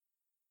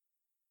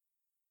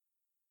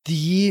The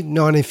year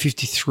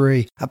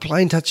 1953, a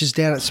plane touches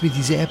down at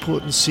Smithies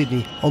Airport in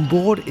Sydney. On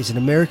board is an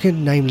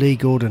American named Lee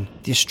Gordon.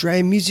 The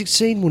Australian music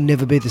scene will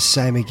never be the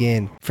same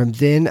again. From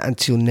then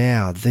until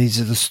now,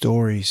 these are the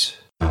stories.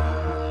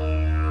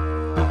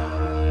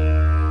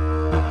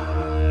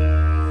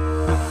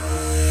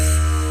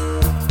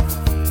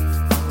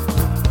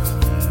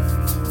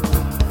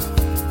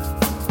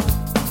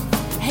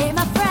 Hey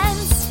my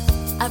friends,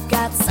 I've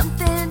got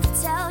something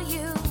to tell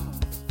you.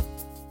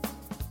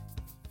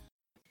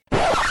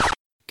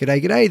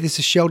 G'day, this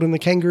is Sheldon the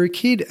Kangaroo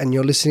Kid, and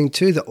you're listening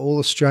to the All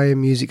Australian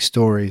Music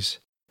Stories.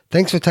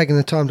 Thanks for taking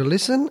the time to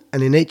listen,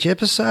 and in each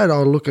episode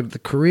I'll look at the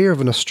career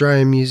of an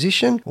Australian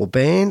musician or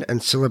band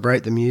and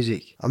celebrate the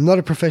music. I'm not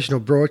a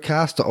professional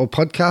broadcaster or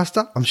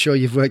podcaster, I'm sure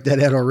you've worked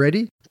that out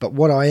already, but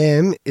what I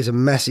am is a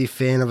massive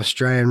fan of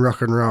Australian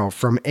rock and roll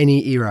from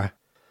any era.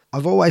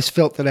 I've always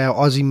felt that our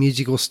Aussie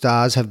musical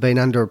stars have been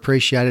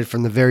underappreciated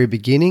from the very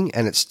beginning,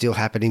 and it's still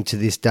happening to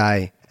this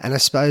day. And I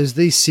suppose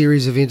this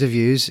series of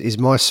interviews is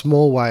my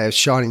small way of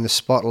shining the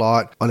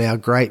spotlight on our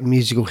great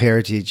musical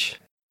heritage.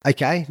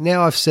 Okay,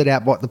 now I've set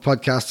out what the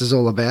podcast is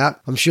all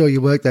about. I'm sure you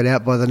worked that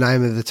out by the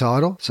name of the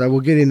title, so we'll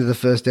get into the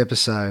first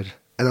episode.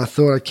 And I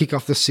thought I'd kick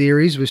off the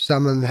series with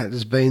someone that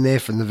has been there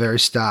from the very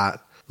start,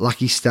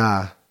 Lucky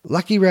Starr.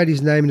 Lucky wrote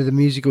his name into the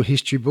musical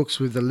history books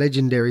with the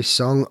legendary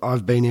song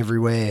I've Been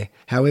Everywhere.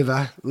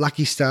 However,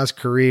 Lucky Starr's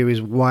career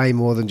is way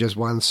more than just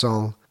one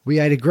song. We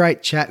had a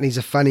great chat and he's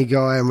a funny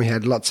guy and we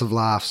had lots of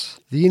laughs.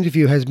 The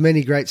interview has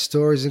many great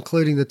stories,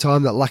 including the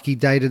time that Lucky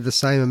dated the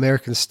same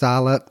American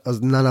starlet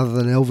as none other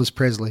than Elvis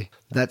Presley.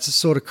 That's the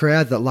sort of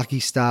crowd that Lucky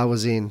Starr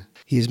was in.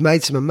 He has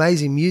made some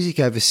amazing music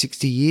over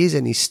 60 years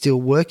and he's still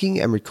working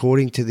and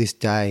recording to this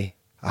day.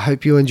 I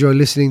hope you enjoy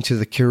listening to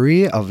the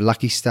career of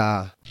Lucky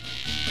Starr.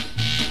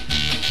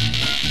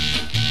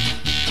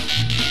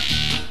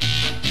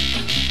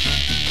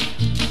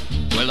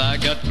 Well, I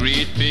got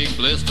great big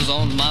blisters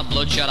on my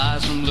bloodshot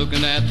eyes from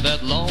looking at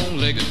that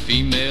long-legged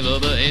female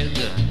overhead.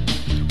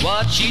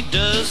 What she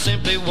does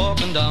simply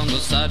walking down the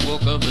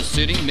sidewalk of the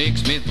city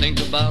makes me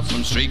think about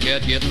some stray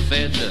cat getting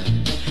fed.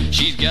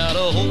 She's got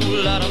a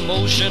whole lot of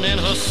motion in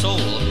her soul,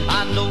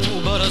 I know,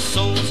 but her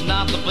soul's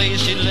not the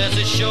place she lets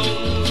it show.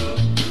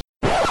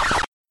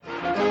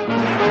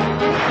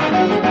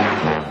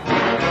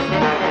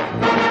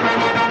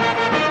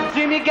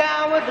 See me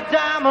gal with the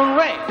diamond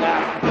ring.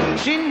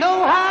 She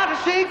know how to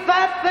shake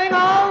that thing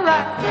all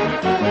right.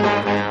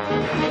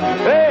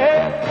 Hey,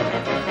 hey.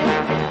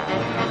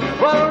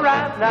 Well,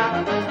 right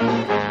now.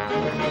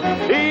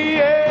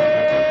 Yeah.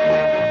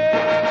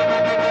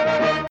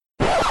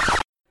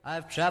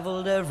 I've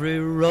traveled every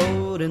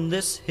road in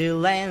this hill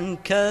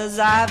land, 'cause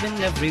I've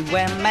been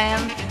everywhere,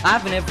 man.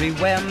 I've been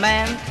everywhere,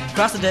 man.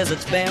 Across the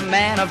deserts bare,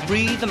 man. I've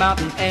breathed the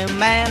mountain air,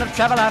 man. I've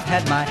traveled, I've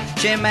had my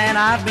share, man.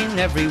 I've been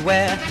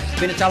everywhere.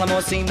 Been to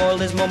Tullamore, Seymour,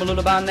 Lismore,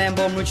 Mooloolaba,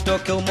 Nambour, Rochester,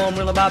 Kilmore,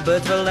 Marillaba,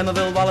 Birdsville,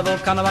 Emmaville, Wallaville,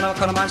 Connemara,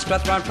 Connemara,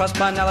 Strathround,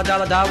 Proserpine,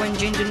 Alladala, Darwin,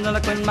 Gingin,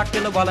 Lillaquen,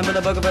 Macdilla,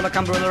 Wallamilla, Bougainville,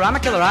 Cumberland,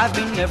 Ramakiller. I've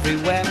been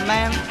everywhere,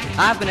 man.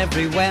 I've been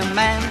everywhere,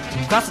 man.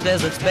 Across the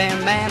deserts bare,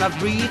 man. I've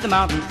breathed the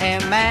mountain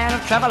air, man.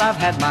 I've traveled, I've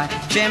had my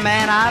share,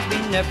 man. I've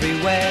been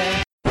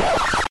everywhere.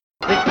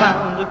 They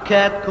found a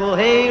cat called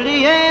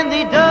Haley and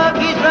they dug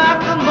his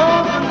rock and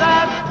roll, and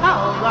that's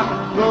how rock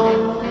and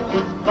roll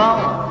was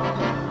born.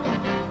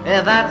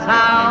 Yeah, that's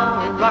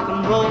how rock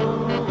and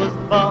roll was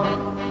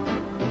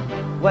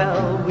born.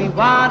 Well, we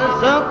wanted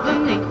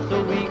something neat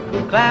so we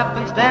could clap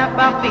and stamp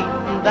our feet,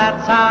 and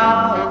that's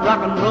how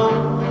rock and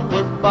roll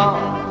was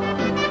born.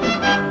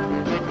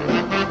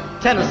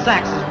 Tenor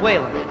sax is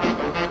wailing,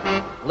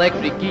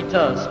 electric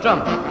guitar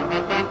strumming,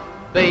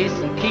 bass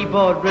and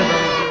keyboard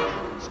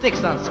rhythm,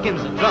 sticks on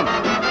skins of drum.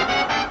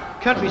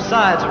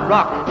 Countrysides are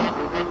rocking,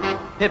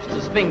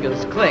 hipsters'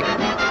 fingers click.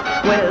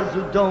 Squares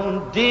who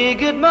don't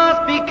dig it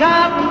must be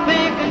cotton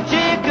picking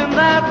chicken.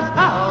 That's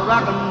how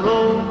rock and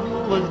roll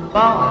was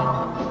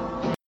born.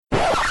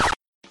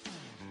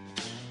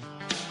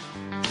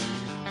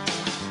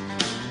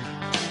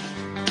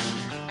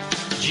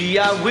 Gee,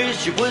 I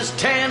wish it was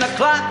 10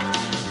 o'clock.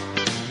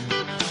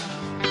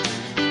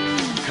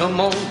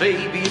 Come on,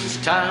 baby, it's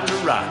time to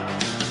rock.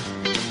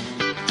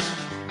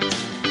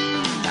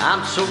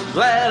 I'm so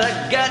glad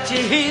I got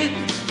you here.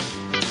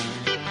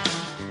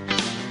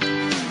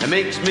 It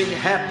makes me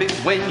happy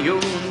when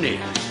you're near.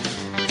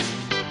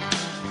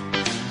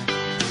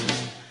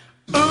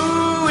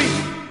 Ooh-wee,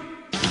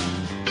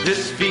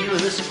 this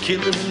feeling is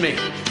killing me.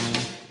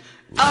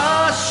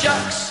 Ah,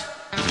 shucks,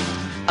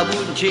 I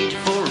wouldn't change it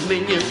for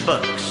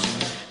 $1,000,000.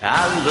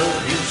 I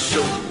love you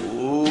so.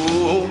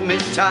 Hold me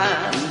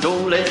tight and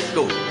don't let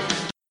go.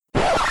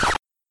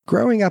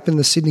 Growing up in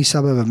the Sydney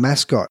suburb of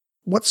Mascot,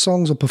 what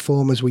songs or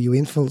performers were you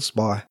influenced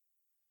by?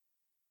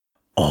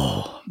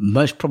 Oh,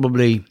 most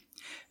probably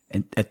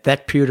at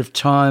that period of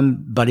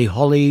time, Buddy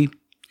Holly,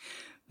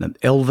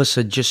 Elvis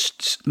had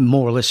just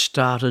more or less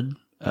started.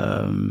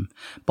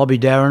 Bobby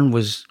Darin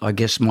was, I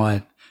guess,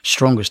 my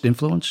strongest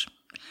influence.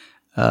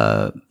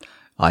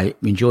 I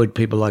enjoyed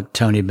people like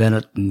Tony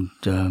Bennett and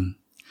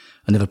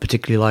I never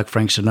particularly liked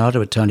Frank Sinatra,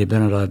 but Tony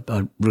Bennett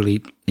I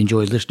really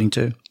enjoyed listening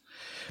to.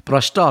 But I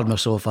styled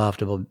myself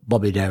after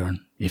Bobby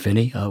Darin, if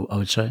any, I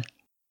would say.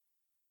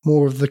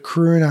 More of the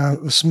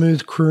crooner, the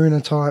smooth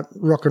crooner type,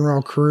 rock and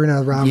roll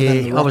crooner rather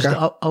than the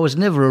rocker. I was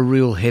never a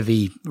real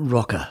heavy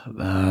rocker.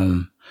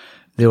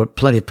 There were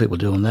plenty of people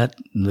doing that,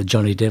 the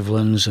Johnny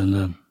Devlins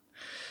and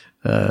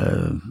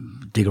the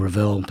Digger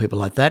Revell and people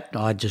like that.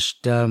 I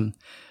just I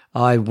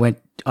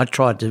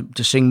tried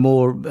to sing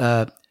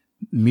more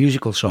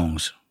musical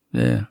songs.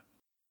 Yeah.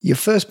 Your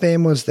first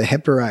band was the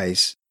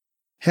Heperays.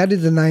 How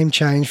did the name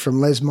change from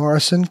Les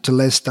Morrison to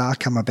Les Starr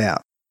come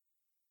about?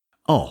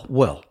 Oh,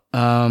 well,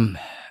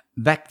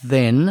 back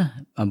then,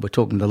 we're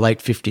talking the late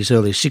 50s,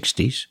 early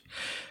 60s,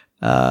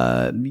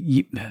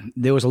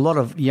 there was a lot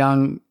of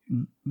young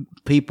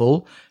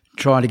people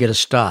trying to get a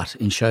start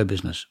in show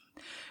business.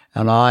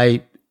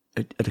 And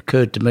it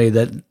occurred to me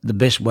that the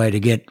best way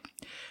to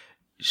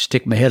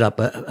stick my head up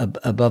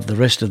above the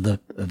rest of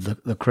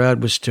the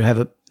crowd was to have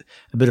a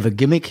bit of a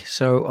gimmick.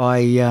 So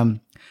I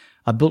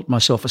built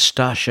myself a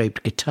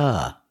star-shaped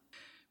guitar,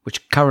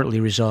 which currently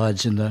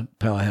resides in the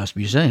Powerhouse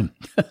Museum.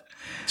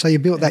 So you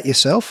built that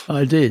yourself?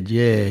 I did,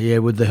 yeah,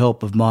 with the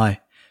help of my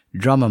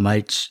drummer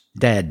mate's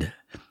dad,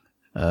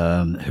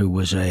 who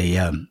was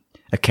a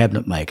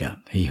cabinet maker.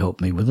 He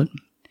helped me with it.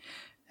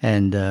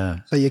 And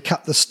so you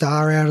cut the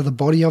star out of the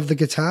body of the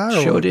guitar?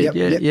 Sure did,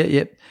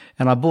 yep.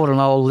 And I bought an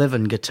old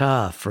Levin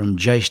guitar from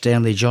J.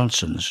 Stanley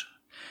Johnson's,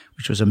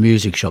 which was the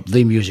music shop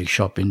in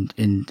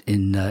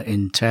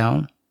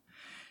town.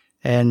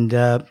 And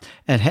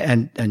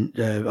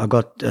I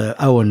got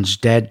Owen's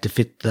dad to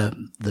fit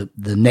the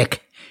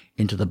neck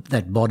into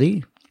that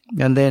body,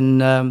 and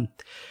then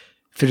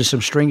fitted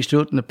some strings to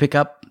it and a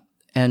pickup,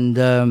 and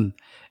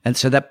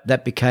so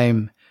that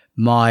became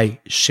my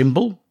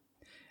symbol.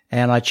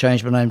 And I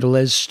changed my name to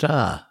Les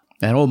Starr,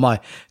 and all my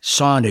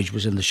signage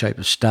was in the shape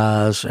of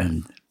stars,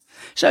 and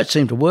so it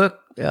seemed to work.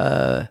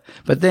 But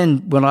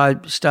then when I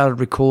started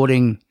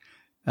recording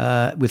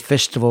with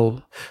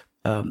Festival,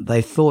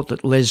 they thought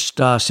that Les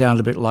Starr sounded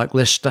a bit like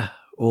Lester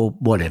or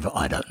whatever,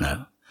 I don't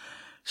know.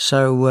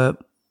 So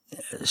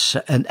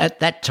and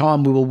at that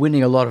time we were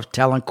winning a lot of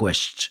talent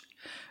quests.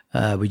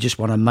 We just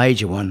won a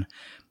major one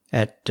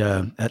at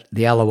the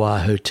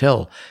Alawa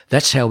Hotel.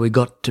 That's how we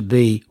got to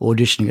be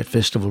auditioning at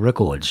Festival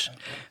Records.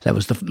 That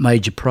was the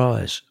major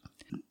prize.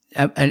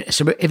 And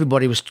so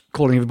everybody was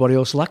calling everybody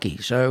else Lucky.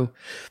 So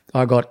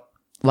I got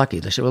Lucky.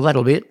 They said, well,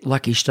 that'll be it,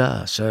 Lucky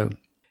Starr. So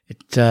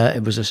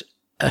it was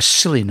a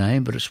silly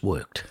name, but it's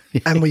worked.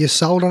 And were you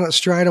sold on it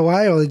straight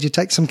away, or did you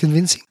take some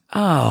convincing?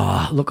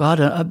 Oh, look,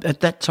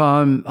 at that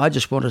time, I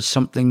just wanted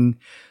something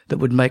that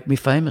would make me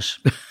famous.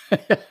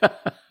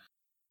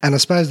 And I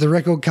suppose the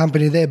record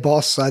company, their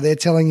boss, so they're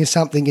telling you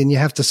something and you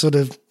have to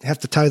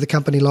toe the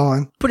company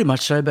line. Pretty much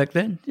so back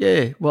then,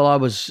 yeah. Well, I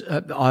was,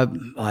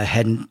 I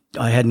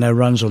had no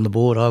runs on the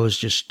board. I was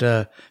just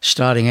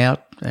starting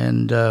out,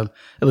 and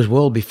it was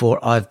well before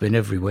I've Been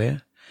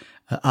Everywhere.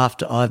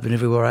 After I've Been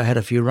Everywhere, I had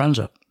a few runs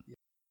up.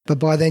 But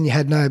by then you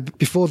had no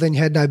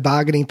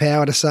bargaining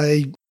power to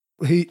say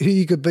who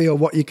you could be or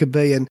what you could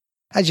be. And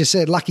as you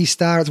said, Lucky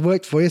Starr, it's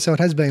worked for you, so it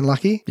has been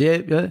lucky.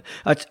 Yeah.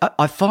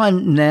 I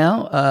find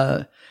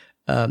now,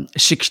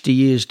 60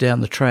 years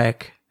down the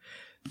track,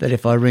 that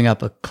if I ring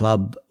up a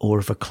club, or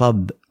if a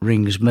club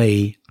rings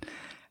me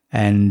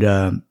and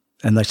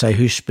they say,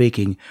 who's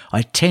speaking,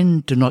 I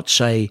tend to not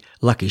say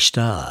Lucky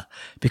Starr,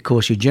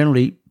 because you're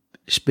generally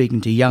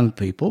speaking to young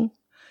people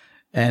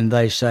and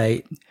they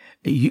say,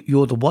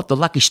 you're the what? The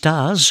Lucky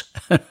Stars?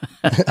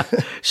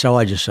 So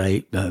I just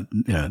say,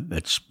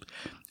 it's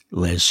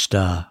Les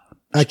Starr.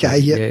 Okay,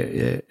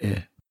 yeah.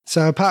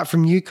 So apart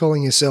from you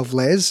calling yourself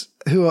Les,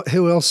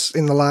 who else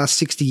in the last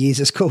 60 years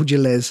has called you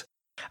Les?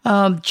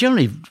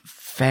 Generally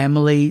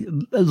family.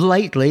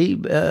 Lately,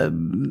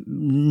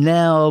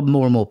 now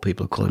more and more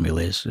people are calling me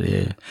Les.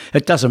 Yeah,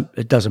 it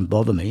doesn't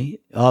bother me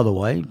either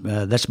way.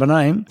 That's my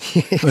name.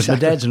 It was my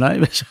dad's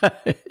name.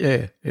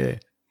 Yeah.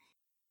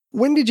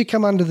 When did you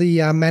come under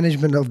the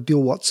management of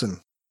Bill Watson?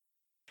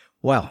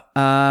 Well,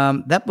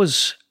 that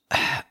was,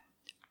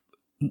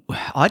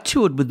 I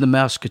toured with the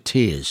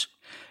Mouseketeers,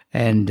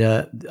 and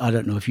I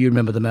don't know if you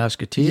remember the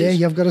Mouseketeers. Yeah,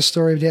 you've got a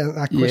story down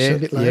that question a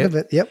bit later,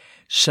 but yep.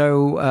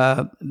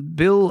 So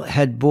Bill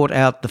had brought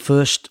out the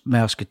first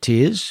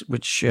Mouseketeers,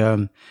 which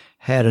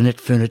had Annette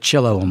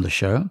Funicello on the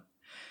show,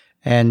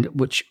 and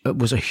which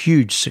was a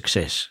huge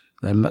success.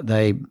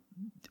 They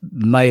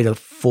made a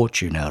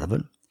fortune out of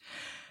it.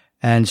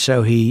 And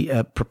so he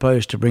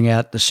proposed to bring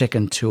out the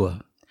second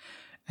tour.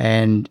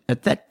 And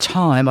at that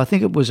time, I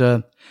think it was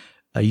a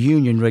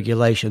union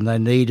regulation, they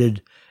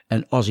needed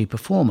an Aussie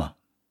performer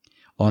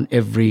on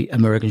every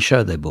American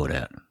show they brought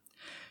out.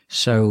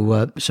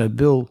 So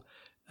Bill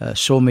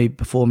saw me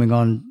performing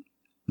on,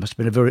 must have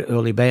been a very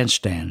early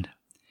bandstand,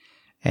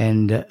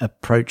 and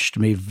approached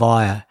me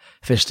via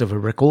Festival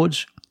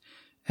Records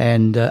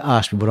and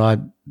asked me would I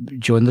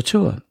join the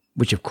tour,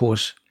 which of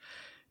course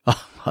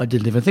I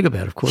didn't even think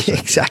about it, of course. Yeah,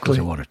 exactly. Of course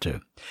I wanted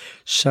to.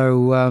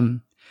 So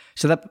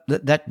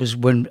that was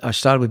when I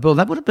started with Bill.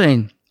 That would have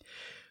been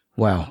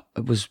Wow,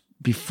 it was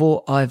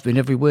before I've Been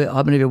Everywhere.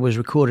 I've Been Everywhere was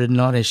recorded in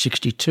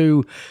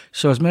 1962,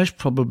 so it was most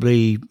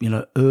probably,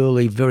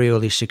 very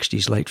early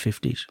 60s, late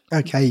 50s.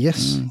 Okay,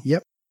 yes,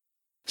 yep.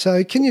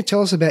 So can you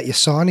tell us about your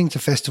signing to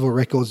Festival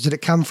Records? Did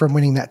it come from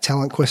winning that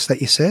talent quest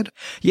that you said?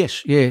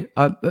 Yes, yeah.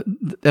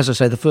 As I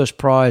say, the first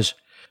prize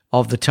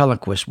of the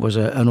talent quest was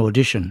an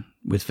audition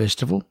with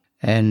Festival,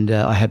 and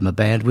I had my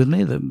band with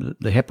me,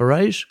 the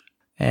Heparays,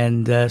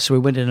 and so we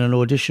went in and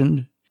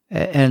auditioned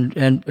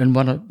and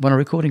won a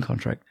recording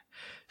contract.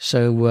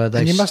 So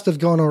and you must have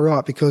gone all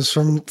right, because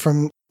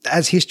from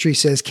as history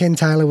says, Ken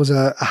Taylor was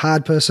a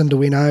hard person to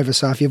win over.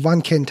 So if you've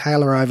won Ken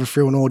Taylor over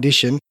through an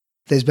audition,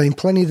 there's been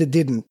plenty that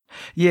didn't.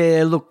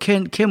 Yeah, look,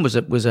 Ken was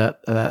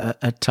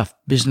a tough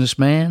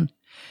businessman.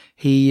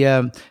 He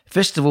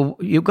Festival.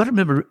 You've got to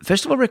remember,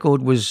 Festival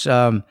Record was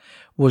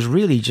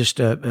really just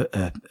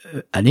an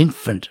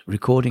infant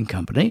recording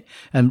company,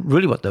 and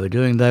really what they were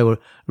doing, they were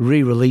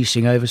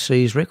re-releasing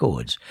overseas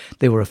records.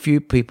 There were a few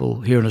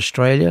people here in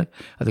Australia,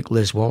 I think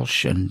Les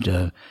Walsh,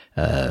 and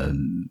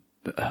I'm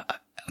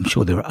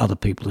sure there were other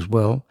people as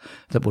well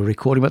that were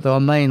recording, but they were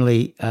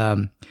mainly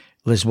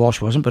Les Walsh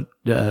wasn't, but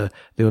they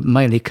were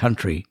mainly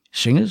country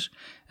singers,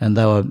 and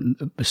they were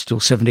still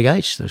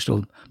 78s. They were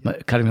still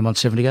cutting them on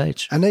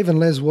 78s. And even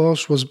Les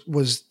Walsh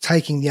was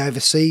taking the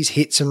overseas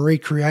hits and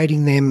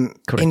recreating them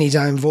in his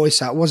own voice.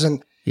 So it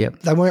wasn't.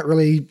 Yep. They weren't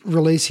really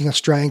releasing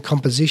Australian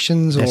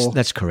compositions.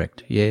 That's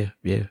correct. Yeah.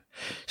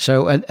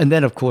 So and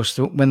then of course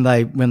when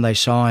they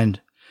signed,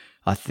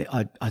 I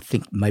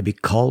think maybe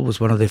Cole was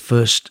one of their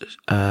first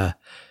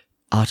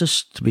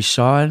artists to be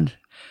signed.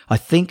 I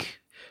think.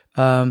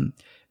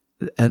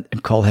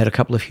 And Cole had a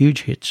couple of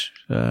huge hits,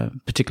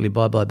 particularly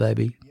 "Bye Bye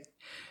Baby,"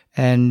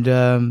 and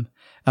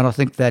I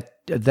think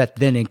that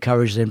then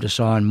encouraged them to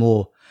sign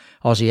more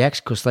Aussie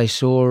acts because they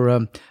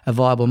saw a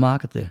viable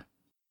market there.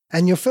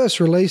 And your first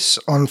release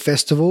on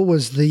Festival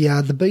was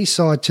the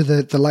B-side to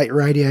the late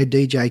radio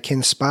DJ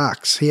Ken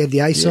Sparks. He had the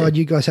A-side,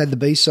 You guys had the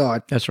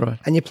B-side. That's right.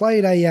 And you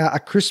played a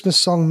Christmas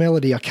song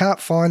melody. I can't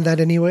find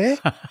that anywhere.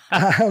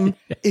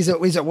 Is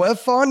it worth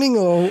finding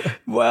or?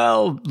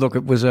 Well, look,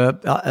 it was a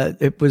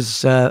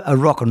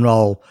rock and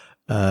roll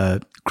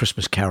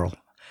Christmas carol,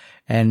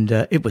 and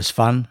it was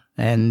fun,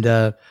 and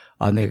I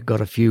think it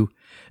got a few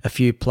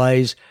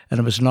plays, and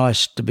it was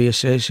nice to be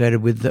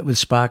associated with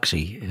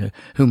Sparksy,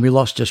 whom we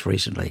lost just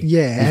recently.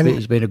 Yeah,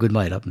 he's been a good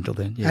mate up until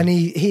then. Yeah. And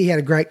he had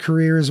a great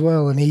career as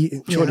well, and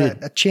he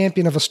a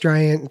championed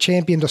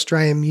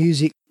Australian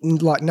music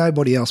like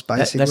nobody else,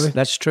 basically.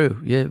 That's true.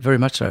 Yeah, very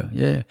much so.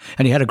 Yeah,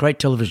 and he had a great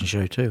television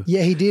show too.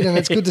 Yeah, he did, and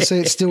it's good to see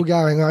it's still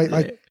going.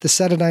 The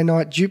Saturday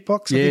Night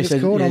Jukebox, I think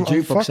it's called on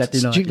Fox.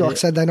 Jukebox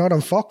Saturday Night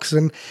on Fox,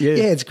 and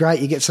it's great.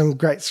 You get some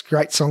great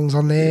songs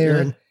on there,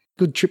 and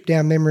good trip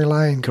down memory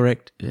lane.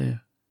 Correct, yeah.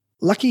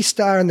 Lucky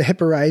Star and the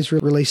Heparays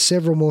released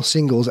several more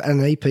singles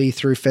and an EP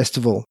through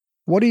Festival.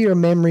 What are your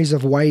memories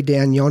of Way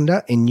Down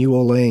Yonder in New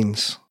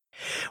Orleans?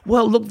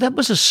 Well, look, that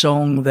was a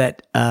song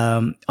that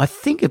I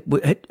think it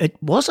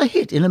was a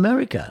hit in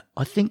America.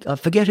 I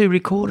forget who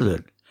recorded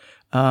it.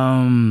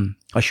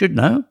 I should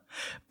know.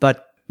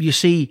 But you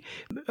see,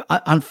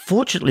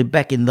 unfortunately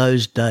back in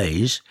those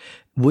days,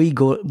 we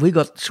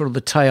got sort of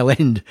the tail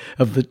end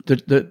of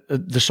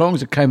the songs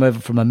that came over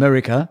from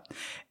America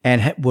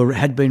and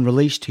had been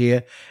released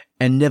here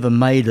and never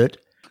made it.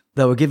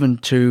 They were given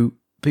to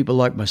people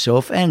like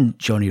myself and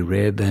Johnny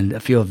Reb and a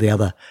few of the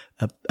other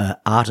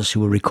artists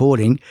who were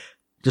recording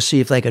to see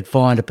if they could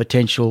find a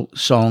potential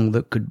song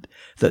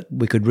that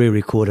we could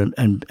re-record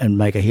and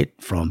make a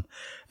hit from.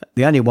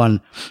 The only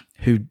one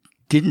who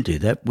didn't do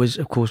that was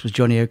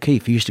Johnny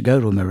O'Keefe. He used to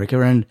go to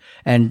America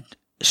and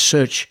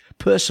search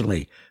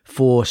personally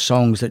for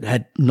songs that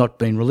had not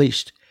been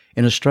released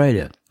in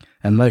Australia.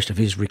 And most of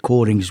his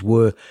recordings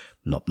were,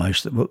 not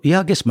most of them,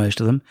 I guess most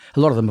of them. A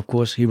lot of them, of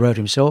course, he wrote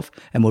himself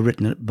and were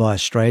written by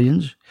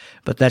Australians.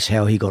 But that's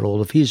how he got all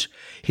of his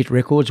hit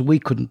records. We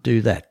couldn't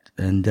do that.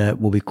 And,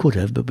 we could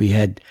have, but we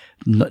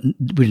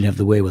didn't have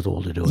the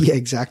wherewithal to do it. Yeah,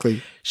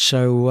 exactly.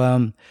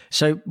 So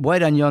Way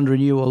Down Yonder in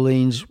New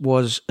Orleans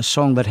was a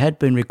song that had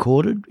been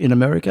recorded in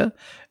America,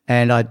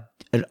 and I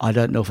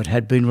don't know if it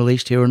had been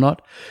released here or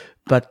not,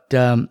 but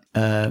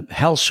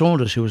Hal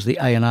Saunders, who was the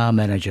A&R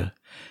manager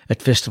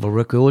at Festival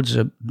Records,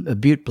 a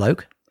Butte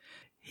bloke,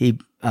 he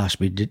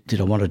asked me,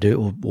 did I want to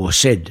do, or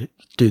said,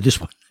 do this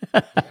one.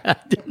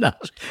 Didn't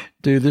ask,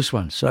 do this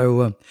one.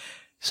 So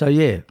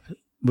yeah,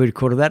 we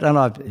recorded that, and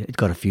it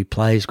got a few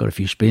plays, got a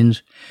few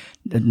spins.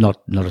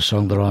 Not a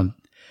song that I'm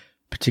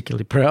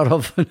particularly proud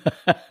of.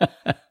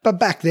 But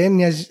back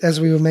then, as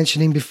we were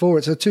mentioning before,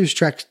 it's a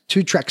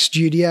two-track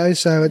studio,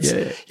 so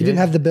you didn't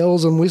have the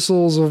bells and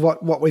whistles of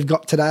what we've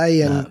got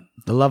today. And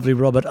the lovely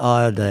Robert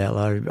Iredale,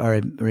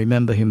 I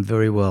remember him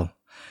very well,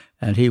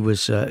 and he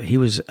was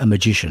a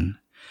magician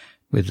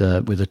with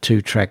a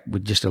two-track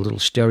with just a little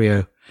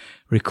stereo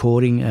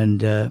recording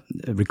and a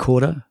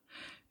recorder,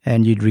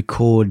 and you'd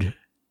record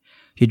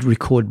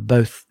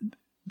both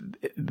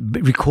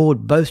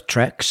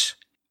tracks,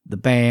 the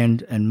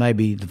band and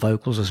maybe the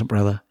vocals or something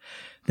other.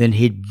 Then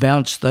he'd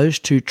bounce those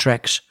two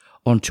tracks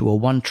onto a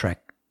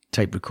one-track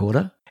tape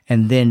recorder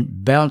and then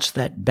bounce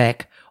that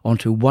back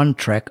onto one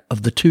track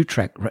of the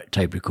two-track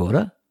tape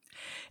recorder.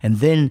 And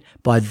then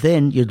by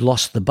then you'd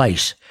lost the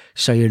bass,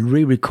 so you'd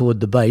re-record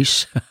the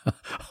bass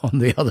on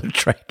the other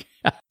track.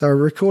 So a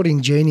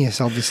recording genius,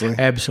 obviously.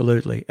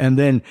 Absolutely. And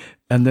then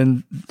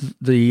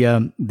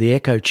the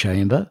echo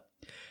chamber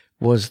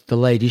was the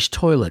ladies'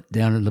 toilet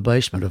down in the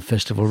basement of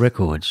Festival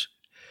Records,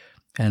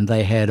 and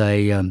they had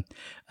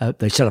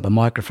they set up a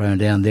microphone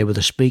down there with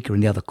a speaker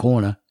in the other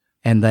corner,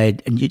 and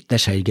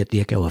that's how you get the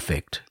echo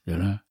effect, you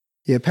know.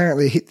 Yeah,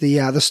 apparently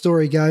the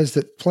story goes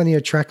that plenty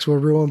of tracks were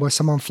ruined by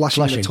someone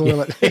flushing the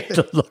toilet. Yeah. There's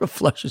a lot of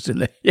flushes in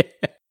there. Yeah.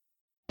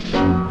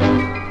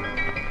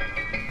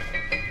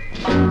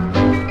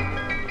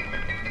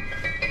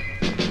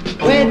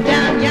 Way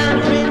down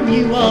yonder in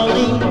New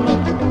Orleans,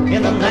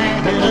 in the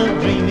land of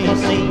dreamy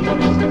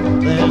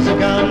scenes, there's a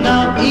garden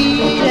of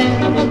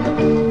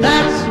Eden,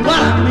 that's what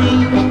I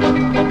mean.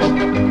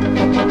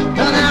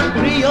 Turn out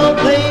Creole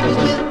babies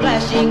with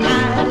flashing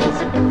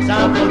eyes,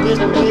 softly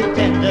whisper with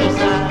tender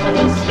sighs.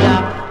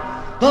 Stop,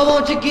 but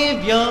won't you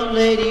give your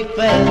lady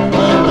fair a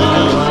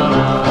little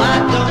smile? Why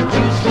don't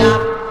you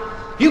stop?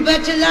 You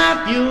bet your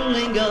life you'll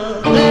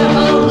linger there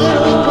a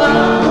little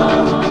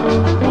while.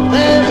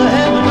 There's a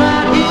heaven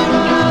right here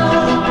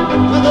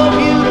with a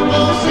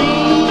beautiful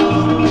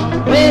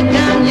scene, way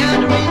down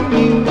yonder in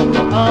New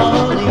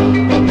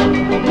Orleans.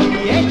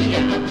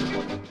 Yeah.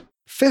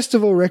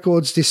 Festival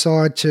Records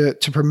decide to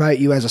promote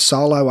you as a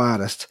solo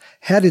artist.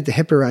 How did the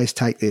Heperays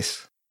take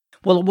this?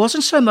 Well, it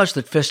wasn't so much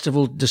that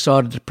Festival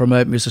decided to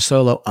promote me as a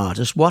solo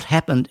artist. What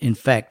happened, in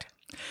fact,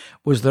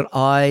 was that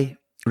I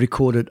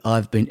recorded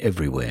I've Been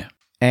Everywhere.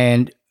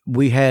 And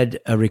we had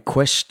a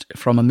request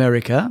from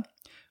America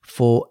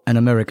for an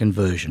American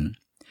version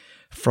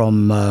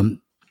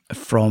from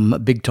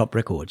Big Top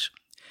Records.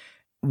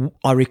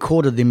 I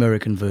recorded the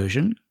American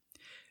version.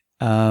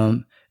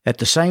 At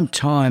the same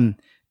time,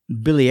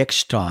 Billy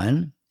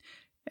Eckstine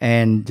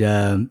and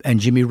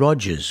Jimmy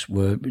Rogers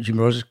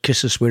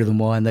Kisses Sweeter Than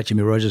Wine, that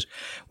Jimmy Rogers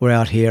were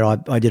out here.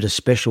 I did a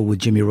special with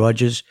Jimmy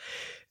Rogers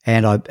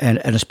and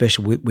a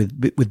special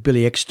with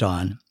Billy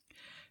Eckstine,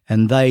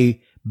 and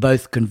they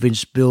both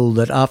convinced Bill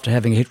that after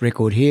having a hit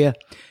record here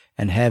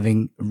and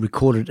having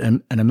recorded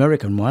an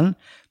American one,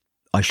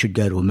 I should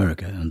go to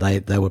America, and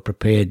they were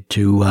prepared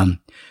to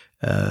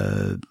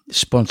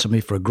sponsor me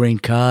for a green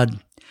card.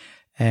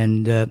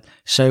 And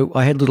so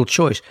I had little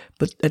choice,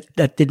 but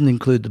that didn't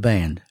include the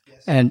band.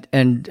 Yes.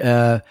 And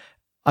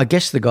I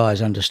guess the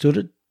guys understood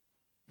it.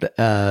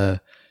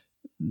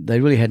 They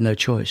really had no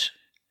choice.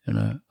 You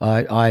know,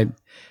 I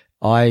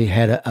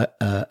had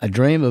a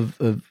dream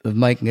of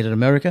making it in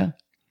America,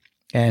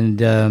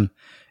 and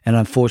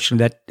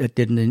unfortunately that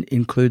didn't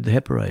include the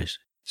Heperays.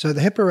 So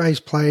the Heperays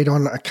played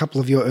on a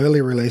couple of your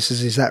early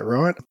releases, is that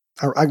right?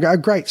 A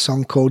great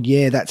song called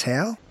Yeah, That's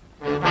How.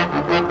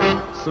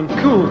 Some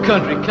cool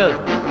country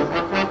cousins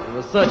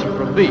were searching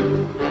for a beat.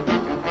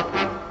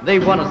 They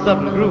wanted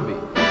something groovy,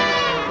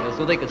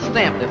 so they could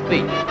stamp their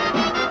feet.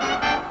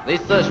 They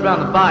searched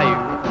around the bayou,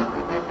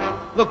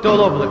 looked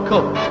all over the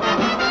coast.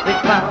 They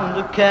found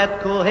a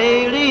cat called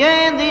Haley,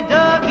 and they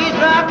dug his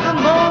rock the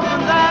most,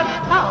 and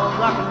that's how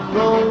rock and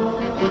roll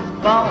was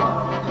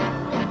born.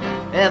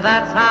 Yeah,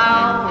 that's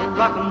how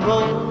rock and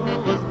roll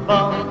was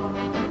born.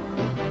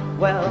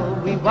 Well,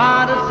 we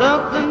wanted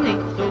something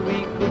neat so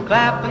we could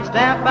clap and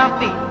stamp our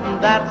feet,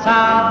 and that's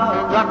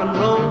how rock and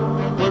roll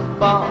was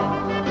born.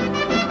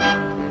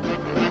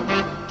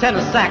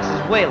 Tenor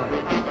saxes wailing,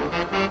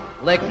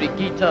 electric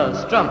guitars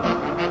strumming,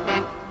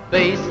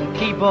 bass and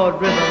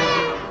keyboard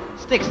rhythm,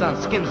 sticks on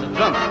skims of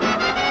drumming.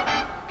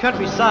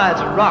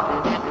 Countrysides are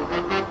rocking,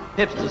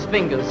 hipsters'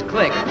 fingers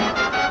click.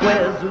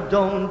 Squares who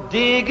don't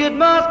dig it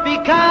must be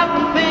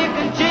cotton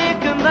picking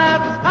chicken.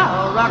 That's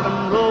how rock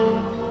and roll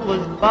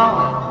was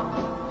born.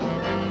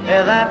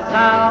 Yeah, that's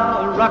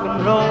how rock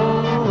and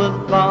roll was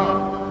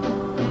born.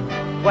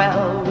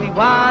 Well, we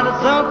wanted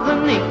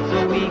something neat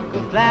so we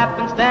could clap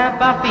and stamp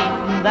our feet,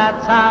 and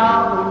that's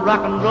how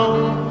rock and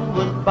roll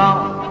was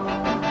born.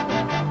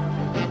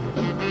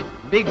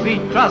 Big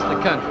beat across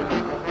the country,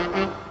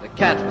 the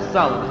cats with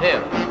solid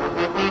hair.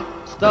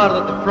 Started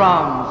at the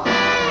proms,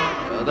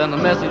 then the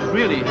message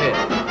really hit.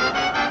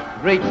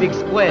 Great big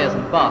squares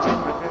in Boston,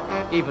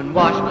 even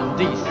Washington,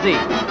 D.C.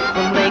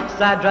 From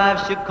Lakeside Drive,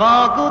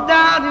 Chicago,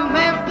 down to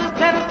Memphis,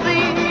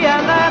 Tennessee.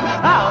 And that's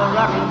how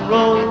rock and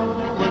roll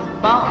was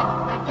born.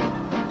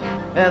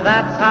 Yeah,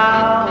 that's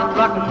how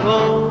rock and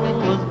roll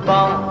was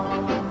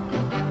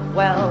born.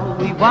 Well,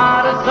 we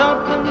wanted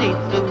something neat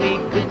so we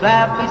could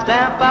clap and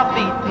stamp our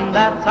feet, and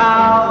that's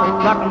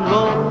how rock and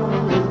roll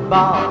was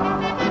born.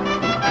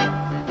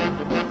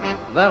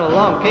 Then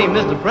along came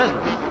Mr.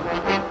 President,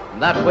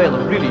 and that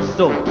whaler really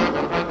sold.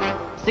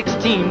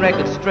 16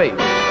 records straight,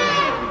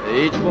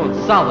 each one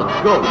solid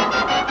gold.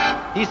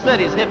 He said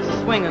his hips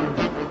are swinging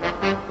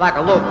like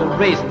a local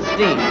racing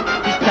steam.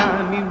 Each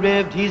time he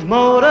revved his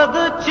motor,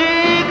 the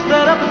chicks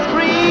set up and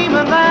scream,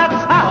 and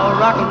that's how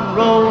rock and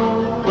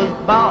roll was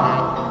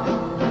born.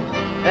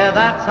 Yeah,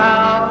 that's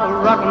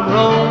how rock and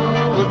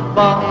roll was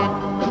born.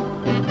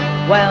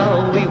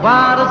 Well, we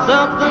wanted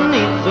something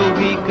neat so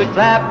we could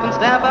clap and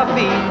stamp our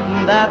feet,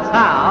 and that's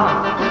how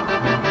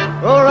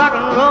rock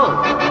and roll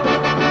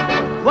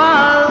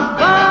was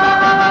born.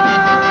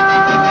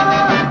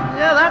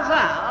 Yeah, that's how.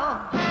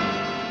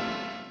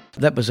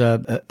 That was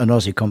an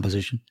Aussie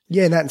composition.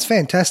 Yeah, that's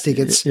fantastic.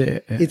 It's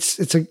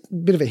it's a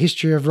bit of a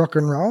history of rock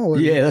and roll.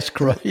 And, Yeah, that's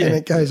correct. Yeah. and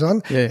it goes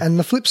on. Yeah. And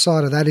the flip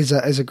side of that is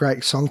a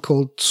great song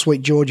called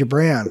Sweet Georgia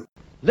Brown.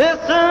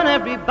 Listen,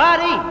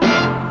 everybody,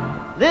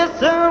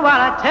 listen while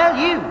I tell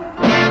you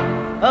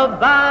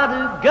about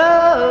a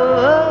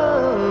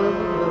girl.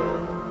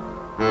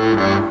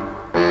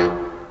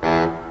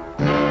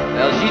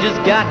 Well, she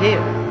just got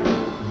here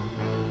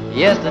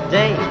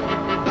yesterday.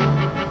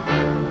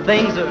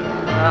 Things are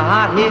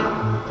hot here,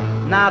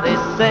 now they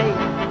say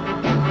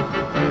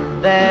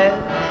there's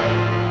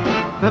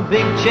a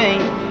big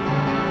change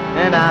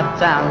in our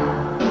town.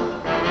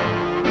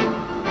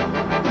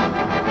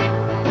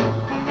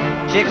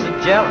 Chicks are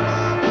jealous,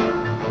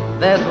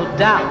 there's no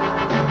doubt.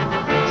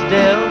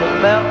 Still the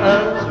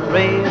fellas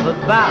rave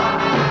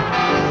about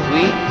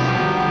sweet,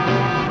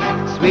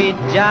 sweet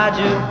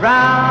Georgia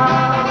Brown.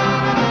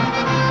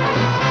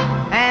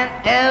 And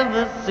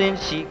ever since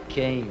she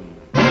came,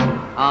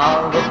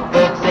 all the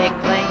folks they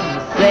claim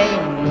the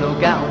same. No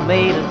gal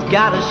made has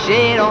got a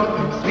shade on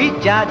sweet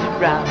Georgia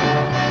Brown.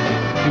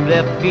 Two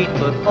left feet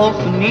but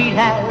also need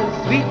has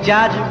sweet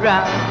Georgia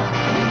Brown.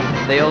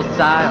 They all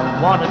sigh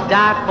and wanna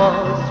die for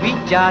sweet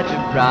Georgia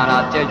Brown.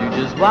 I'll tell you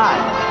just why.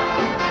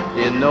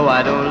 You know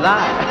I don't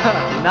lie,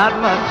 not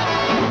much.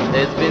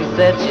 It's been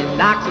said she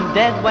knocks 'em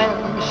dead when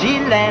she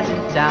lands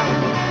in town.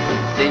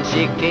 Since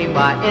she came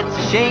by, it's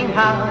a shame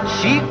how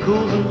she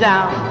cools 'em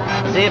down.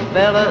 Say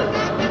fellas,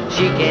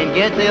 she can't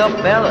get there,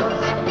 fellas.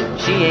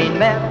 She ain't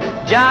met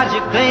Georgia,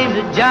 claimed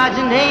the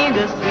Georgia named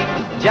her sweet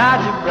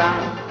Georgia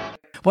Brown.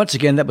 Once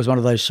again, that was one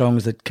of those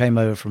songs that came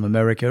over from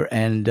America,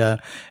 and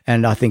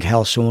I think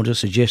Hal Saunders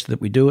suggested that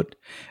we do it,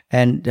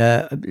 and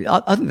I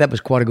think that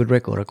was quite a good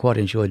record. I quite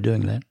enjoyed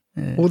doing that.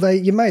 Yeah. Well,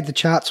 you made the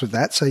charts with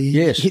that, so you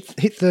Yes.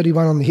 hit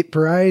 31 on the hit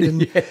parade,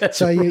 and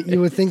so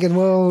you were thinking,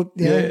 well,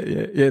 you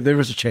know, Yeah, there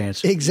is a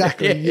chance.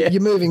 exactly,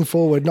 you're moving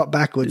forward, not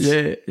backwards.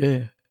 Yeah.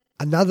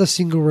 Another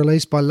single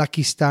released by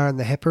Lucky Star and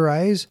the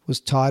Heparays was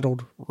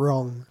titled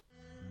Wrong.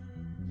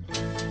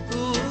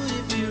 Would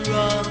it be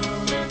wrong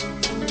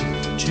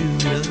to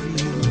love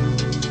you?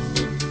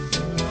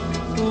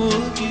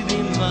 Would you be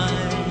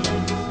mine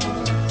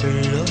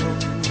alone?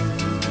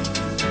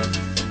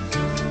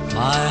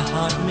 My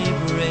heart may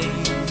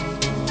break,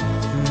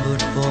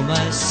 but for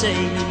my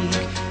sake,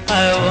 I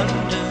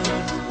wonder,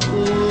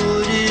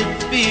 would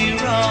it be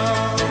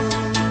wrong?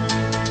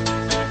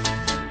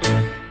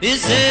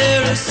 Is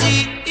there a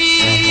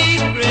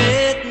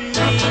secret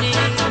meaning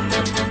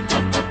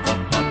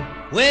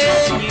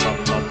when you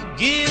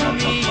give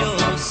me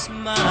your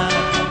smile?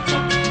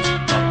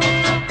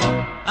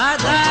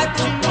 I'd like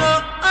to know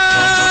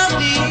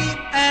the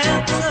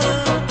answer.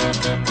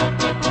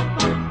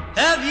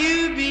 Have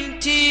you been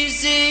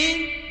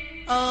teasing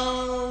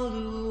all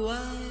the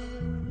while?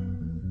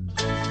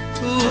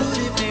 Would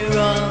it be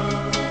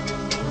wrong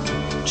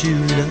to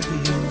love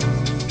you?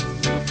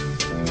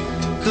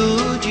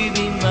 Could you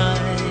be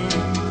mine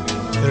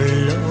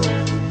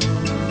alone?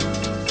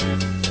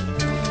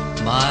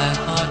 My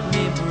heart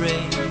may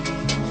break,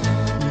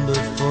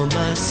 but for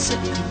my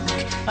sake,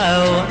 I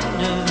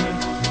wonder,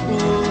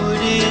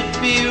 would it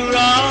be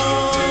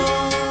wrong?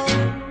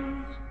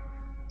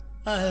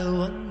 I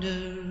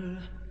wonder,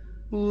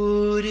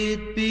 would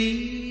it be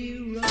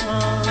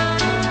wrong?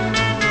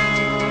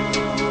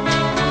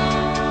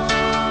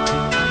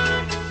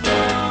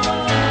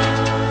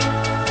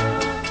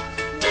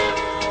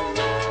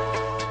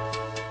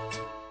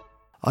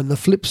 On the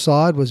flip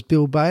side was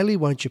Bill Bailey,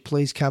 Won't You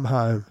Please Come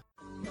Home.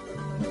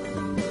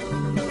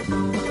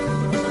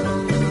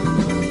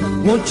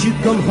 Won't you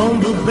come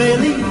home, Bill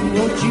Bailey?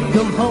 Won't you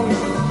come home?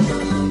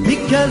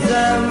 Because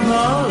I'm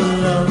all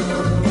alone.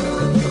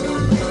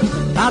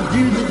 I'll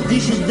do the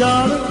dishes,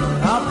 darling.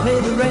 I'll pay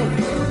the rent.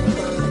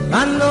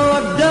 I know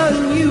I've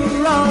done you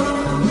wrong.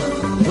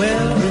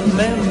 Well,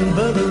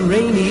 remember the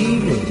rainy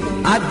evening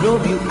I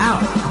drove you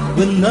out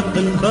with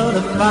nothing but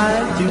a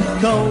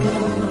fine-tooth comb.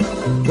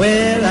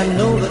 Well, I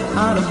know that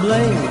I'm to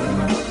blame.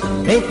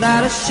 Ain't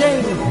that a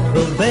shame?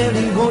 Bill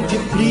Bailey, won't you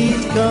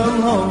please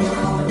come home?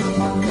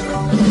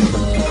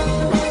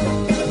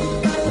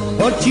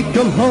 Won't you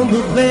come home,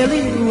 Bill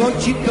Bailey?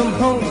 Won't you come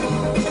home?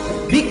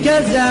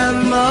 Because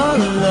I'm all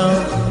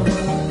alone.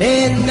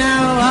 And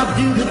now I'll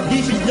do the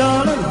dishes,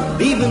 darling,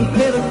 even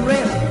pay the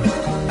rent.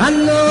 I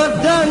know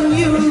I've done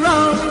you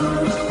wrong.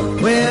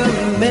 Well,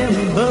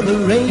 remember the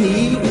rainy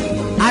evening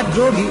I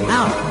drove you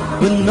out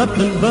with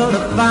nothing but a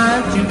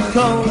fine-tooth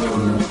comb.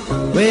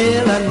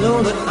 Well, I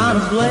know that I'm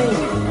to blame.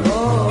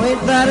 Oh,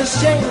 ain't that a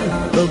shame?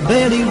 Bill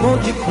Bailey,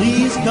 won't you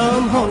please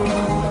come home?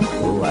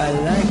 Oh, I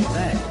like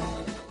that.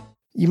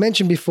 You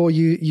mentioned before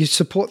you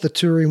support the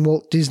touring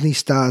Walt Disney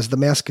stars, the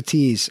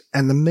Mouseketeers,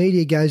 and the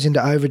media goes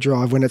into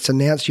overdrive when it's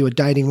announced you are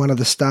dating one of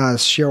the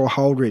stars, Cheryl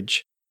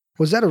Holdridge.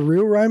 Was that a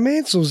real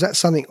romance, or was that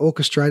something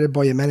orchestrated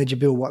by your manager,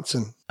 Bill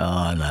Watson?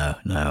 Oh,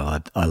 no.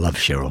 I love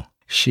Cheryl.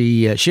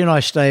 She and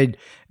I stayed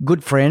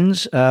good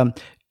friends. I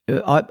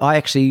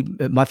actually,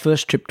 my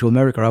first trip to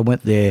America, I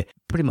went there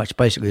pretty much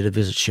basically to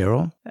visit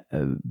Cheryl,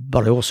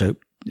 but I also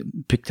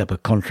picked up a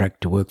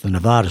contract to work the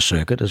Nevada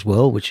circuit as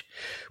well, which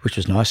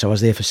was nice. I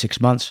was there for 6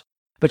 months.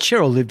 But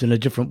Cheryl lived in a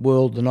different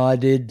world than I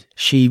did.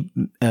 She,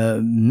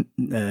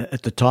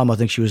 at the time, I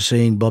think she was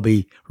seeing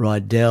Bobby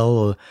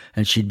Rydell,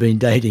 and she'd been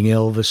dating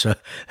Elvis. So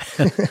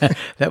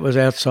that was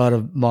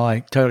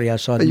totally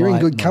outside. But you're in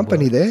good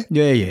company world.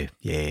 there.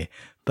 Yeah.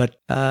 But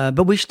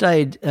we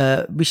stayed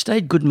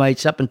good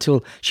mates up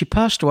until she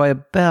passed away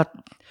about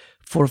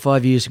 4 or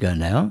 5 years ago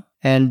now.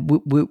 And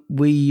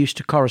we used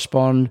to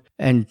correspond,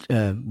 and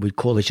we'd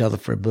call each other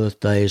for her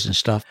birthdays and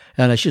stuff.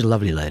 And she's a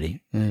lovely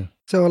lady. Yeah.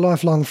 So a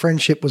lifelong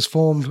friendship was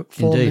formed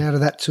Indeed. out of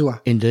that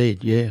tour.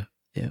 Indeed, yeah.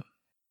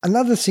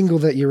 Another single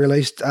that you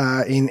released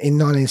in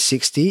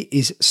 1960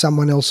 is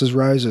Someone Else's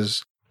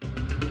Roses.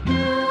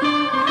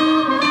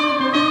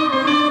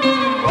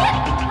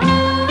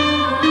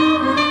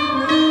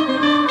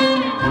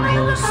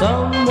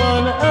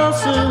 Someone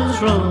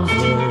else's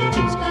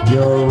roses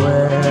you're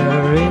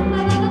wearing,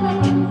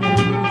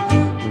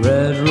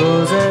 red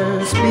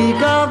roses speak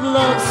of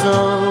love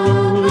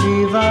so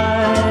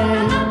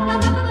divine.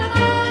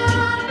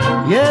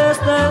 Yes,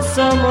 there's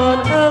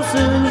someone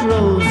else's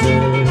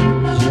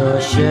roses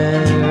you're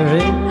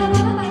sharing,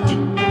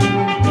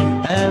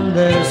 and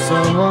there's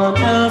someone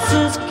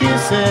else's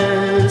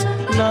kisses,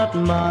 not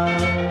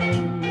mine.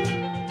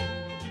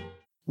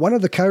 One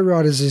of the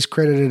co-writers is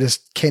credited as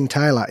Ken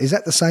Taylor. Is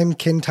that the same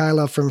Ken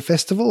Taylor from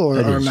Festival or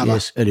another?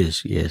 Yes, it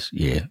is. Yes,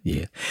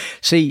 yeah.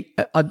 See,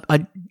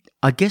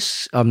 I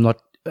guess I'm not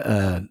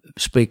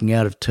speaking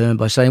out of turn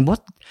by saying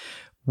what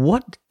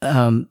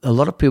a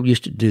lot of people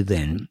used to do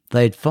then.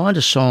 They'd find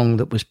a song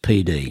that was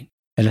PD,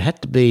 and it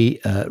had to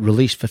be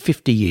released for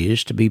 50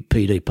 years to be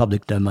PD,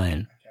 public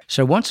domain.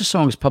 So once a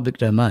song is public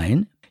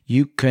domain,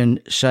 you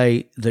can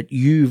say that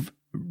you've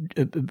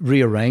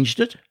rearranged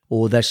it,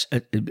 or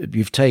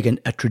you've taken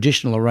a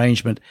traditional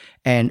arrangement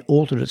and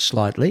altered it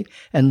slightly,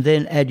 and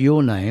then add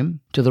your name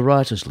to the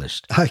writers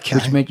list. Okay.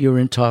 Which meant you were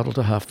entitled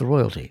to half the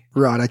royalty.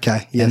 Right,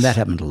 okay, yes. And that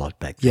happened a lot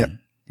back then.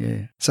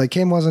 Yeah. So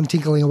Ken wasn't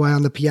tinkling away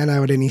on the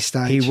piano at any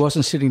stage? He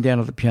wasn't sitting down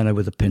at the piano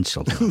with a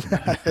pencil.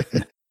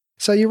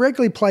 So you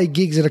regularly play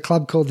gigs at a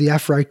club called the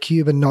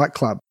Afro-Cuban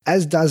Nightclub,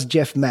 as does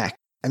Jeff Mack.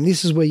 And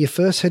this is where you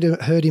first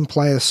heard him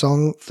play the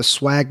song The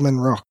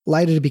Swagman Rock,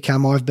 later to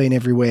become I've Been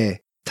Everywhere.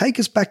 Take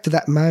us back to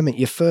that moment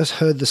you first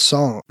heard the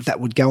song that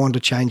would go on to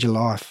change your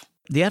life.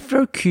 The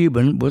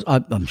Afro-Cuban was,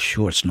 I'm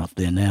sure it's not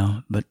there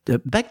now, but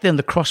back then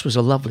the Cross was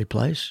a lovely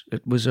place.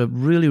 It was a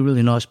really,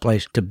 really nice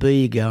place to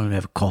be, go and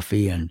have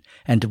coffee and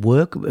to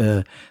work.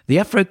 The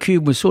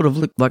Afro-Cuban was sort of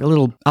like a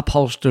little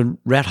upholstered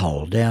rat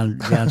hole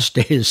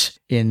downstairs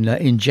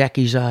in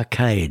Jackie's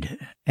Arcade.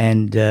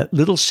 And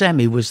Little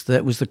Sammy was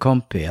the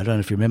compere. I don't know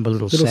if you remember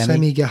Little Sammy. Little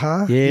Sammy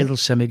Gahar? Yeah, Little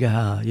Sammy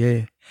Gahar,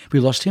 yeah. We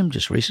lost him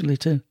just recently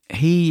too.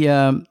 He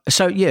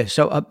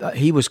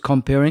he was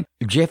comparing.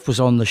 Jeff was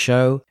on the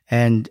show,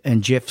 and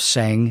Jeff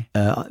sang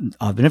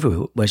I've Been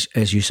Everywhere,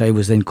 as you say,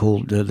 was then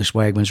called the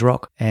Swagman's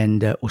Rock,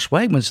 and or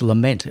Swagman's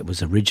Lament. It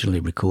was originally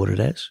recorded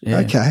as. Yeah,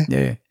 okay.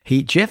 Yeah.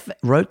 Jeff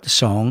wrote the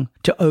song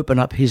to open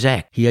up his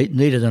act. He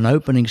needed an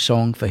opening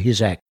song for his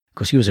act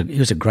because he was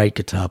a great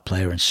guitar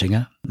player and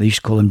singer. They used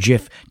to call him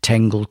Jeff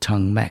Tangle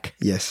Tongue Mac.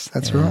 Yes,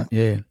 that's right.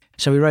 Yeah.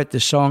 So he wrote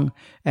this song,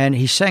 and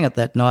he sang it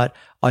that night.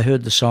 I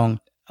heard the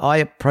song. I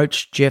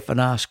approached Jeff and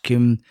asked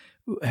him,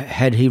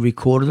 had he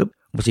recorded it?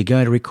 Was he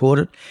going to record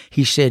it?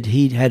 He said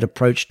he had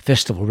approached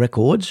Festival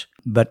Records,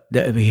 but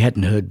he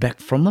hadn't heard back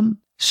from them.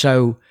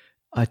 So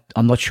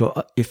I'm not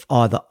sure if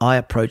either I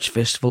approached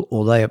Festival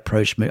or they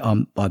approached me.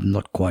 I'm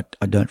not quite.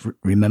 I don't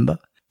remember.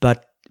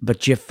 But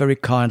Jeff very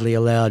kindly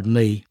allowed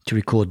me to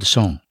record the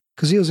song.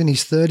 Because he was in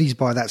his 30s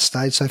by that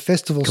stage, so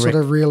Festival sort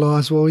of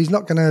realised, well, he's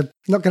not going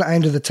to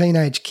aim to the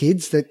teenage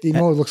kids. That he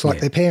more looks like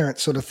their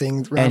parents, sort of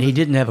thing. And he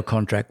didn't have a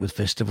contract with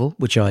Festival,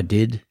 which I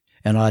did,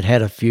 and I'd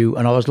had a few,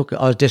 and I was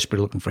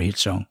desperately looking for a hit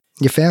song.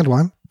 You found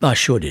one? I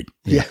sure did.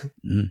 Yeah.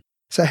 Mm.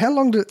 So how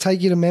long did it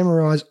take you to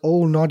memorise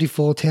all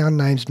 94 town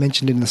names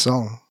mentioned in the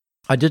song?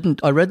 I didn't.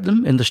 I read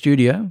them in the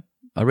studio.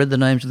 I read the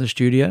names in the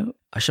studio.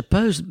 I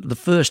suppose the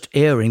first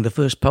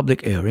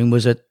public airing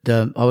was at.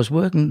 I was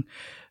working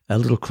a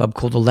little club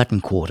called the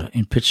Latin Quarter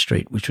in Pitt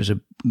Street, which was a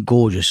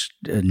gorgeous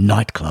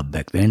nightclub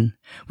back then.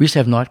 We used to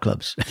have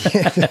nightclubs.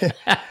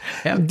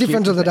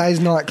 Different to the day's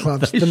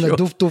nightclubs than the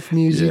doof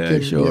music. Yeah,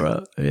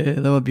 sure. Yeah,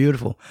 they were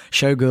beautiful.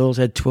 Showgirls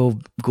had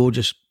 12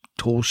 gorgeous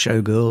tall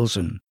showgirls,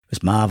 and it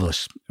was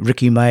marvellous.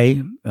 Ricky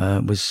May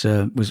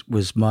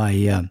was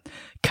my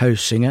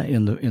co-singer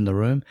in the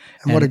room.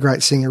 And what a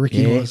great singer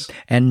Ricky was.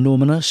 And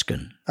Norman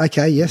Erskine.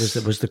 Okay,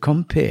 yes. Was the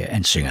compere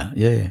and singer,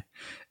 yeah.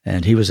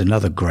 And he was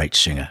another great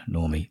singer,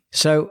 Normie.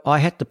 So I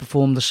had to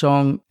perform the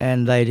song,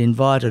 and they'd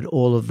invited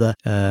all of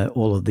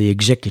the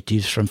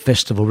executives from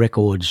Festival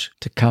Records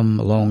to come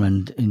along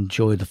and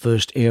enjoy the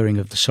first airing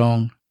of the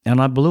song, and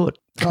I blew it.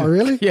 Oh,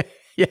 really? Yeah.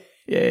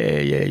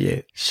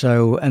 Yeah.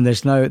 So, and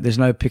there's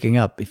no picking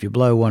up. If you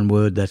blow one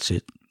word, that's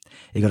it.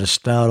 You got to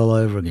start all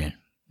over again.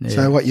 Yeah.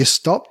 So what, you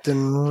stopped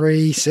and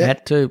reset?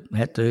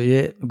 Had to,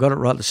 yeah. Got it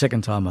right the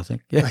second time, I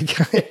think. Yeah.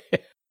 Okay.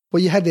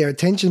 Well, you had their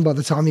attention by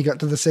the time you got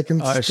to the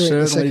second I the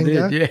certainly second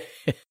go. did,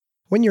 yeah.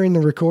 When you're in the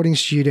recording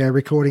studio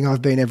recording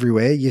I've Been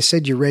Everywhere, you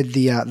said you read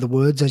the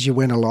words as you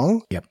went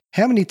along. Yep.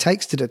 How many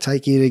takes did it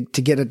take you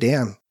to get it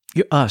down?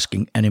 You're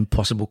asking an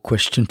impossible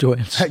question to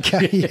answer.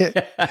 Okay,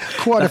 yeah.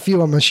 Quite a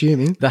few, I'm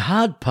assuming. The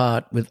hard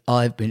part with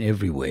I've Been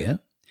Everywhere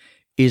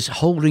is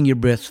holding your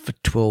breath for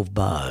 12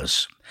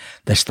 bars.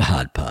 That's the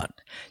hard part.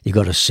 You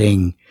got to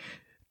sing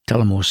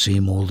Tullamore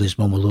Seymour, this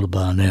Mama Little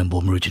Bar,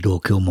 Nambour,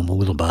 Maroochydore, Kill Mama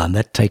Little Bar, and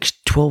that takes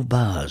 12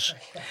 bars.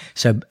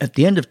 So at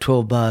the end of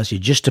 12 bars,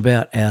 you're just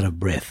about out of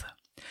breath.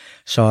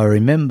 So I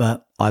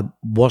remember I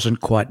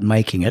wasn't quite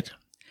making it,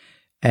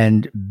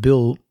 and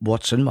Bill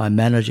Watson, my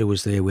manager,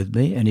 was there with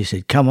me, and he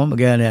said, come on, we're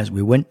going out.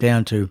 We went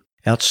down to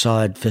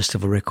outside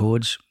Festival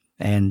Records,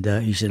 and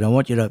he said, I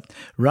want you to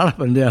run up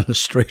and down the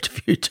street a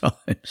few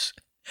times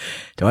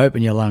to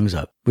open your lungs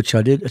up, which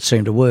I did. It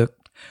seemed to work.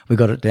 We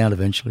got it down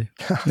eventually.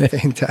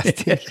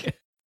 Fantastic.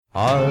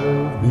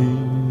 I've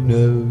been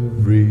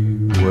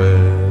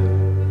everywhere.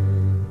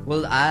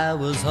 Well, I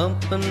was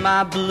humping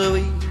my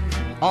bluey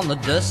on the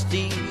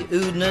dusty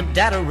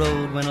Oodnadatta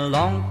road when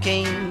along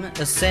came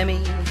a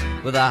semi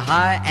with a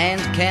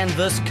high-end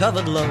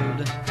canvas-covered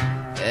load.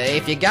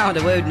 If you're going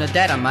to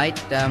Oodnadatta,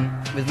 mate,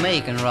 with me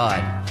you can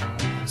ride.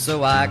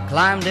 So I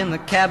climbed in the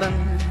cabin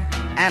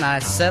and I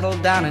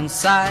settled down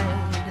inside.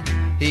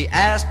 He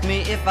asked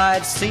me if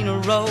I'd seen a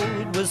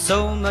road with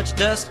so much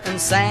dust and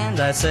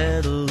sand. I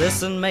said,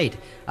 listen, mate,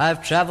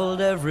 I've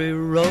traveled every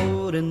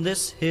road in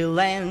this hill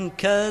land,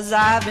 'cause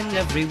I've been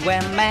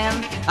everywhere,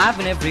 man. I've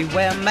been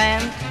everywhere,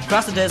 man.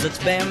 Across the deserts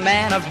bare,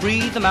 man. I've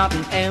breathed the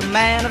mountain air,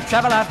 man. I've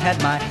traveled, I've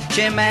had my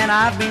share, man.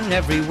 I've been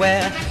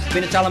everywhere.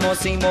 Been to Tullamore,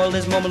 Seymour,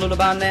 Lismore,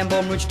 Mooloolaba,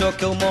 Nambour, Maroochydore,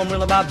 Kilmore,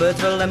 Marillaba,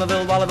 Birdsville,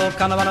 Emmaville, Wallaville,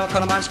 Connemara,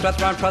 Connemara,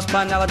 Strathround,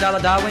 Proserpine, Alladala,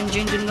 Darwin,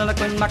 Gingin,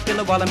 Lilliquin,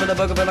 Muckilla, Wallumbilla,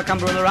 Bougainville,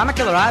 Cumberland,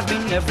 Ramakilla. I've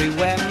been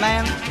everywhere,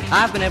 man.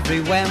 I've been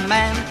everywhere,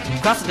 man.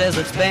 Across the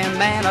deserts bare,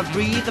 man. I've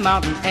breathed the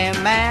mountain air,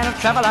 man. I've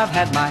traveled, I've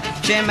had my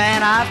share,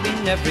 man. I've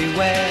been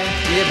everywhere.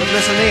 Yeah, but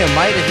listen here,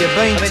 mate, if you've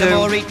been I've been to... to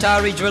Moree,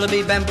 Taree,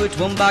 Drillaby, Bamboo,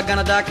 Toowoomba,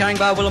 Gunnedah,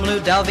 Caringbah, Woolloomooloo,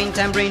 Dalveen,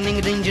 Tamborine,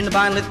 Ningadeen,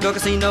 Jindabyne, Lithgow,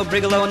 Casino,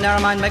 Brigalow,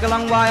 Narromine,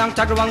 Megalong, Wyong,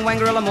 Tuggerawong,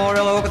 Wangarilla,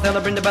 Morilla,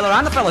 Ogathella, Brindabella.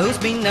 I'm the fella who's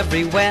been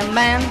everywhere,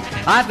 man.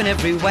 I've been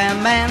everywhere,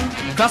 man.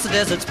 Across the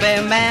deserts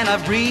bare, man.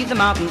 I've breathed the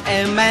mountain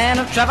air, man.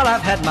 I've travelled,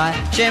 I've had my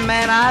share,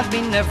 man. I've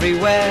been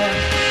everywhere.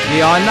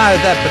 Yeah, I know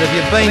that, but if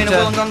you've I've been been to to...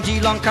 Wollongong,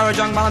 Geelong,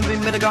 Currajong,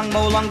 Mullumbimby, Mittagong,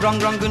 Molong, Grong,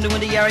 Grong,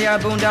 Goondiwindi, Yarra, Yarra,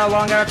 Boondah,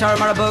 Wollongara,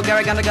 Turramurra,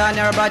 Gary, Gundagai,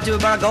 Narrabri,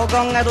 Toowoomba,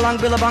 Golgong, Adelong,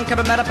 Billabong,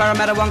 Cabramatta,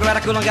 Parramatta, Wangaratta,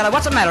 Coolangatta.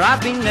 What's the matter?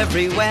 I've been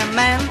everywhere,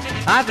 man.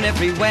 I've been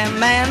everywhere,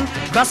 man.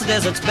 Across the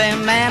deserts bare,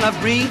 man. I've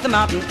breathed the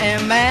mountain air,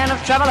 man.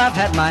 I've travelled, I've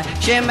had my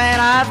share, man.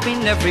 I've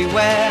been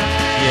everywhere.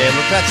 Yeah,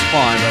 look, that's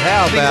fine, but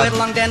how Big Wet, about...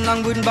 Long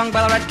Dandenong, Woodinbong,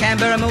 Ballarat,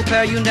 Canberra,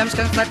 Mulper, Yundam,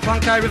 Skunkslat,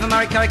 Clonkai, River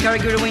Murray, Curry,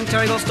 Gurraween,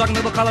 Terrigal, Stock,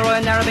 Millbrook,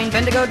 Collaroy, Narrabeen,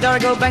 Bendigo,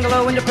 Darrigo,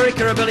 Bangalow, Indoopuri,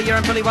 Kirribilli,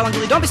 Urunpilly,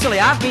 Wallanjuli. Don't be silly,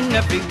 I've been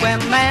everywhere,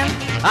 man.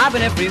 I've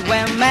been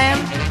everywhere, man.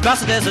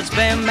 Across the deserts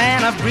bare,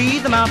 man. I've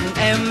breathed the mountain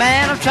air,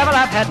 man. I've travelled,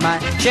 I've had my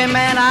share,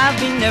 man. I've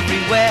been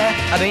everywhere.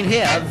 I've been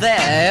here,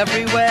 there,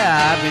 everywhere.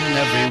 I've been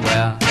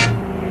everywhere.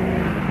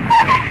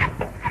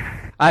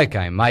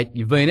 Okay, mate,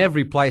 you've been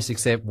every place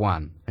except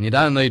one, and you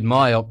don't need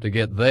my help to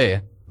get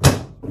there.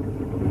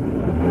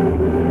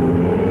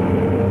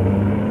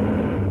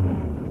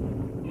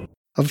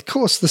 Of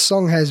course, the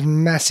song has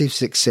massive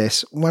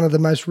success, one of the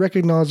most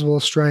recognisable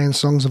Australian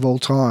songs of all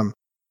time.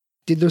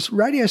 Did the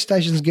radio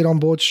stations get on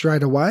board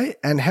straight away,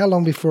 and how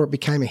long before it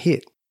became a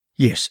hit?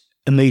 Yes,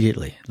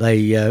 immediately.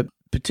 They,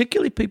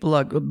 particularly people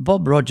like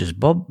Bob Rogers.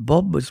 Bob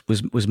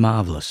was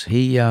marvellous.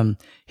 He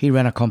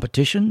ran a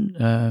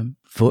competition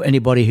for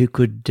anybody who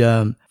could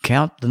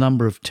count the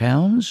number of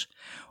towns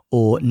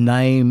or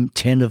name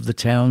 10 of the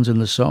towns in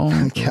the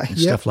song, Okay,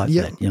 stuff like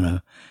that, you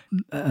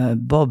know.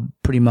 Bob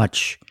pretty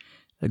much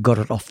got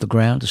it off the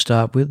ground to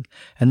start with,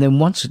 and then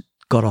once it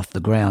got off the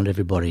ground,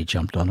 everybody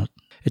jumped on it.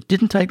 It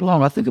didn't take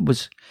long. I think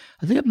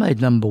it made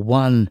number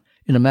one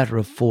in a matter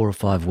of 4 or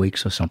 5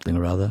 weeks or something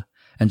or other,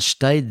 and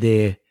stayed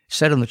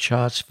on the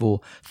charts for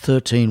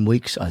 13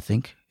 weeks, I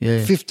think.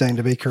 Yeah. 15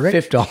 to be correct.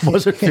 15,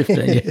 was it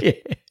 15?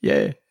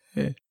 Yeah.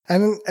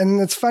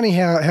 And it's funny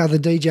how the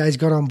DJs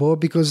got on board,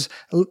 because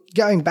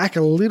going back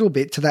a little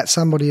bit to that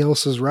Somebody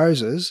Else's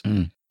Roses,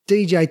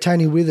 DJ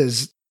Tony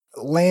Withers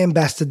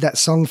lambasted that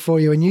song for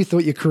you, and you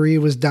thought your career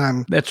was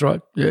done. That's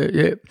right.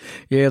 Yeah.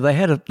 They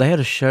had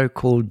a show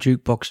called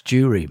Jukebox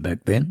Jury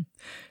back then,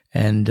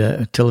 and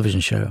a television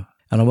show,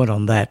 and I went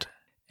on that,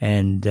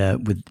 and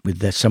with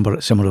that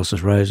Somebody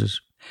Else's Roses,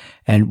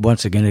 and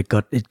once again it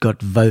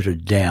got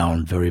voted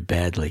down very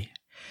badly,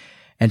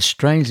 and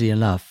strangely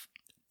enough,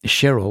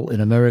 Cheryl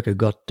in America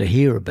got to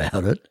hear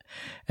about it,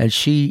 and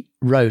she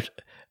wrote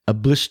a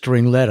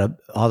blistering letter,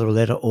 either a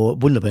letter or it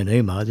wouldn't have been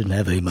email. I didn't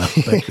have email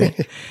back then.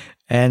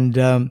 And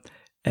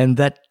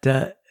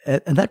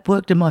that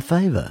worked in my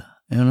favour,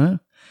 you know.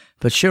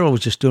 But Cheryl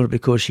was just doing it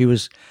because she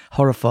was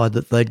horrified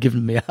that they'd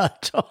given me a hard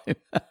time.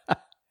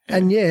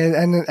 And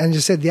and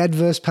you said the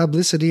adverse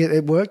publicity,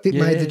 it worked. It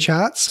made the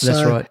charts.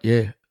 That's right,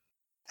 yeah.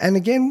 And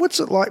again, what's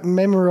it like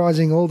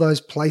memorizing all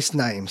those place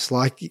names?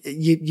 Like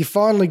you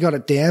finally got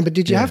it down, but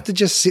did you have to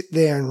just sit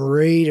there and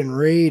read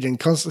and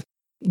constantly?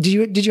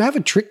 Did you have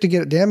a trick to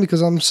get it down?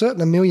 Because I'm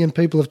certain a million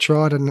people have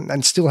tried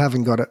and still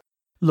haven't got it.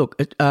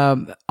 Look,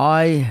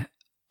 I've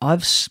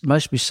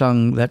mostly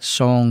sung that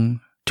song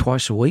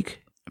twice a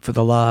week for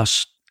the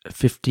last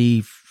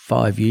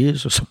 55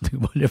 years or something,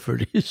 whatever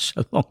it is,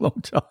 a long,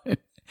 long time.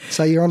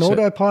 So you're on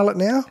autopilot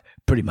now?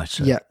 Pretty much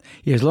so. Yeah.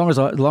 Yeah, as long as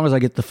I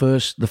get the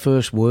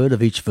first word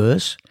of each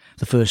verse,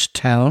 the first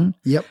tone,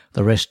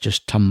 the rest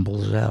just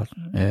tumbles out.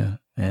 Yeah.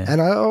 Yeah.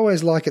 And I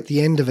always like at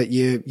the end of it,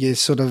 you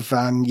sort of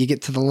you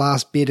get to the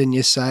last bit and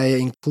you say,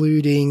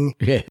 including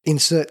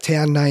insert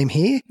town name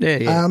here.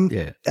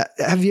 Yeah.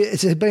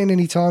 Has there been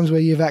any times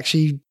where you've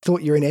actually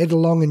thought you're in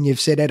Edalong and you've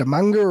said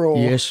Edamanga? Or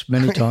yes,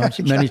 many times,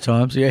 many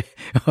times. Yeah,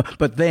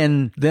 but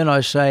then I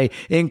say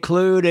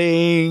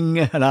including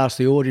and ask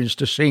the audience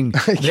to sing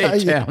their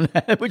town,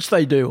 which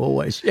they do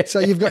always. Yeah. So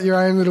you've got your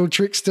own little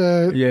tricks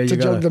to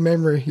jog the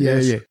memory.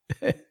 Yes.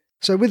 Yeah.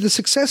 So with the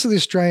success of the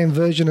Australian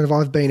version of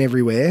I've Been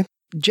Everywhere,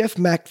 Jeff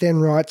Mack then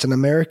writes an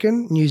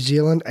American, New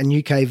Zealand and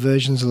UK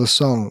versions of the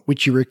song,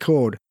 which you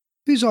record.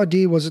 Whose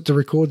idea was it to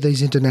record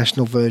these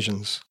international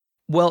versions?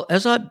 Well,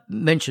 as I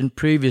mentioned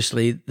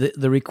previously,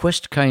 the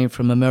request came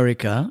from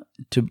America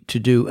to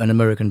do an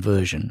American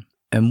version.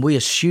 And we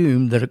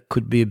assumed that it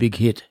could be a big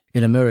hit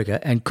in America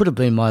and could have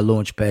been my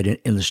launch pad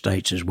in the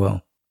States as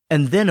well.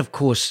 And then, of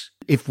course,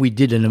 if we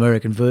did an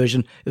American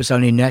version, it was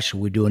only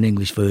natural we'd do an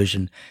English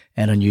version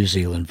and a New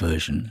Zealand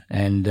version.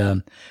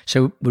 And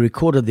so we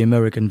recorded the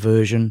American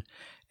version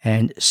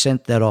and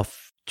sent that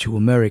off to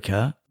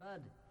America.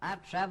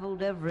 I've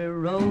traveled every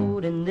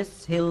road in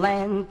this hill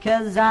land,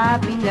 'cause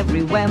I've been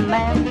everywhere,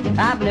 man.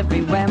 I've been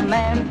everywhere,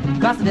 man.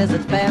 Across the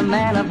deserts bare,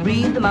 man. I've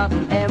breathed the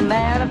mountain air,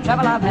 man. I've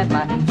traveled, I've had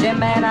my share,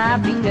 man.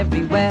 I've been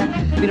everywhere.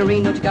 Been to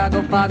Reno,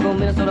 Chicago, Fargo,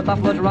 Minnesota,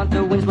 Buffalo,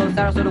 Toronto, Winslow,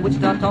 Sarasota,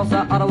 Wichita,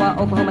 Tulsa, Ottawa,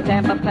 Oklahoma,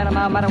 Tampa,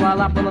 Panama, Mattawa,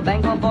 La Palma,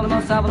 Bangor,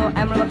 Baltimore, Salvador,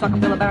 Amarillo,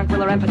 Tuckerville,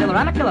 Barranquilla, Rampadillo,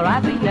 I'm a killer.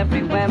 I've been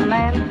everywhere,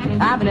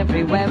 man. I've been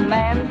everywhere,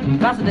 man.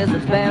 Across the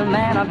deserts bare,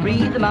 man. I've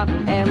breathed the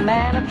mountain air,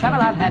 man. I've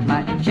traveled, I've had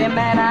my share,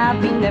 man.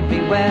 I've been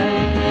everywhere.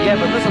 Yeah,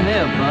 but listen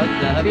here, bud.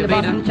 Have you been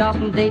Boston,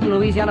 Charleston, Dayton,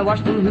 Louisiana,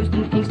 Washington,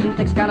 Houston, Kingston,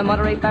 Texarkana,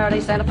 Monterey, Faraday,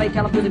 Santa Fe,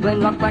 Tallapoosa,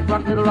 Glen Rock, Black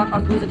Rock, Little Rock,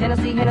 Oskaloosa,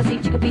 Tennessee, Hennessy,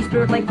 Chicopee,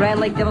 Spirit Lake, Grand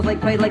Lake, Devil's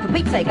Lake, Crater Lake. For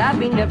Pete's sake, I've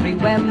been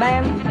everywhere,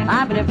 man.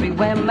 I've been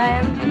everywhere,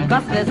 man.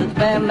 Across the deserts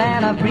bare,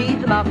 man. I've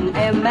breathed the mountain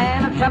air,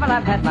 man. I've traveled,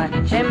 I've had my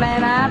share,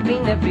 man. I've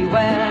been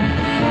everywhere.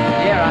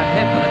 Yeah, I'm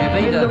hip, but have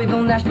you been to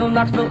Louisville, Nashville,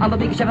 Knoxville,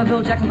 Umberbeek,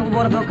 Chevronville, Jacksonville,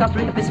 Waterville, Costa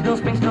Rica, Piscateville,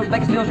 Springfield,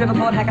 Bakersfield,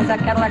 Shreveport, Hackensack,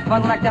 Cadillac,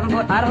 Fond du Lac,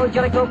 Davenport, Idaho,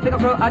 Jellicoe, Pickle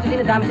Crow,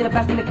 Argentina, Diamantina,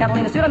 Pasadena,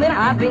 Catalina, Pseudomina.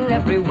 I've been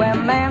everywhere,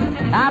 man.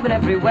 I've been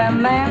everywhere,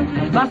 man.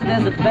 Across the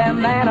desert bare,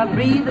 man. I've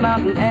breathed the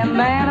mountain air,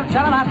 man. I've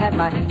traveled, I've had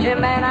my share,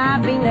 man.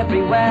 I've been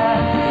everywhere.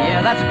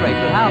 Yeah, that's great,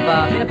 but how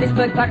about Been to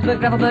Pittsburgh, Parkersburg,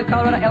 Gravelburg,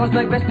 Colorado,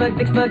 Ellensburg, Rexburg,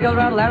 Vicksburg,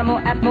 Eldorado,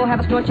 Larimore, Atmore,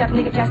 Haverstraw,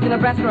 Chattanooga, Chaska,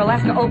 Nebraska,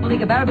 Alaska,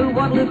 Opelika, Baraboo,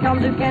 Waterloo,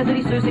 Kalamazoo, Kansas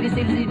City, Sioux City,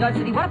 Cedar City, Dodge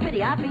City. What a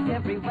pity. I've been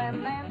everywhere,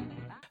 man.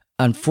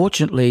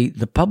 Unfortunately,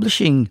 the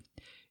publishing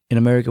in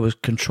America was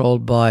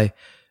controlled by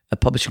a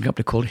publishing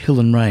company called Hill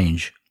and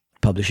Range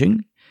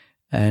Publishing,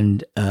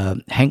 and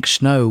Hank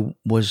Snow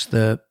was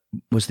the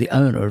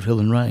owner of Hill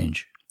and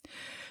Range.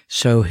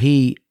 So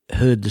he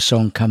heard the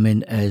song come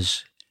in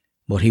as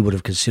what he would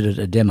have considered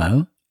a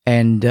demo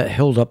and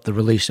held up the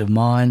release of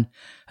mine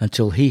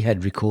until he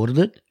had recorded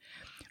it,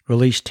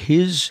 released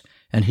his,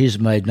 and his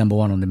made number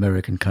one on the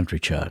American country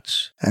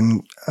charts.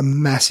 And a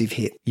massive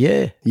hit.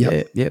 Yeah.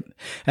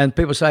 And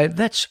people say,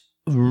 that's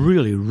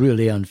really,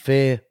 really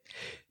unfair.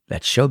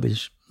 That's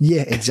showbiz.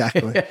 Yeah,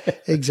 exactly.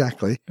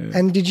 Exactly.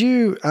 And did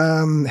you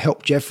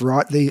help Jeff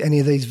write any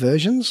of these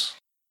versions?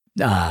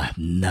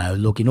 No.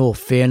 Look, in all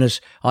fairness,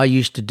 I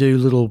used to do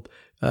the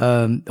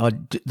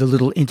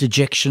little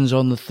interjections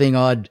on the thing.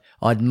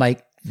 I'd make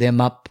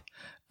them up.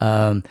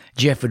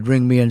 Jeff would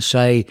ring me and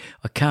say,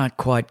 I can't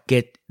quite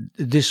get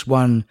this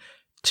one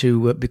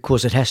to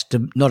because it has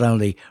to not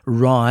only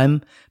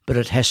rhyme, but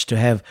it has to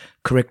have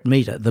correct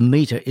meter. The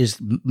meter is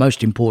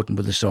most important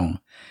with the song.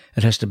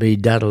 It has to be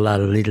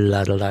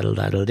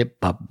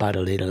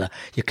da-da-la-da-little-la-da-la-da-da-dip-bop-ba-da-little-la.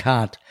 You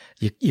can't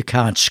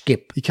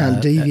skip. You can't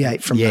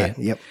deviate from that.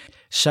 Yep.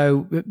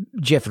 So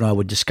Jeff and I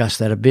would discuss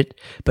that a bit,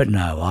 but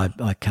no,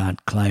 I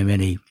can't claim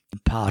any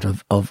part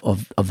of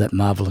that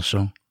marvellous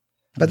song.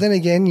 But then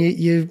again,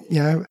 you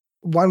know,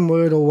 one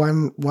word or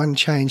one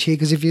change here,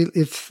 because if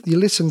you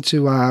listen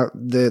to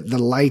the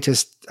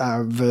latest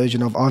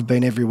version of I've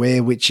Been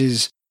Everywhere, which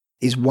is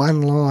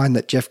one line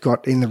that Jeff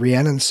got in the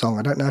Rhiannon song.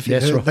 I don't know if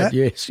you've heard that.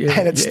 Yes, yeah.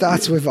 And it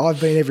starts with I've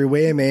Been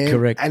Everywhere, man.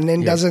 Correct. And then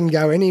doesn't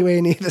go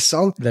anywhere near the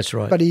song. That's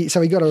right. But he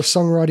got a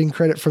songwriting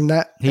credit from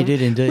that. He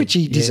did indeed. Which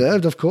he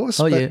deserved, of course.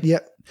 Oh, but,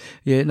 yeah.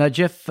 Yeah, no,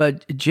 Jeff,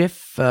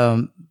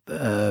 whom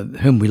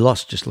we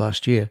lost just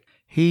last year,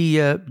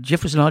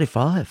 Jeff was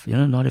 95,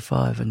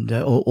 and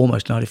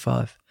almost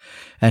 95.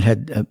 and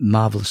had a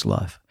marvellous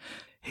life.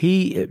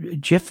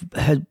 Jeff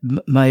had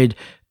made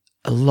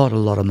a lot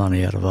of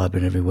money out of I've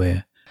Been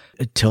Everywhere.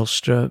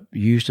 Telstra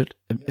used it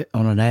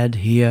on an ad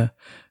here.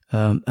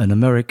 An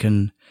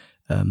American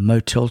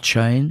motel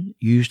chain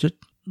used it.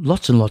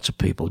 Lots and lots of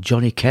people.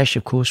 Johnny Cash,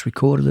 of course,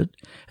 recorded it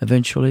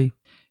eventually.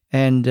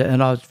 And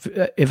I was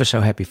ever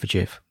so happy for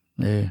Jeff.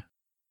 Yeah.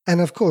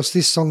 And of course,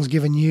 this song's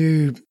given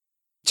you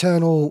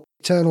eternal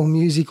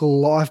musical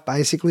life,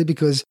 basically,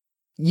 because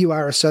you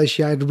are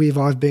associated with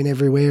I've Been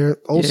Everywhere.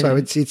 Also,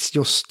 it's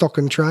your stock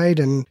and trade,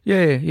 and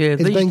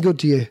it's been good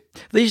to you.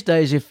 These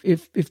days,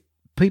 if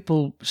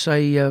people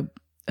say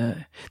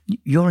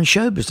you're in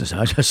show business,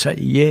 I just say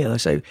They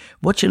say,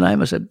 what's your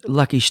name? I said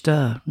Lucky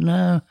Star.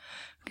 No,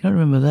 I can't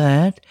remember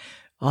that.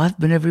 I've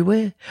Been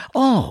Everywhere.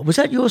 Oh, was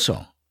that your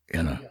song?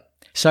 You know. Yeah.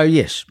 So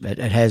yes, it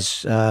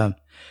has.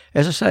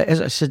 As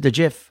I said to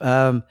Jeff,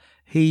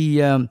 he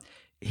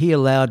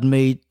allowed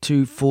me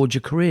to forge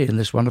a career in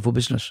this wonderful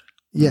business.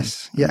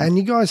 Yes, yeah, and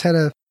you guys had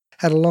a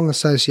long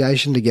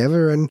association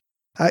together, and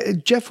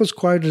Jeff was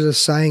quoted as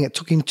saying it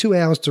took him 2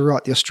 hours to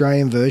write the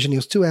Australian version. He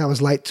was 2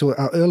 hours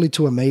early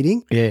to a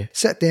meeting. Yeah,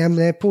 sat down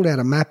there, pulled out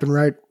a map, and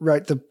wrote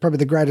probably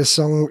the greatest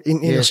song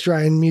in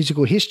Australian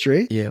musical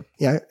history. Yeah,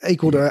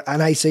 equal to an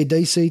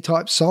AC/DC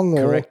type song,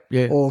 or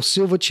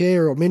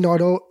Silverchair or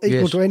Midnight Oil,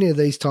 equal to any of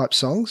these type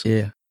songs.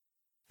 Yeah.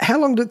 How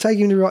long did it take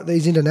him to write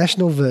these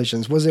international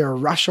versions? Was there a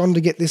rush on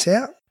to get this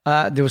out?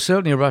 There was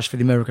certainly a rush for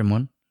the American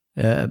one.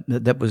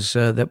 That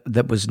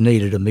was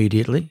needed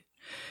immediately,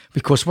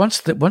 because once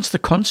the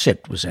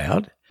concept was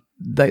out,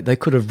 they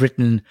could have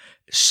written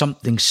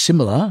something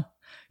similar,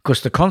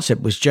 because the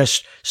concept was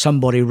just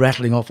somebody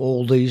rattling off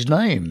all these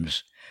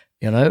names,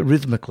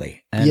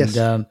 rhythmically,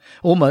 and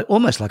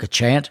almost like a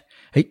chant.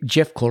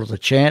 Jeff called it a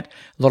chant.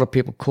 A lot of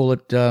people call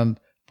it what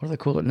do they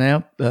call it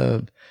now?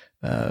 Well,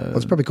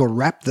 it's probably called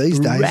rap these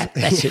days. Rap,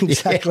 that's it.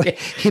 Exactly.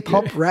 Hip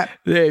hop rap.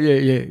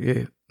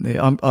 Yeah.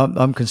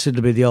 I'm considered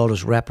to be the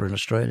oldest rapper in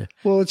Australia.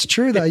 Well, it's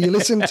true though. You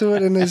listen to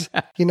it, and there's,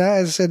 as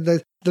I said,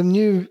 the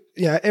new,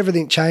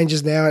 everything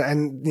changes now,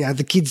 and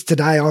the kids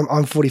today.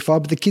 I'm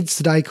 45, but the kids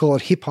today call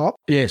it hip hop.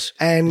 Yes,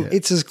 and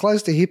it's as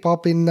close to hip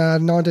hop in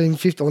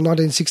 1950 or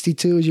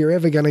 1962 as you're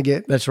ever going to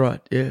get. That's right.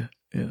 Yeah.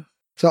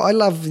 So I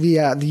love the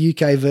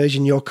UK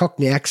version. Your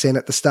Cockney accent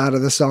at the start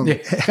of the song.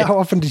 Yeah. How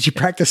often did you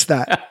practice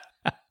that?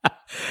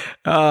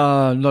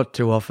 Not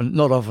too often.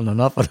 Not often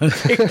enough, I don't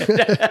think.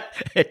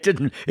 It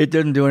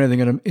didn't do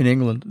anything in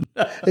England.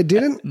 It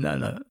didn't?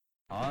 No.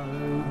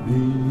 I've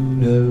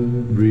been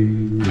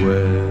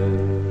everywhere.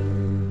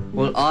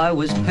 Well, I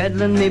was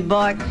peddling me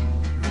bike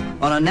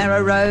on a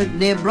narrow road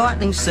near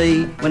Brightling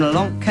Sea when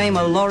along came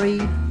a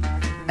lorry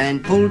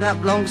and pulled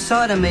up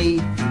alongside of me.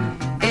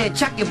 Hey,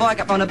 chuck your bike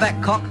up on the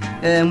back, cock,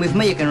 and with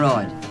me you can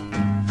ride.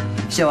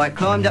 So I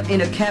climbed up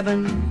in a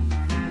cabin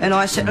and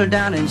I settled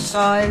down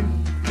inside.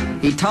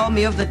 He told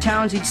me of the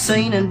towns he'd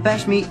seen and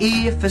bashed me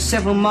ear for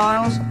several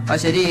miles. I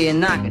said, here,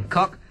 knock it,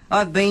 cock.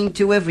 I've been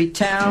to every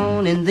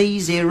town in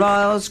these here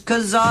isles,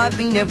 'cause I've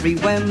been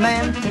everywhere,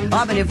 man.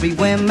 I've been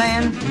everywhere,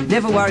 man.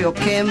 Never worry or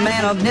care,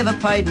 man. I've never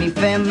paid me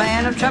fair,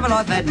 man. I've travelled,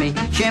 I've had me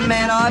share,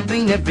 man. I've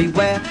been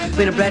everywhere.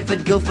 Been to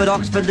Bradford, Guildford,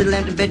 Oxford, Little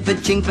Hampton, Bedford,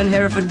 Chingford,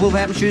 Hereford,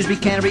 Wolverhampton, Shrewsbury,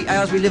 Canterbury,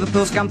 Aylesbury,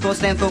 Liverpool, Scunthorpe,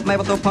 Stanthorpe,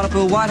 Mablethorpe,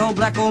 Pontypool, Whitehall,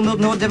 Blackwall,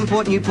 Milton, North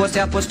Devonport, Newport,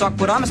 Southport,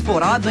 Stockport. I'm a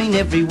sport. I've been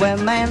everywhere,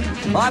 man.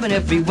 I've been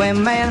everywhere,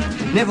 man.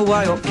 Never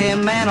worry or care,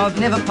 man. I've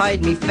never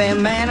paid me fair,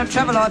 man. I've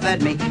travelled, I've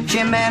had me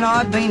share, man.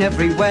 I've been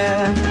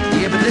everywhere.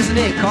 Yeah, but listen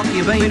here, cock,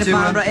 you've been to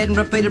Farnborough,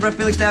 Edinburgh, Peterborough,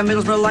 Felixstowe,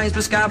 Middlesbrough,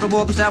 Lanesborough, Scarborough,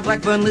 Walthamstow,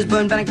 Blackburn,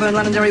 Lisburn, Bannockburn,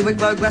 Londonderry,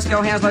 Wicklow,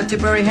 Glasgow, Hounslow,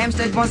 Tipperary,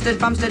 Hampstead, Wanstead,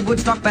 Bumstead,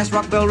 Woodstock, Bass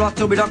Rock, Belrock,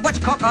 Tilbury Dock. Watch,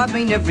 cock, I've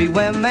been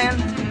everywhere, man.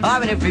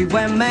 I've been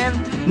everywhere, man.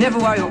 Never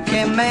worry or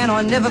care, man.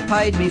 I never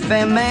paid me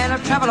fair, man.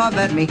 I've travelled, I've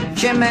had me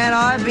share, man.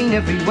 I've been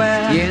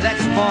everywhere. Yeah,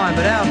 that's fine,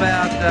 but how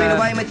about been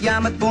away with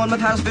Yarmouth, Bournemouth,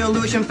 Huddersfield,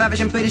 Lewisham,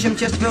 Faversham, Petersham,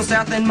 Chesterfield,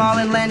 Southend,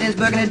 Marland, Landends,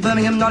 Birkenhead,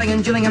 Birmingham,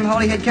 Nottingham, Gillingham,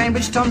 Holyhead,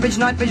 Cambridge, Tonbridge,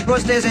 Knightsbridge,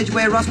 Broadstairs,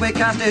 Edgware, Rossware,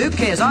 Carstairs. Who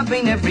cares? I've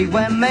been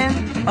everywhere, man.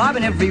 I've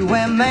been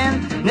everywhere,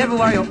 man. Never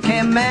worry or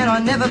care, man. I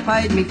never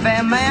paid me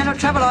fair, man. I've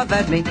travelled, I've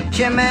had me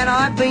share, man.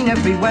 I've been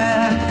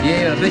everywhere.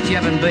 Yeah, I bet you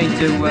haven't been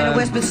to been to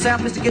Westminster,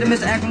 South, Mr. Gitter,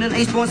 Mr. Accrington,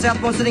 Eastbourne,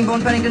 Southbourne,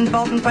 Sittingbourne, Paddington,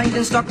 Bolton,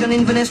 Paddington, Stockton,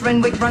 Inverness,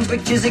 Renwick,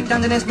 Brunswick, Chiswick,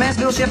 Dungeness,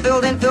 Mansfield,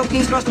 Sheffield, Enfield,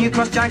 King's Cross, New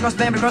Cross, Charing Cross,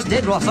 Banbury Cross,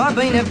 Dead Ross. I've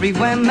been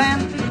everywhere,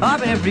 man.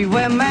 I've been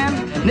everywhere,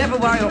 man. Never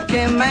worry or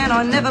care, man.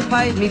 I never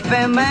paid me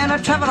fair, man.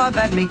 I've travelled, I've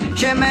had me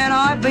share, man.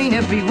 I've been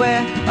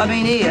everywhere. I've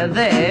been here,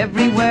 there,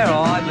 everywhere.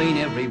 Oh, I've been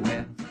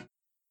everywhere.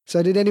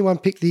 So did anyone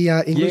pick the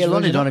English version?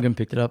 Lonnie Donegan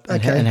picked it up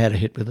and had a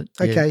hit with it.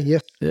 Okay,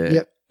 yep.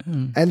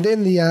 And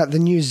then the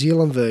New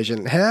Zealand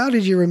version. How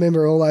did you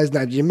remember all those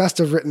names? You must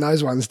have written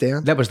those ones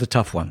down. That was the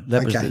tough one.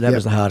 That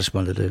was the hardest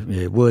one to do.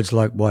 Yeah, words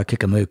like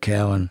Waikikamu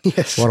cow and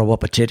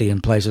Warawapatiti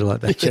and places like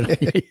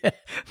that.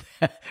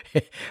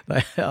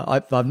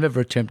 I've never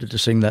attempted to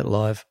sing that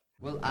live.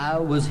 Well, I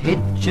was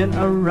hitching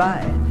a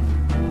ride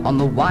on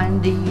the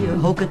windy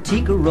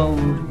Hokitika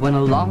Road when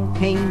along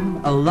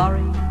came a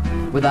lorry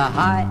with a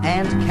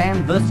high-end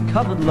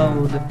canvas-covered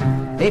load.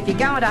 If you're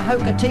going to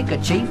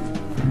Hokitika, Chief,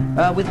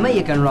 With me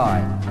you can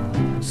ride.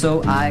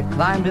 So I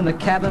climbed in the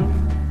cabin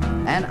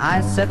and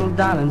I settled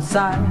down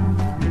inside.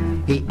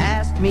 He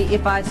asked me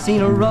if I'd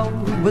seen a road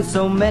with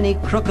so many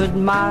crooked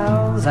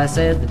miles. I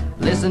said,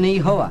 listen,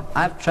 Ehoa,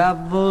 I've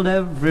traveled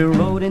every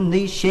road in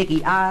these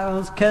shaky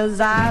isles. 'Cause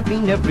I've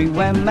been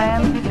everywhere,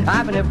 man,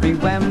 I've been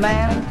everywhere,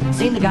 man.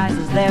 Seen the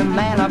geysers there,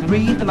 man, I've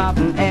breathed the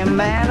mountain air,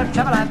 man. I've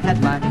traveled, I've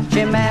had my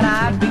share, man,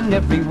 I've been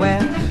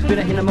everywhere. Been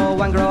a Hinamo,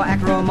 Wangaro,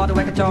 Acro,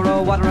 Motueka,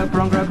 Toro, Watero,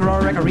 Perongro,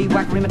 Koro, Rekari,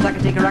 Wakari,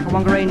 Mataka, Tika, Raka,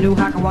 Wangare, New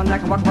Haka,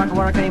 Wanaka, Waka, Waka,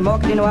 Waraka,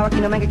 Mokino,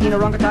 Awakino, Mangakino,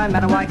 Rongatai,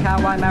 Matawai,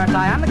 Kawai,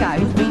 Maritai. I'm the guy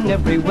who's been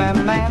everywhere,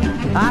 man.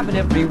 I've been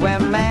everywhere,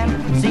 man.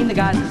 Seen the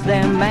geysers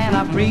there, man.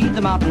 I've breathed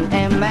the mountain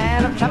air,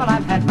 man. I've traveled,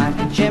 I've had my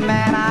share,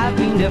 man. I've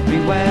been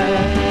everywhere.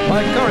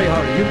 Why, Corey,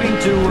 Hardy, you've been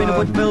to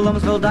Woodville,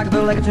 Lummersville,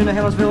 Daggerville, Legatuna,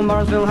 Helensville,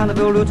 Morrisville,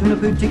 Hunterville, Lutuna,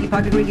 Poot, Tiki,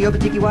 Pika, Greeky,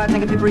 Obitiki, White,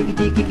 Tanka, Pipariki,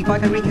 Tiki, Pika,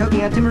 Greeky,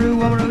 Hoki, and Timaru,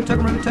 Womaru,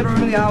 Tuckaroo, Tutaroo,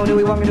 Nui,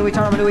 Awanui, Wanganui,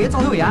 Taramanui. It's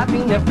all hooey. I've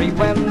been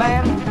everywhere,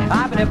 man.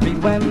 I've been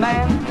everywhere,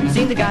 man.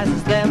 Seen the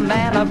geysers there,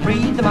 man. I've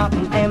breathed the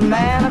mountain air,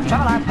 man. I've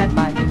traveled, I've had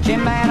my share,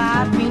 man.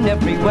 I've been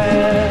everywhere.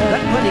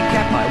 That's plenty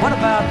Katmai. What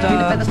about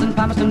Featherston,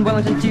 Palmerston,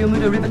 Wellington,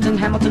 Teomuda, Riverton,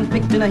 Hamilton,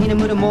 Picton, Ahina,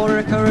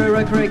 Mora, Kuru,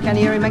 Rokuri,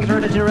 Canary,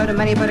 Mangatoro, Generota,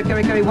 Manipota,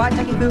 Curry, White,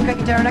 Taking Poo,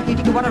 Kaki, Taranaki,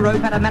 Tikawata,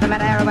 Road, Pata, Mata,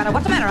 Arabata.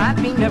 What's the matter? I've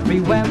been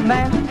everywhere,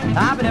 man.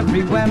 I've been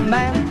everywhere,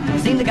 man.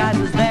 Seen the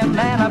geysers there,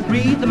 man. I've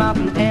breathed the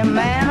mountain air,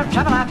 man. I've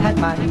traveled, I've had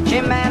my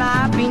share, man.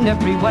 I've been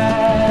everywhere.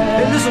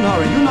 Hey, listen,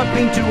 Harry, you've not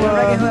been to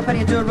Reggae,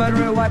 Petty, Tour,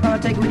 Rotoroo, White, Power,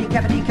 Take, Witty,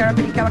 Cavity,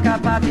 Carapity,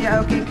 Kawaka, Party,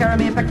 Oki,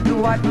 Karami,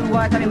 Pekatu, White, Blue,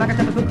 White, Tabi, Maka,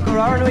 Tabi,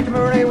 Kukura, Nui,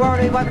 Tamuri,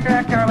 Warri, White,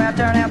 Caraway,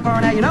 Turn out,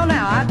 for now. You know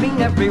now, I've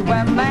been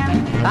everywhere,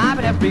 man. I've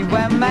been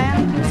everywhere,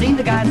 man. Seen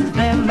the geysers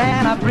there,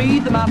 man. I've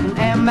breathed the mountain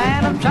air,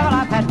 man. I've traveled,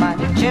 I've had my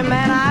share,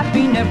 man. I've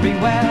been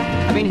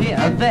everywhere. I've been here,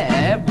 there,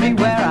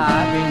 everywhere.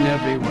 I've been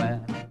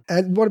everywhere.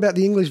 And what about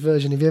the English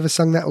version? Have you ever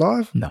sung that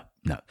live? No.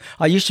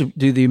 I used to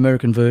do the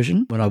American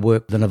version when I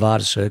worked the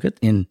Nevada circuit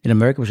in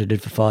America, which I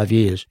did for 5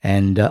 years,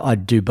 and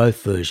I'd do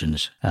both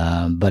versions.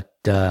 But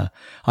I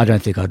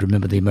don't think I'd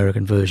remember the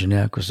American version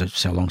now because it's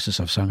so long since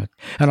I've sung it.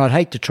 And I'd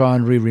hate to try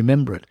and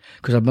remember it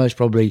because I'd most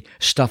probably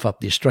stuff up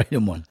the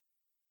Australian one.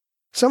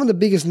 Some of the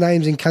biggest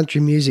names in country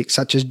music,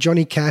 such as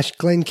Johnny Cash,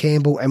 Glenn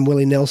Campbell and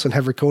Willie Nelson,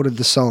 have recorded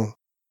the song.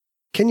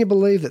 Can you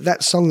believe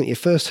that song that you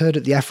first heard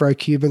at the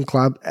Afro-Cuban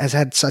Club has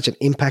had such an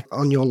impact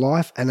on your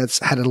life and it's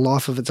had a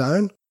life of its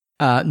own?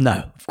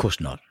 No, of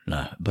course not.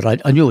 No, but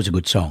I knew it was a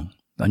good song.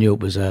 I knew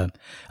it was a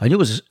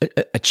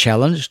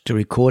challenge to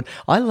record.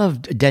 I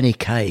loved Danny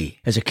Kaye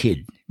as a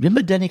kid.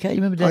 Remember Danny Kaye?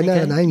 You remember Danny Kaye? I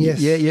know the name, yes.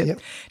 Yeah.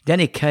 Yep.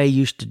 Danny Kaye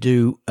used to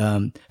do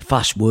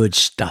fast word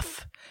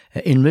stuff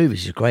in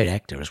movies. He's a great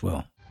actor as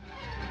well.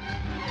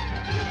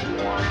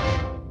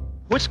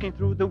 Whisking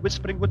through the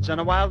whispering woods on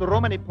a wild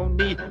Romany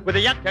pony with a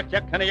yak, yak,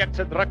 yak, and a yak,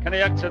 cedrak, and a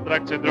yak,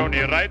 cedrak,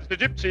 cedroni rides the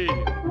gypsy,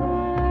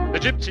 the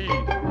gypsy,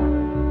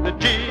 the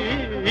gypsy,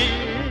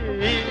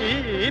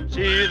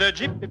 the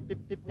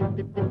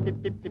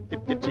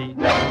gypsy.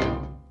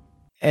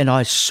 And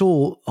I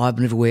saw I've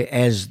Been Everywhere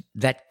as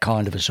that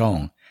kind of a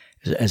song,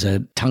 as a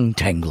tongue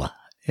tangler.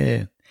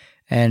 Yeah.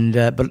 And,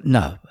 but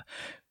no,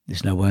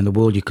 there's no way in the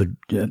world you could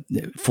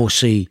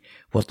foresee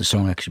what the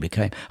song actually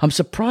became. I'm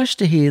surprised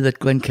to hear that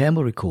Glenn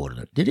Campbell recorded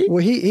it. Did he?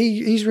 Well,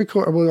 he's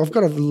recorded. Well, I've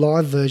got a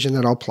live version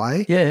that I'll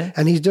play. Yeah.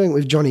 And he's doing it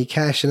with Johnny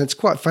Cash, and it's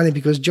quite funny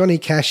because Johnny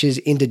Cash is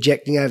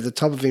interjecting over the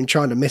top of him,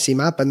 trying to mess him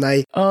up, and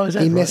he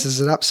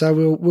messes it up. So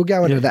we'll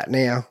go into that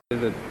now.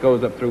 It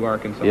goes up through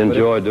Arkansas. You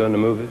enjoy doing the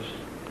movies?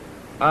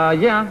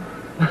 Yeah.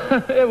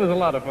 It was a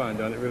lot of fun,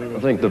 John. It really was.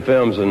 I think the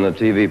films and the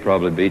TV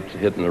probably beat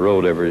hitting the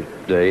road every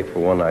day for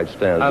one-night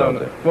stands, don't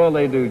they? Well,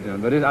 they do, John.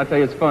 But I tell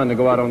you, it's fun to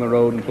go out on the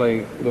road and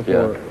play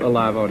before a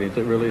live audience.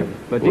 It really is.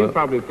 But you've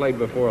probably played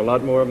before a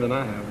lot more of them than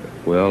I have.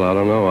 Well, I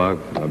don't know.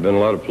 I've been a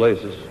lot of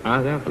places.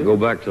 I have to. Go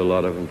back to a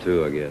lot of them,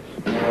 too, I guess.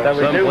 Some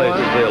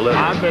places they'll let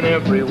I've been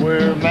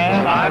everywhere,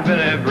 man. I've been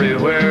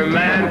everywhere,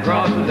 man.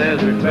 Across the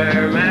desert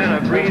fair, man.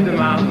 I've breathed the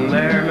mountain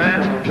air,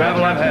 man.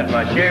 Travel, I've had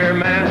my share,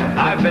 man.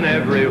 I've been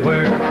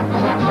everywhere.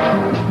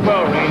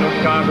 Reno,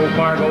 Chicago,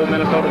 Fargo,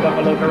 Minnesota,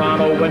 Buffalo,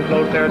 Toronto,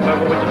 Winslow,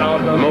 Saratoga, Wichita,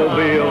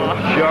 Mobile,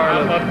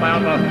 Charlotte,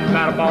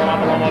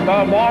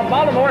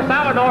 Baltimore,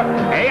 Salvador.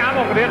 Hey, I'm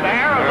over here to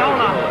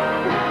Arizona.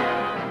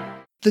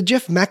 The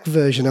Jeff Mack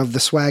version of the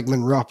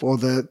Swagman Rop, or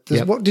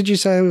what did you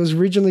say it was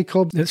originally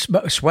called? The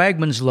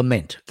Swagman's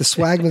Lament. The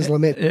Swagman's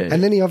Lament.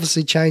 And then he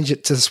obviously changed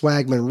it to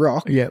Swagman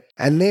Rock. Yep.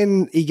 And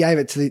then he gave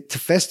it to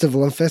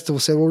Festival, and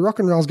Festival said, well, rock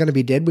and roll's going to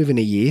be dead within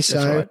a year,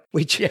 so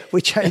we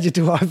changed it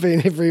to I've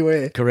Been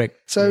Everywhere. Correct.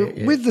 So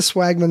with the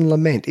Swagman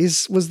Lament,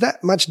 was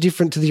that much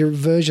different to the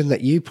version that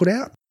you put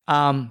out?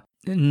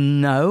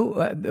 No,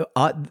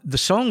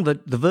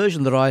 the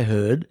version that I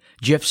heard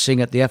Jeff sing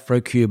at the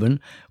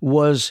Afro-Cuban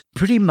was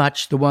pretty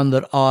much the one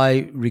that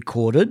I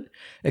recorded,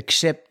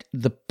 except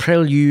the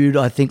prelude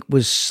I think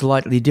was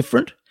slightly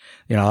different.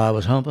 You know, I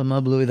was humping my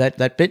bluey,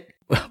 that bit,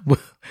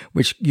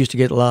 which used to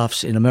get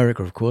laughs in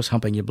America, of course,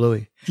 humping your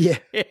bluey. Yeah.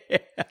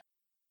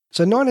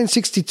 So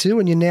 1962,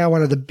 and you're now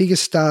one of the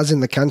biggest stars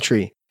in the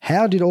country.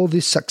 How did all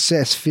this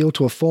success feel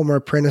to a former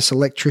apprentice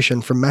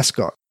electrician from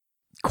Mascot?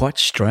 quite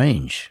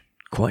strange.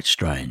 Quite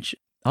strange.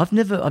 I've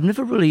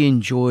never really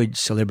enjoyed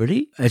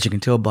celebrity, as you can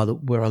tell by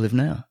where I live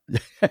now.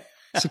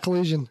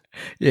 Seclusion.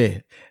 Yeah.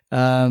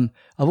 I've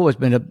always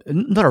been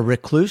not a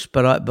recluse,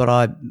 but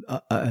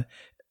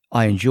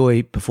I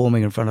enjoy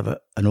performing in front of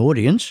an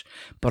audience,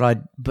 but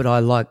I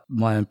like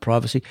my own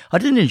privacy. I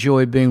didn't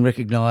enjoy being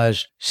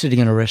recognised sitting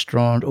in a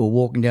restaurant or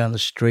walking down the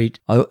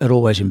street. It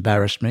always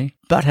embarrassed me.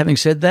 But having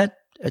said that,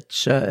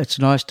 it's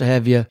nice to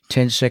have your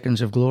 10 seconds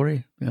of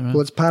glory. You know?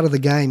 Well, it's part of the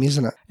game,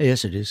 isn't it?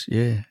 Yes, it is.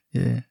 Yeah,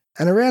 yeah.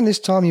 And around this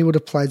time, you would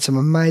have played some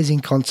amazing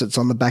concerts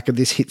on the back of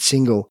this hit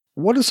single.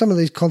 What are some of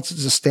these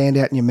concerts that stand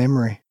out in your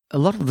memory? A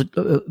lot of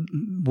the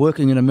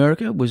working in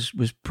America was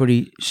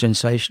pretty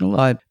sensational.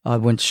 I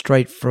went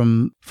straight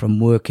from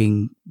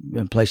working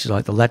in places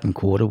like the Latin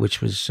Quarter,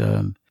 which was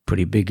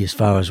pretty big as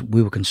far as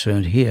we were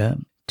concerned here,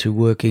 to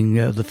working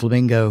the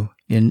Flamingo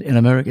in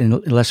America,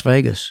 in Las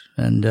Vegas.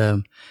 And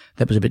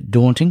that was a bit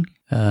daunting.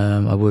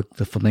 I worked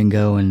the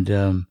Flamingo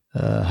and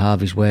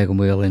Harvey's Wagon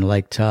Wheel in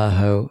Lake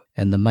Tahoe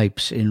and the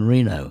Mapes in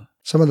Reno.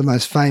 Some of the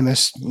most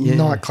famous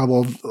nightclub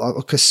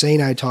or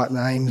casino type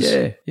names.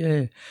 Yeah,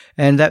 yeah,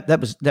 and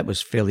that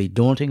was fairly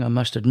daunting, I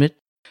must admit.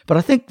 But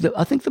I think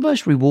the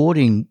most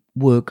rewarding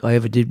work I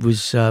ever did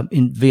was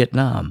in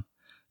Vietnam.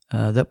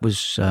 That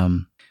was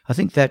I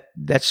think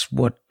that's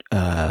what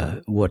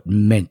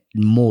meant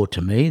more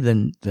to me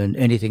than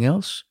anything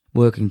else.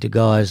 Working to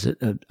guys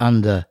that are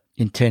under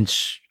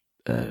intense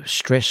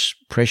stress,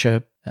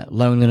 pressure,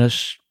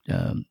 loneliness,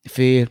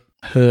 fear,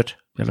 hurt.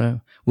 You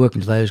know, working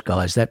to those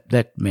guys,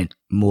 that meant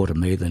more to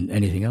me than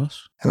anything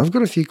else. And I've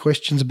got a few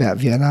questions about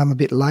Vietnam a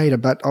bit later,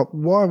 but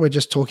while we're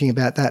just talking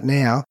about that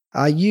now,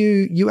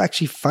 you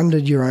actually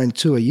funded your own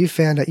tour. You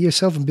found out,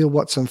 yourself and Bill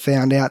Watson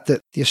found out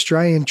that the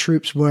Australian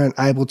troops weren't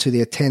able to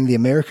attend the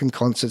American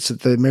concerts that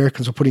the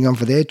Americans were putting on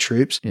for their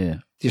troops. Yeah.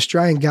 The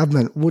Australian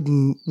government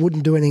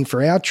wouldn't do anything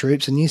for our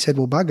troops, and you said,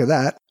 well, bugger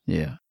that.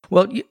 Yeah.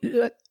 Well,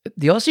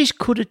 the Aussies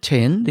could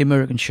attend the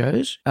American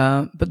shows,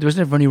 but there was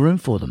never any room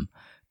for them.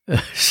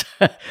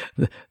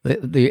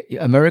 The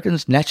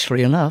Americans,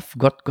 naturally enough,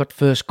 got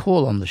first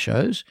call on the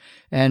shows,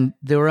 and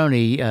there were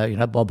only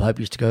Bob Hope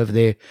used to go over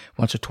there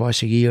once or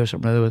twice a year or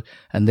something,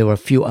 and there were a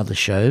few other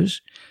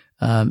shows.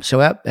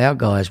 So our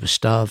guys were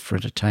starved for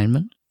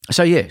entertainment.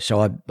 So I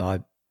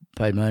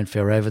paid my own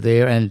fare over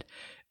there,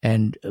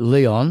 and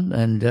Leon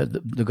and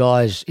the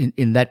guys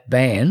in that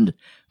band,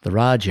 the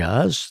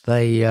Rajahs,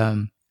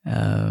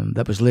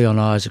 that was Leon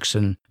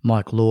Isaacson,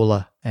 Mike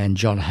Lawler, and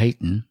John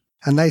Hayton.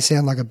 And they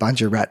sound like a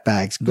bunch of rat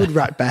bags. Good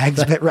rat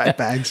bags, but rat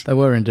bags. They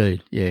were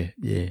indeed, yeah.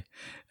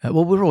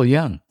 Well, we're all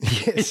young.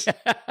 Yes.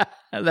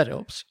 That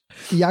helps.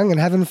 Young and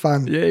having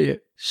fun. Yeah.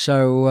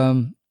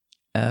 So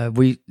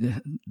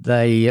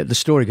the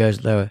story goes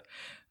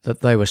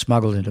that they were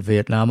smuggled into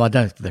Vietnam. I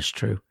don't think that's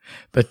true,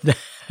 but they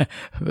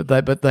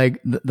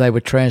were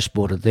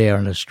transported there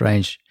under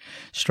strange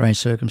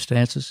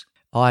circumstances.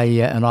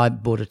 I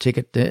bought a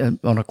ticket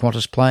on a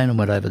Qantas plane and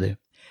went over there.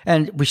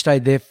 And we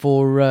stayed there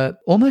for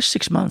almost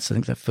 6 months, I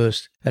think, that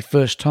first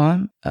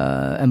time.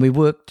 And we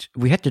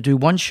had to do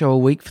one show a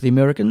week for the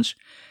Americans,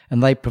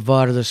 and they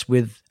provided us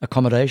with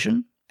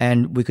accommodation,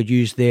 and we could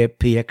use their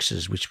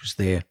PXs, which was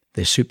their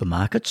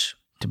supermarkets,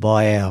 to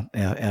buy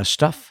our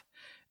stuff.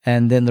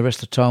 And then the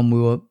rest of the time we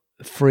were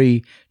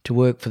free to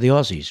work for the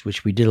Aussies,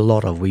 which we did a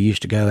lot of. We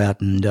used to go out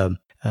and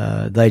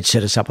they'd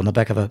set us up on the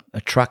back of a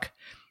truck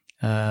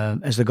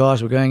as the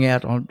guys were going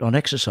out on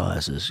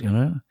exercises, you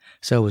know.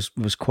 So it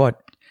was quite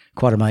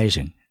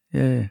amazing.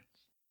 Yeah.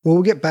 Well,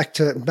 we'll get back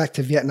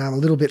to Vietnam a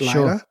little bit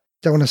later.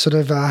 Don't want to sort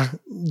of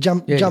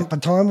jump a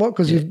time walk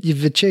because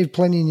you've achieved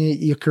plenty in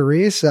your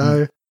career.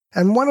 So,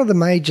 and one of the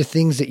major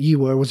things that you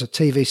was a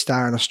TV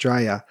star in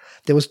Australia.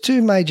 There was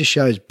two major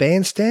shows,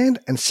 Bandstand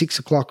and 6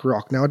 O'Clock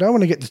Rock. Now, I don't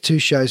want to get the two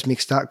shows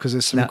mixed up because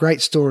there's some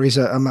great stories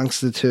amongst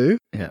the two.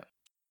 Yeah.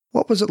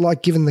 What was it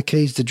like given the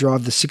keys to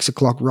drive the 6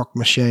 O'Clock Rock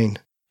machine?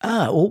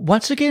 Well,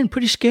 once again,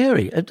 pretty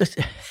scary.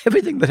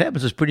 Everything that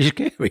happens is pretty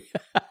scary.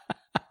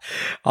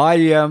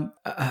 I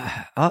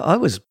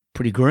was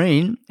pretty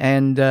green,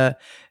 and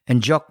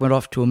Jock went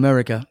off to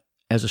America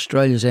as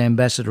Australia's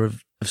ambassador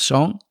of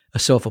song, a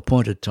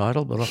self-appointed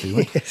title, but off he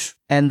went. Yes.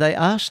 And they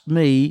asked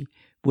me,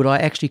 would I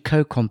actually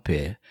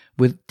co-compare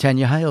with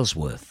Tanya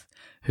Halesworth,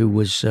 who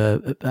was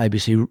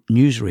ABC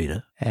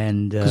newsreader.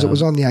 Because it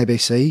was on the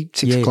ABC,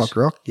 6 O'Clock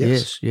Rock.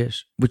 Yes,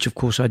 which of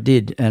course I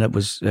did, and it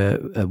was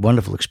a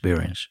wonderful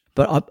experience.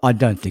 But I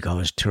don't think I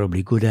was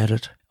terribly good at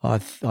it. I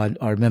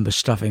remember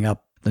stuffing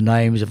up the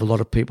names of a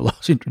lot of people I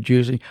was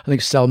introducing. I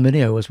think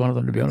Salminio was one of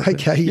them, to be honest.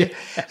 Okay, yeah.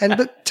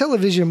 But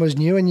television was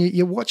new, and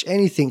you watch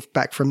anything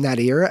back from that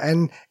era,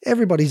 and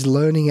everybody's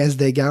learning as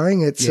they're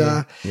going. It's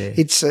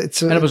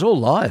and it was all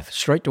live,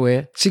 straight to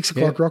air. 6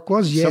 O'Clock Rock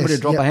was, yes. Somebody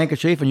drop a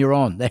handkerchief and you're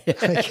on.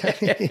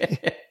 Okay.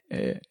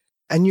 Yeah.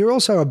 And you're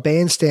also a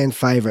Bandstand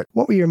favourite.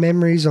 What were your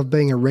memories of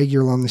being a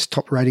regular on this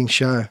top-rating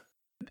show?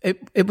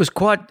 It was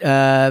quite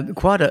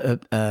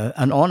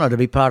an honour to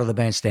be part of the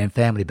Bandstand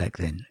family back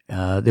then.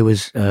 There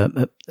was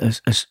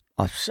I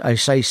I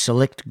say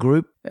select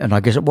group, and I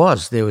guess it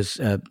was. There was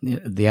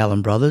the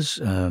Allen Brothers,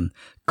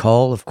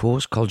 Cole, of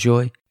course, Cole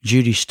Joy,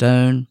 Judy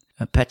Stone,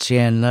 Patsy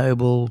Ann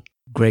Noble,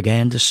 Greg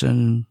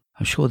Anderson.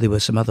 I'm sure there were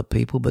some other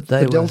people, but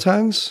they The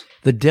Deltones?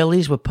 The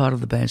Dellies were part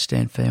of the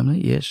Bandstand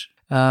family, yes.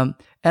 And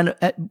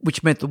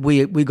which meant that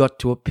we got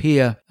to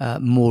appear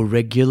more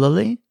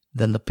regularly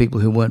than the people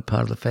who weren't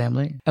part of the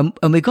family. And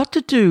we got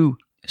to do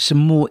some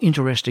more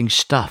interesting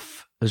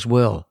stuff as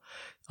well.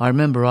 I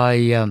remember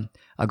I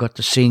got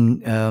to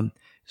sing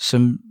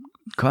some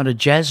kind of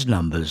jazz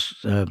numbers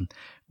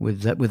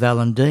with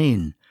Alan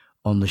Dean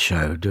on the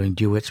show, doing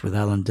duets with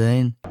Alan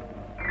Dean.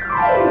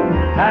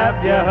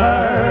 Have you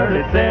heard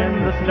it's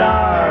in the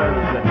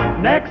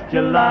stars? Next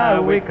July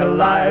we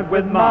collide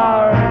with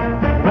Mars.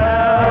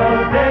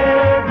 Well,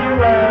 did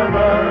you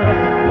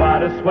ever?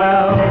 What a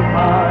swell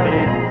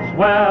party,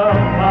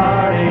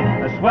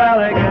 a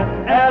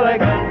swelligant,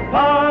 elegant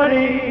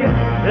party.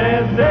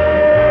 This is.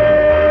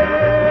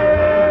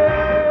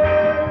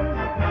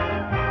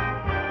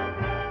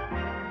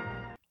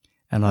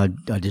 And I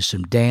did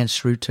some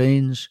dance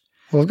routines.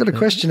 Well, I've got a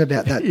question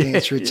about that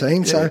dance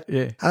routine.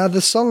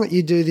 The song that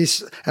you do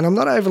this, and I'm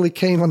not overly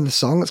keen on the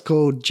song, it's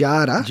called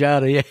Jada.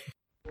 Jada, yeah.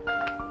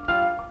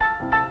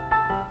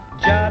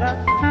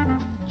 Jada,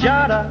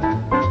 Jada,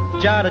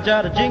 Jada,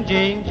 Jada, jing,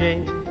 jing,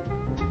 jing.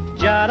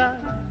 Jada,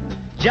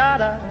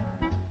 Jada,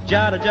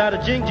 Jada,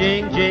 Jada, jing,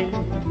 jing, jing.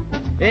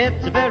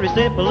 It's a very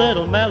simple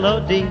little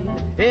melody.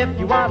 If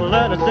you want to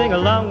learn to sing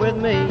along with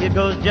me, it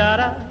goes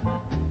Jada,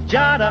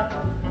 Jada,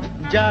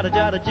 Jada,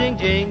 Jada, jing,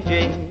 jing,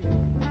 jing.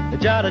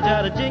 Jada,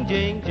 Jada, jing,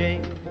 jing,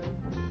 jing.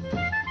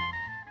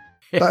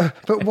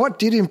 But what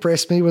did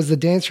impress me was the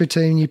dance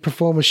routine you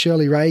performed with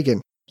Shirley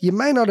Reagan. You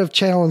may not have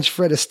challenged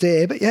Fred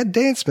Astaire, but you had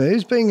dance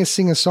moves. Being a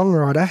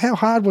singer-songwriter, how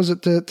hard was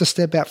it to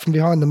step out from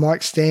behind the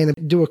mic stand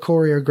and do a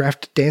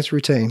choreographed dance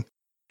routine?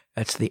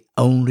 That's the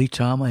only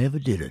time I ever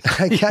did it.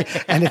 Okay,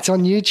 and it's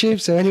on YouTube,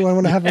 so anyone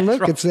want to have a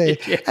look, right. It's there.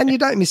 Yeah. And you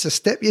don't miss a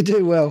step, you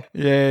do well.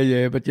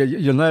 Yeah, but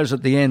you'll notice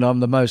at the end I'm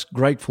the most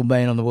grateful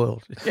man in the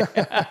world.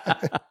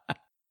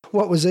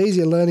 What was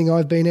easier, learning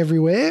I've Been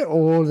Everywhere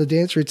or the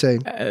dance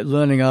routine?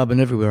 Learning I've Been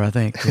Everywhere, I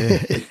think.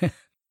 Yeah.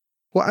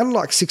 Well,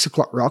 unlike 6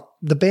 O'Clock Rock,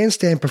 the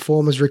Bandstand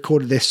performers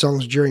recorded their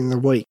songs during the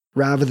week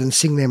rather than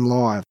sing them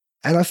live.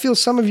 And I feel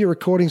some of your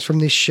recordings from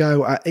this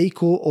show are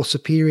equal or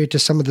superior to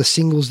some of the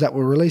singles that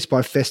were released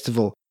by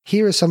Festival.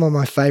 Here are some of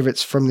my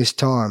favourites from this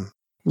time.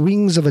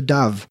 Wings of a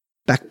Dove,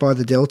 backed by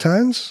the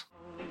Deltones.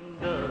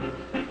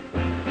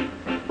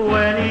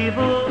 When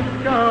evil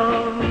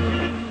comes,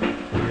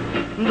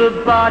 the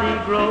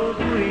body grows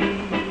weak.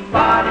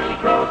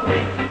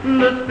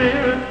 The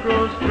spirit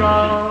grows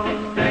strong.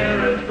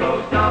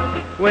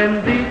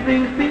 When these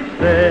things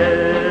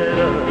beset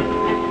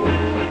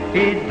us,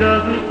 He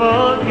doesn't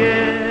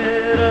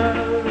forget us.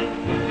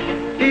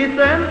 He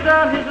sends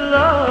down His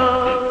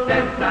love,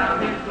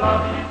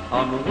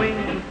 on the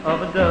wings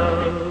of a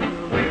dove.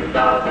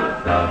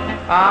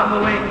 On the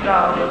wings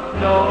of a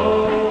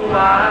snow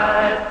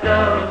white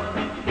dove.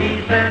 He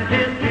sent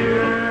His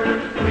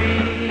pure,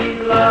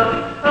 sweet love,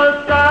 a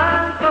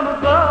sign from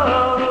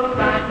above,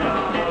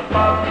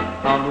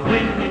 on the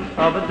wings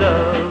of a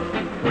dove.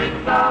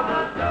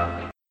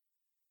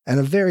 And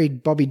a very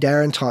Bobby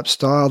Darin type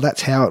style,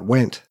 that's how it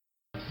went.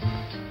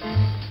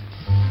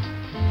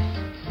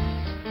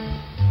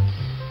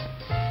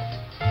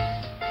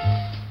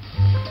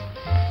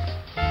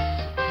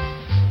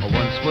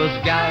 Once was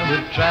a guy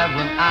with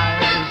traveling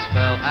eyes,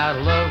 fell out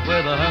of love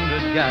with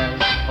 100 guys.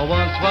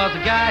 Once was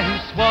a guy who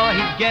swore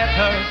he'd get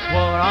her,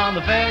 swore on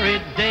the very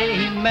day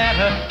he met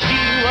her. She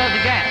was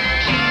a gal,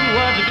 she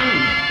was a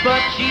groove,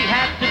 but she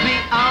had to be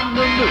on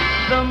the move.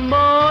 The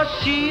more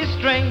she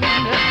strained,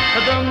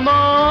 the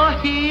more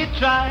he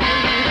tried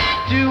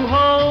to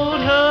hold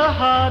her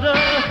harder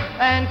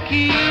and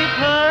keep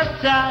her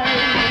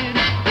tight.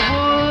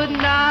 Would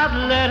not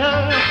let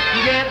her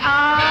get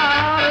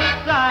out of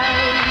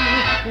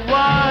sight.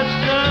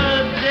 Watched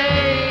her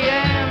day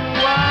and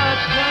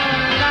watched her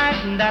night,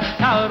 and that's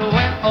how it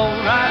went,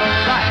 alright,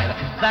 alright.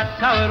 That's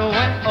how it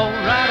went,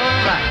 alright,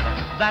 alright.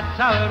 That's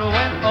how it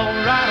went,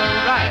 alright,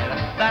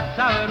 alright. That's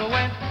how it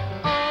went,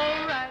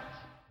 alright.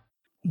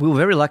 We were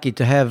very lucky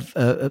to have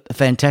a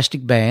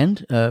fantastic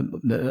band,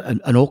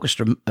 an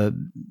orchestra.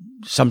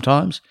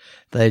 Sometimes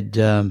they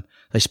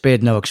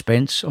spared no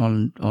expense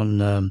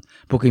on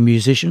booking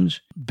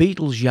musicians.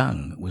 Beatles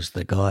Young was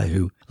the guy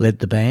who led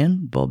the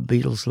band, Bob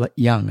Beatles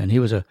Young, and he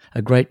was a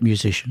great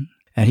musician,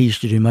 and he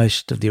used to do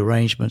most of the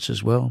arrangements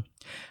as well.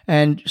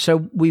 And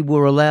so we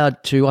were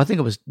allowed to, I think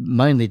it was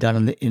mainly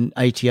done in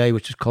ATA,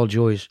 which is Cole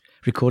Joy's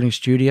recording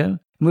studio.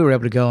 We were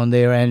able to go on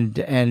there and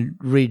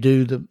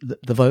redo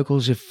the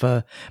vocals, if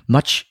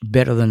much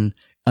better than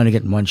only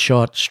getting one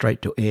shot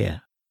straight to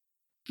air.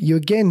 You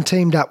again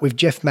teamed up with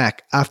Jeff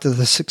Mack after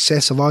the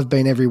success of I've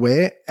Been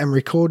Everywhere and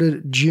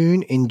recorded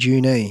June in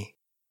Junee.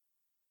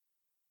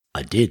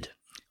 I did.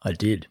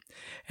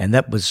 And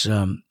that was,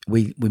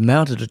 we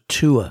mounted a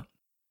tour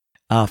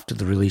after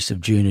the release of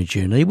June in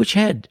Junee, which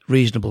had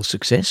reasonable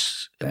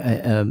success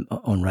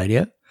on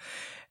radio.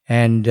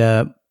 And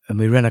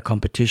we ran a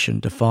competition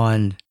to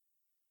find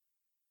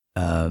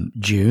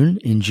June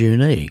in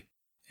Junee.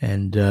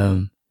 And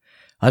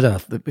I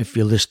don't know if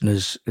your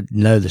listeners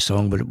know the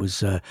song, but it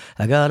was,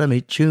 I gotta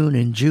meet June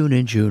in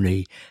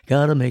Junee,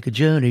 gotta make a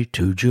journey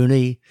to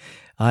Junee.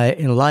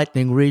 In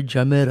Lightning Ridge,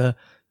 I met a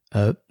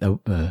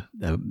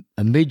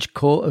midge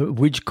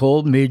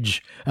called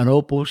Midge, an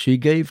opal she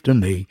gave to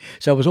me.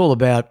 So it was all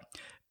about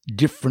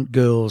different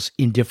girls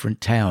in different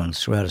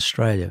towns throughout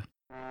Australia.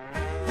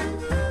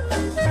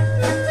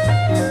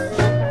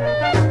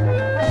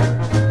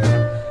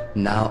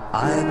 Now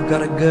I've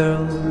got a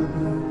girl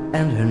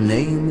and her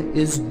name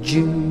is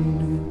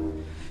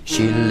June.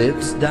 She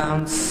lives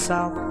down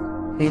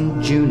south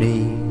in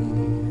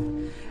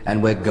Junee,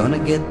 and we're gonna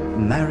get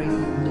married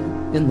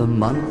in the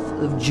month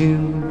of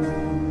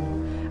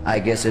June. I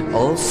guess it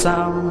all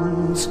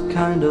sounds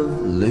kind of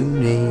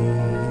loony,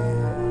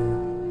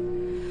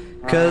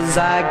 'cause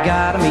I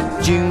gotta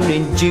meet June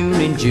in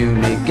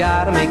Junee,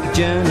 gotta make a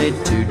journey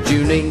to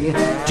Junee,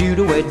 due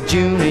to wed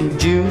June in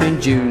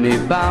Junee,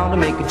 bound to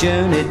make a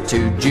journey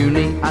to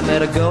Junee. I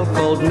met a girl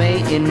called May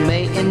in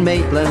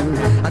Maitland,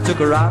 I took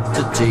her out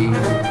to tea,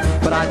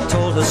 but I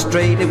told her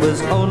straight it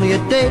was only a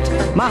date,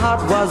 my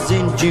heart was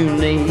in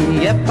Junee.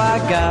 Yep, I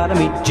gotta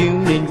meet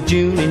June in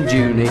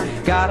Junee,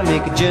 gotta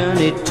make a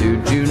journey to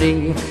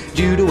Junee,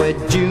 due to wed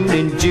June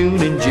in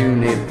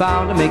Junee,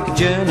 bound to make a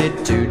journey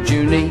to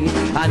Junee.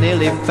 I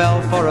nearly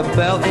fell for a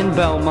belle in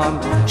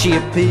Belmont, she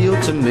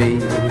appealed to me,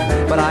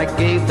 but I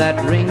gave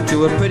that ring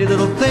to a pretty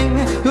little thing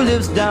who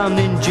lives down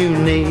in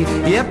Junee.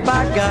 Yep,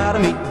 I gotta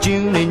meet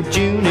June in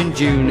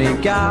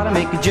Junee, gotta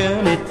make a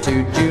journey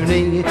to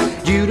Junee,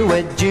 due to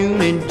wed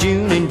June in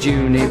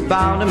Junee,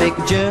 bound to make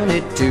a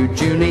journey to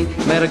Junee.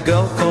 Met a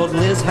girl called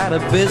Liz, had a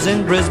biz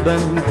in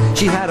Brisbane,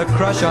 she had a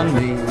crush on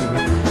me,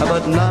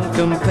 but none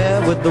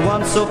compare with the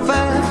one so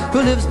fair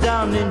who lives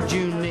down in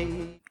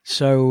Junee.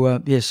 So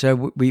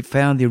so we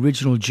found the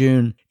original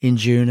June in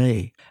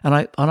Junee, and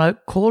I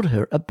called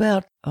her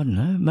about, I don't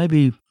know,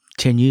 maybe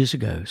 10 years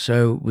ago.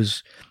 So it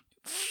was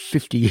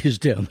 50 years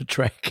down the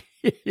track.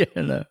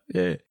 Yeah.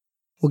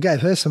 Well,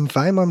 gave her some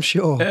fame, I'm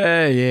sure.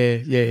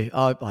 Yeah.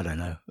 I don't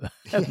know,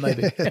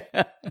 maybe.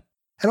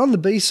 And on the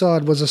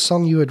B-side was a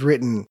song you had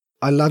written,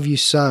 I Love You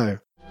So.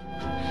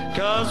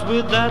 'Cause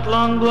with that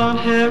long blonde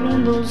hair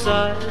and those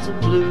eyes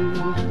of blue,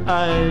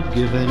 I'd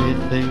give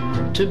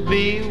anything to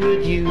be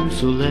with you.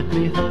 So let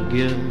me hug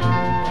you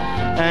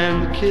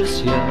and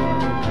kiss you.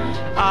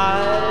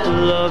 I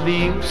love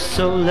you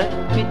so, let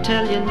me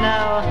tell you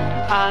now,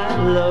 I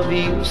love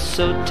you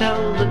so.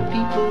 Tell the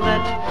people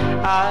that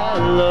I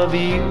love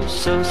you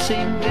so.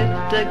 Sing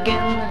it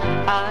again,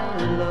 I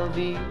love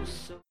you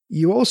so.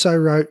 You also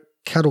wrote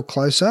Cuddle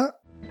Closer.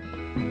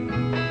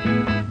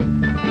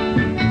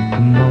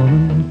 Come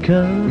on,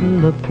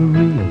 cuddle up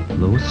real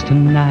close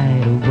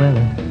tonight. Oh,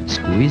 well,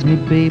 squeeze me,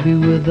 baby,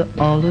 with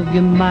all of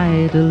your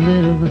might. A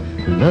little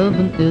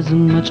loving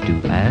isn't much to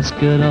ask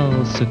at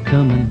all. So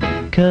come and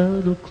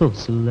cuddle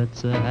closer,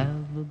 let's have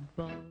a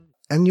ball.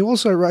 And you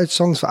also wrote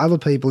songs for other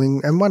people,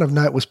 and one of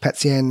note was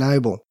Patsy Ann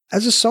Noble.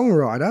 As a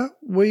songwriter,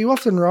 were you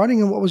often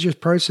writing, and what was your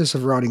process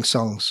of writing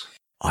songs?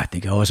 I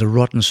think I was a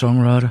rotten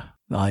songwriter.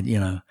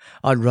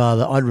 I'd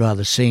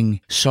rather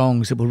sing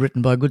songs that were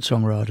written by good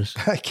songwriters.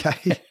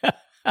 Okay.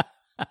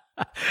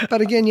 But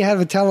again, you have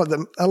a talent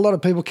that a lot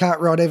of people can't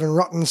write even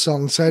rotten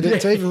songs. So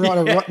to even write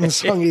a rotten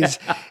song is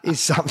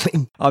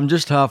something. I'm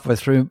just halfway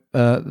through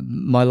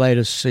my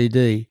latest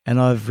CD,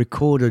 and I've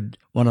recorded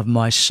one of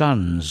my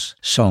son's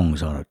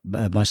songs on it.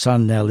 My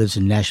son now lives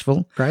in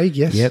Nashville. Craig,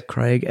 yes. Yeah,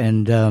 Craig,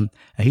 and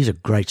he's a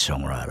great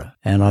songwriter.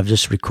 And I've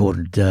just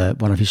recorded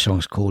one of his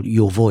songs called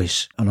Your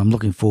Voice, and I'm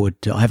looking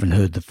forward to, I haven't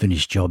heard the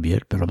finished job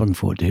yet, but I'm looking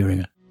forward to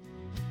hearing it.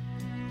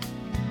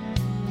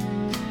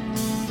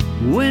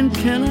 When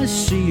can I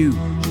see you?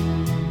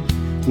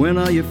 When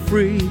are you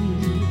free?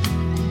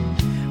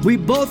 We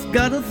both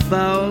got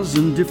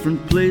 1,000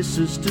 different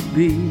places to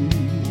be.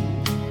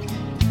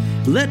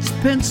 Let's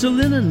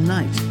pencil in a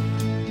night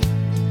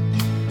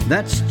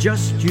that's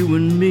just you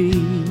and me.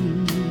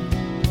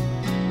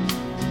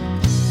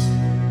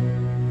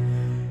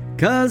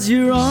 'Cause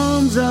your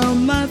arms are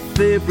my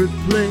favorite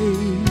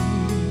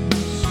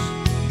place.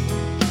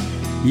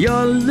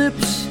 Your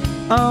lips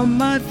are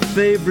my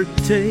favorite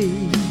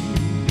taste.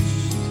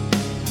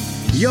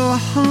 Your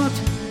heart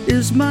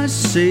is my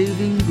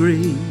saving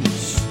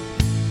grace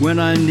when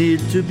I need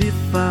to be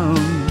found.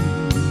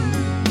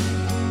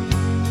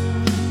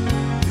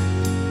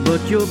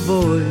 But your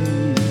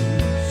voice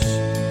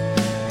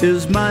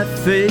is my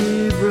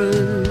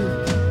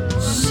favorite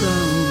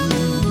sound.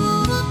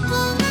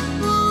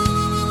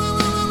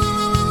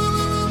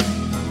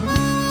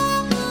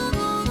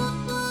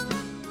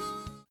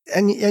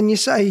 And you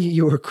say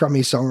you were a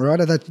crummy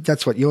songwriter.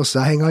 That's what you're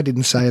saying. I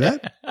didn't say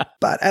that.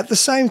 But at the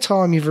same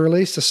time, you've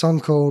released a song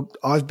called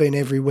I've Been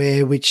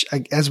Everywhere, which,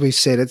 as we've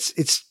said,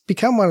 it's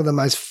become one of the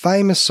most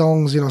famous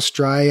songs in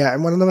Australia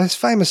and one of the most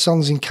famous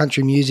songs in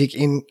country music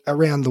in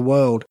around the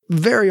world.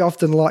 Very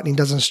often lightning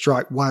doesn't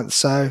strike once,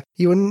 so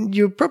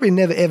you're probably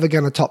never ever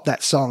going to top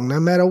that song.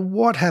 No matter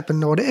what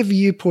happened or whatever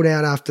you put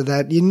out after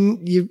that,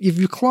 if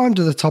you climb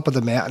to the top of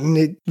the mountain,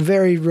 it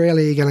very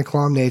rarely you're going to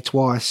climb there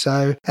twice.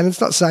 So, and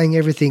it's not saying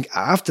everything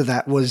after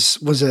that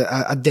was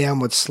a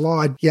downward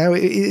slide. You know,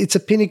 it's a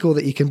pinnacle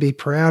that you can be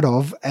proud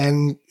of.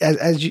 And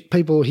as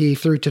people hear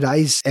through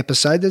today's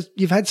episode,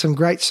 you've had some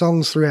great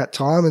songs throughout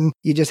time, and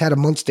you just had a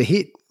monster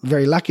hit.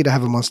 Very lucky to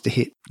have a monster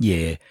hit.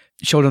 Yeah.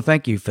 Sheldon,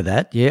 thank you for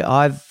that. Yeah,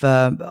 I've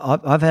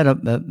had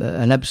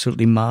an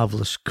absolutely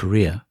marvellous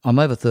career. I'm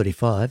over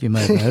 35, you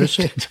may have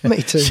noticed.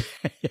 Me too.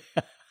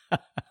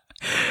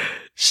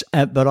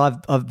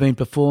 But I've been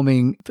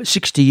performing for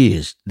 60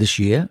 years this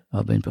year.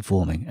 I've been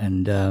performing,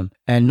 and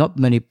not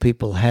many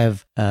people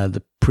have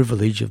the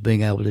privilege of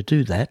being able to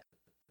do that.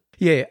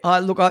 Yeah,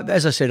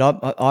 as I said,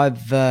 I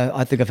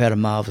think I've had a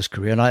marvellous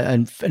career,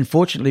 and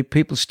fortunately,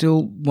 people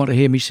still want to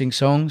hear me sing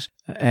songs,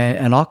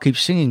 and I'll keep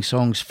singing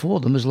songs for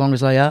them as long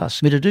as they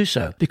ask me to do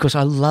so, because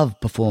I love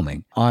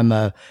performing. I'm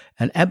an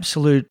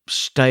absolute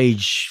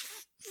stage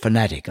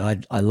fanatic.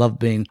 I love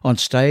being on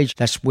stage.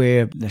 That's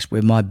where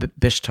my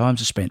best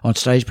times are spent, on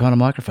stage behind a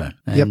microphone,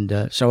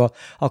 and so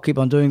I'll keep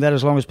on doing that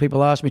as long as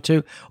people ask me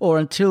to, or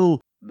until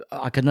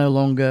I can no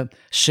longer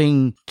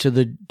sing to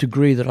the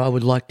degree that I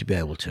would like to be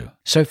able to.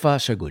 So far,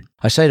 so good.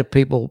 I say to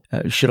people,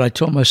 should I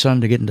tell my son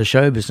to get into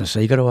show business?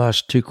 So you've got to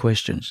ask two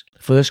questions.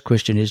 The first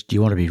question is, do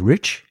you want to be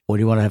rich or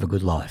do you want to have a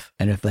good life?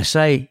 And if they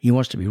say he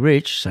wants to be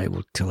rich, say,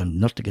 well, tell him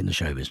not to get into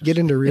show business. Get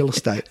into real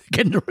estate.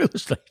 Get into real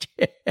estate,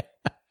 yeah.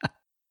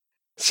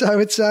 So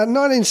it's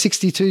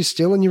 1962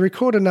 still, and you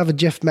record another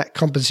Jeff Mack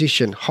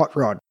composition, Hot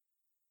Rod.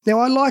 Now,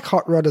 I like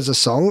Hot Rod as a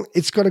song.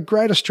 It's got a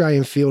great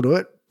Australian feel to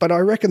it, but I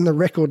reckon the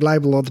record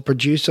label or the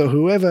producer,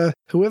 whoever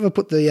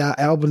put the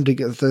album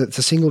together,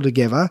 the single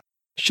together,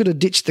 should have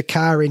ditched the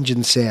car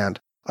engine sound.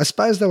 I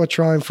suppose they were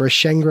trying for a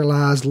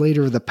Shangri-La's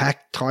leader of the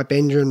pack type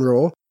engine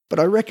roar, but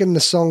I reckon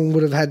the song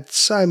would have had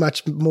so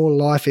much more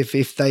life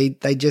if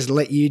they just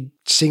let you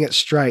sing it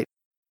straight.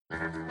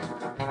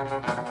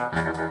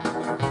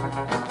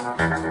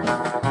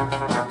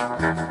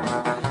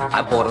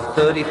 I bought a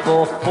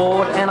 34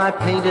 Ford and I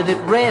painted it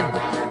red.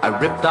 I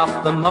ripped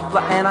off the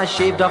muffler and I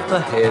shaved off the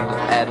head.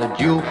 Added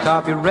dual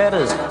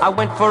carburetors, I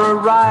went for a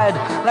ride.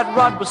 That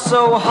rod was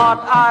so hot,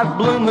 I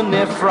bloomin'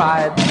 near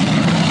fried.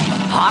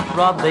 Hot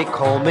Rod they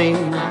call me,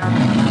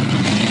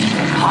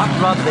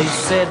 Hot Rod they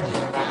said.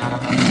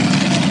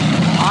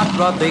 Hot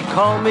Rod they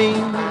call me,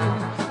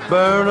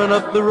 burning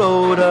up the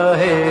road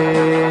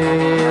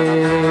ahead.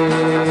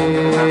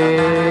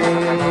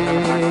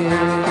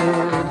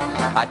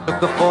 I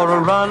took her for a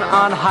run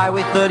on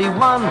Highway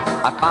 31.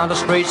 I found a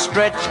straight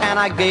stretch and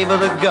I gave her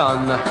the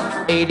gun.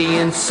 80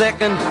 in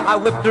second, I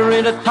whipped her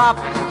into top,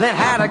 then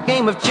had a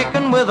game of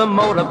chicken with a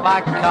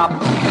motorbike cop.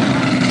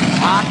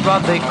 Hot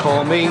Rod they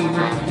call me,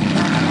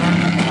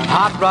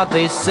 Hot Rod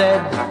they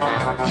said.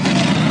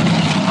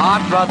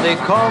 Hot Rod they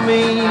call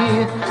me,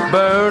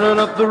 burning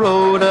up the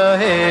road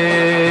ahead.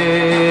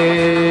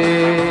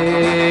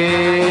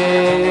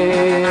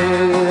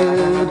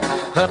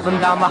 Hurtling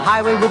down the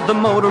highway with the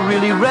motor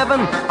really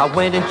revving, I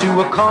went into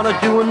a corner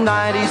doing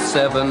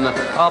 97.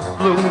 Up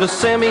bloomed a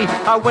semi,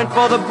 I went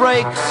for the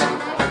brakes.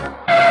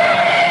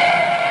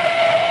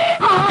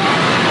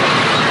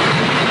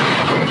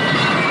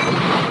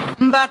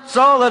 That's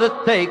all that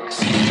it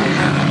takes.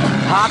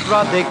 Hot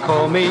Rod they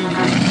call me,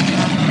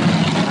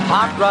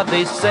 Hot Rod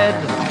they said.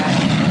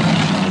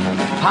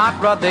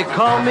 Hot Rod they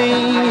call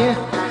me,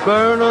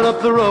 burning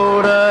up the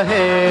road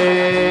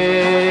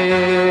ahead.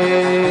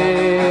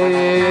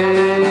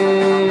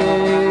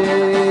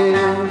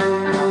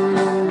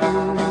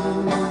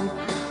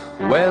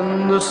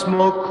 When the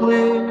smoke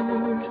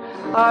cleared,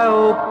 I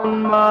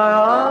opened my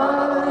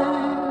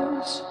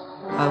eyes.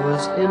 I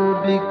was in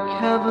a big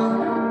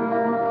cabin,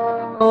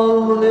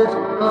 all lit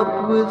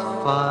up with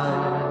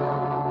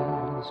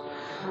fires.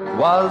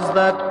 Was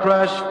that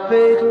crash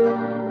fatal?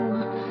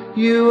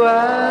 You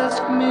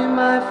ask me,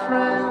 my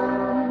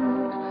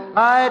friend.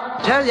 I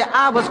tell you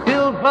I was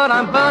killed, but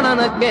I'm burning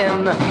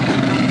again.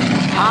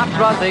 Hot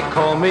Rod they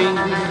call me,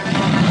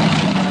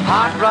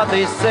 Hot Rod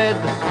they said.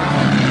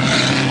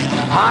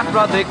 Hot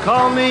Rod they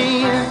call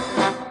me.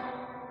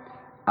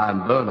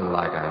 I'm burning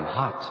like I'm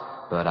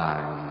hot, but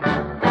I'm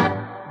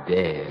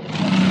dead.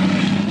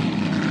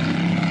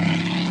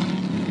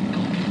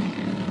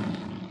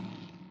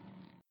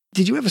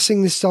 Did you ever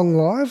sing this song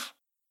live?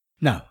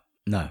 No.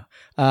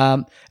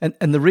 And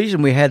the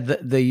reason we had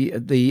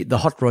the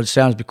Hot Rod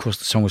sound is because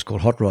the song was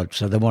called Hot Rod,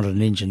 so they wanted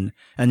an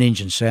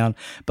engine sound,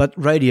 but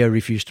radio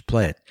refused to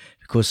play it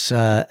because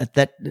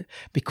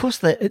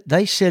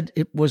they said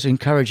it was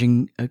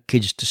encouraging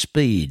kids to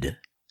speed.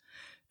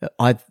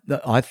 I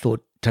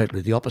thought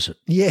totally the opposite.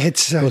 Yeah,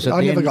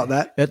 I never got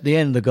that. At the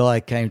end, the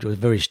guy came to a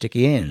very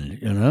sticky end,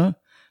 you know.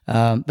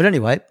 But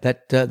anyway,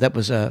 that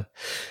was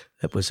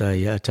that was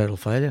a total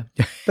failure.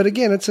 But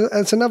again,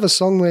 it's another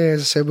song where,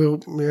 as I said,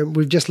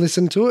 we've just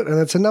listened to it, and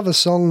it's another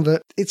song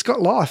that it's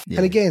got life. Yeah.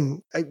 And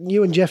again,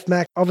 you and Jeff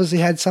Mack obviously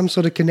had some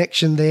sort of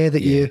connection there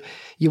that you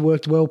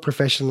worked well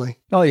professionally.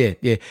 Oh yeah.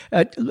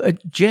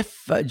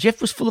 Jeff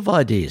was full of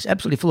ideas,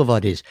 absolutely full of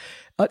ideas.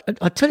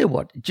 I tell you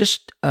what,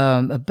 just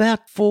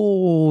about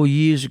 4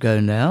 years ago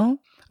now,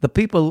 the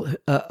people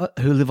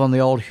who live on the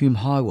old Hume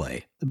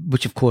Highway,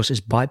 which of course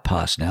is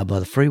bypassed now by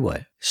the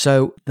freeway,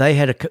 so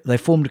they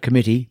formed a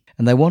committee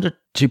and they wanted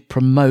to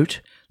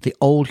promote the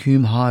old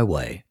Hume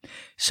Highway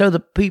so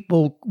that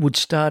people would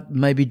start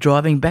maybe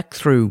driving back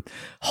through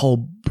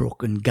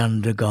Holbrook and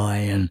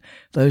Gundagai and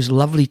those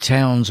lovely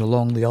towns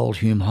along the old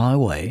Hume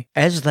Highway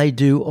as they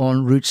do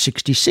on Route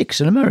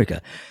 66 in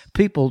America.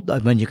 People, I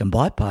mean, you can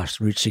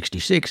bypass Route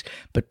 66,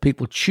 but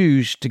people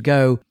choose to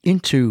go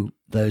into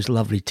those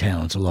lovely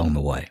towns along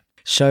the way.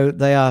 So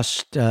they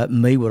asked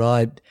me would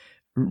I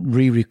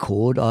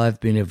re-record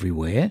I've Been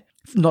Everywhere,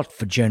 not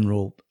for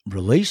general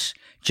release,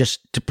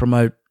 just to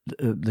promote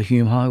the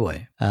Hume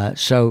Highway.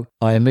 So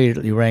I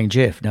immediately rang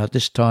Jeff. Now at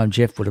this time,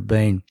 Jeff would have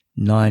been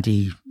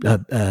 92,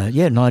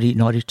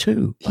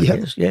 I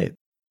guess. Yeah.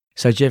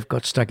 So Jeff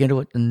got stuck into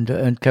it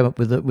and came up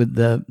with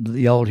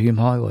the old Hume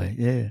Highway.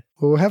 Yeah.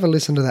 Well, we'll have a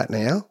listen to that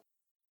now.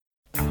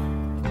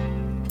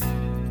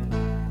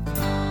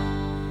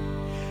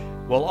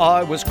 Well,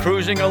 I was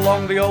cruising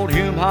along the old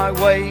Hume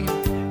Highway,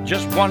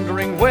 just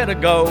wondering where to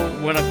go,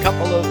 when a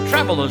couple of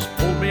travellers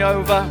pulled me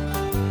over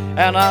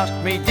and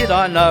asked me did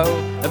I know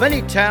of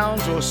any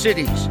towns or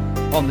cities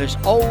on this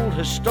old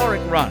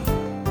historic run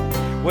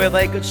where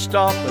they could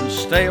stop and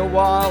stay a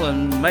while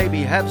and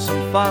maybe have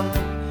some fun.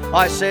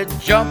 I said,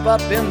 jump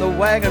up in the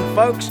wagon,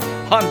 folks,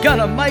 I'm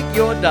gonna make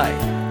your day,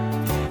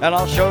 and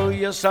I'll show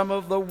you some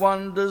of the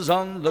wonders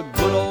on the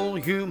good old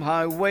Hume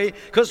Highway,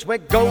 'cause we're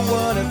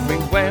going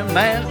everywhere,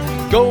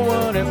 man,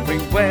 going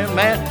everywhere,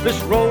 man.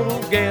 This road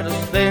will get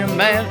us there,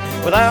 man,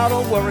 without a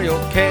worry or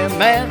care,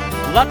 man.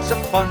 Lots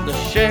of fun to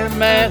share,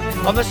 man,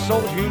 on this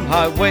old Hume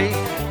Highway.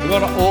 We're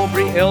going to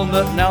Albury,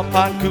 Elmerton,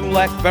 Alpine,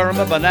 Coolac,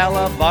 Berrima,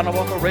 Benalla,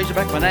 Varnawalka,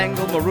 Razorback,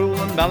 Menangle,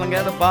 Maroolin,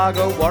 Ballangata,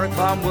 Bargo, Warwick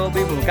Farm, Wilby,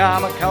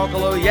 Mugama,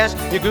 Calcalo, yes,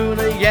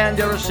 Yaguna,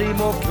 Yandera,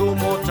 Seymour,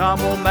 Coolmore,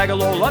 Tarmore,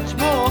 Magalore, lots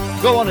more.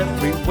 Going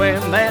everywhere,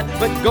 man,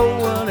 we're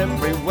going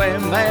everywhere,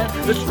 man.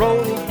 This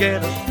road will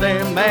get us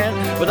there,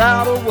 man,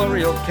 without a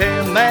worry or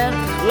care, man.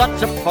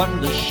 Lots of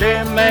fun to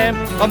share, man,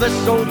 on this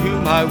old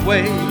Hume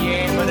Highway.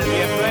 Yeah, but if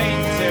you're going to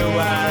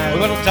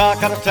we're going to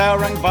Tarcutta,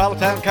 Tauranga,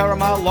 Barlowtown,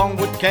 Carramar,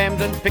 Longwood,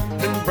 Camden,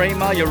 Picton,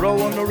 Braemar,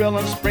 Euroa,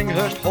 Narellan,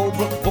 Springhurst,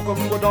 Holbrook, Bookham,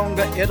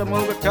 Wodonga,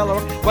 Edamura, Teller,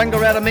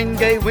 Wangaratta,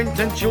 Mingay,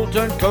 Winton,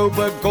 Chiltern,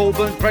 Coburg,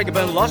 Goulburn,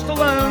 Craigieburn, Lost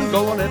Alone.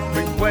 Going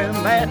everywhere,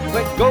 man,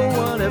 we're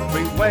going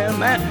everywhere,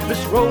 man.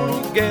 This road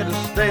will get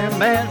us there,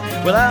 man,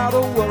 without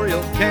a worry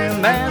or care,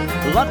 man.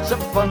 Lots of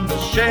fun to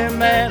share,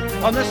 man,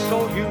 on this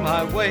old Hume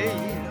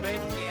Highway.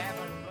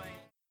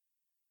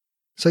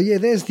 So yeah,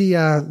 there's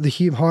the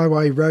Hume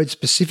Highway road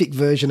specific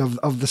version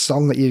of the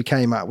song that you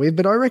came up with.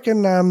 But I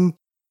reckon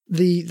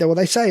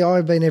they say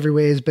I've Been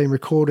Everywhere has been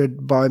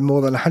recorded by more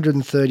than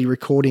 130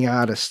 recording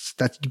artists.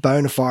 That's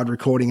bona fide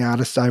recording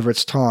artists over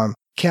its time.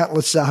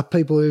 Countless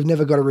people who've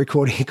never got a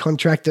recording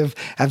contract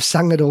have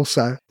sung it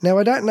also. Now,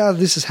 I don't know if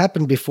this has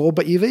happened before,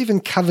 but you've even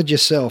covered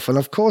yourself. And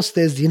of course,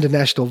 there's the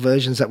international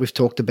versions that we've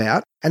talked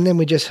about. And then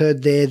we just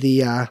heard there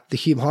the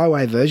Hume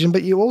Highway version,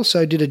 but you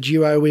also did a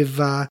duo with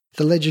the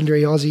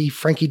legendary Aussie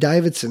Frankie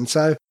Davidson.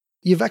 So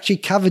you've actually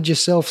covered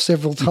yourself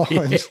several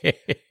times. Yeah.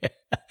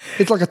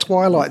 It's like a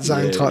Twilight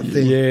Zone type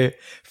thing. Yeah,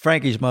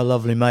 Frankie's my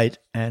lovely mate,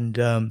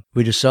 and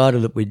we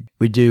decided that we'd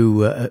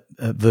do a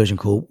version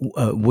called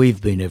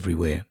We've Been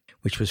Everywhere,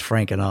 which was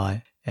Frank and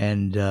I.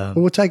 And well,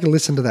 we'll take a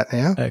listen to that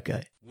now.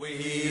 Okay.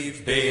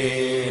 We've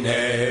been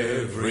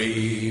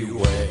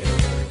everywhere.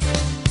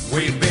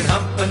 We've been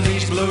humping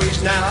these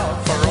blues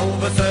now for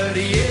over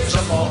 30 years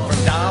or more.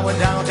 From Darwin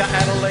down to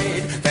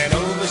Adelaide, then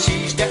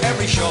overseas to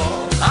every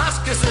shore.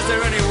 Ask us, is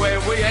there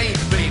anywhere we ain't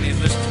been in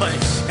this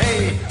place?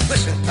 Hey,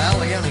 listen, pal,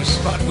 the only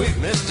spot we've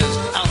missed is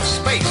outer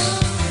space.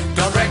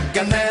 Don't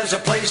reckon there's a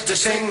place to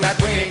sing that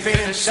we ain't been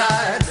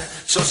inside.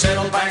 So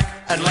settle back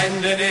and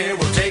lend an ear,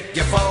 we'll take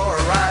you for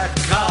a ride.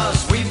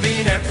 'Cause we've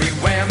been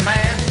everywhere,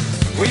 man.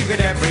 We've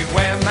been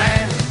everywhere,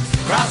 man.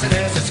 Across the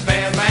deserts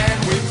bare, man.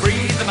 We've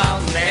breathed the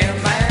mountain air,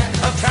 man.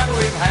 Of travel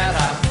we've had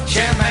our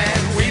share, man.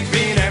 We've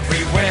been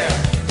everywhere.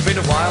 Been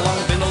a while long,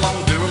 been a long,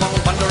 do a long,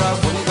 Bundera,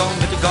 Wollongong,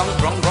 Mittagong,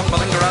 Grong,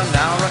 Ballingara,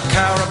 Nowra,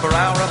 Cowra,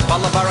 Barara,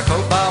 Ballabara,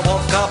 Copa,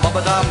 Walka,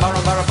 Bobada,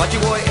 Marabara,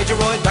 Budgeroy,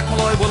 Edgeroy,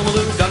 Blackmalloy,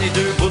 Woolloomaloo,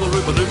 Dunnydoo,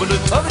 Boolaroo, Baloo, Baloo.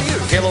 Over to you.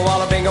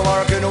 Killawalla,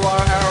 Bingawara,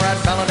 Coonawara, Ararat,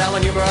 Balladalla,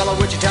 Newbarella,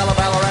 Wichita,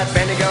 Ballarat,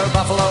 Bendigo,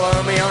 Buffalo,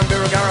 Ermion,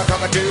 Birregurra,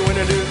 Cockatoo,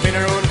 Winnadoo,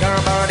 Pinaroo,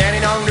 Carabara, Danny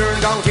Dong,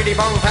 Durandong, Kitty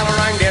Bong,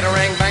 Pallarang,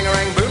 Deadarang,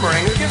 Bangarang,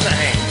 Boomerang. Who gives a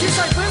hang? Do you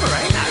say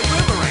boomerang? No,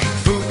 boomerang.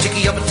 Boo,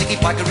 ticky, up and ticky,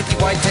 Pikeriki,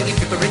 White, Tangy,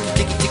 Pipperiki,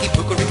 Ticky, Ticky,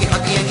 Pookariki,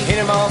 Hucky, Angie,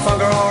 Hinnamal,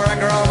 Fungarall,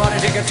 Rangarall, Money,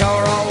 Ticket,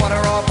 Tower,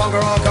 Waterall,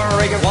 Fungarall,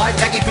 Corrigan, White,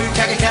 tacky poo,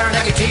 tacky car,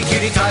 tacky tea,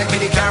 kitty tie,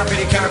 kitty car,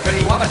 pitty,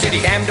 wabba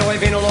titty, dam doi,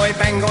 vinaloy,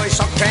 bangoy,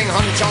 sok tang,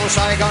 hun chong,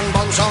 Saigon,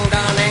 bong song,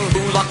 danang,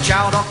 boo lock,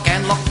 chow dock,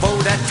 and lock, bo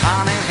dat,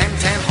 tanang, hem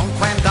tan, hong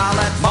quan,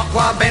 dalat,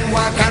 mokwa,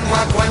 benwa,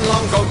 kanwa, gwen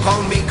long, go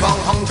kong, me kong,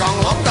 hong chong,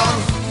 long dong.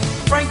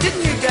 Frank,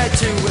 didn't you go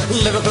to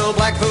Liverpool,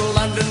 Blackpool,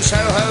 London,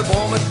 Soho,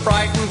 Bournemouth,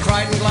 Brighton,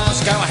 Crichton,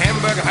 Glasgow,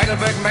 Hamburg,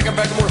 Heidelberg,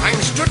 Mecklenburg, Mulheim,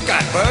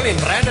 Stuttgart, Berlin,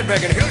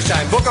 Brandenburg and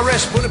Hildesheim,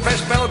 Bucharest,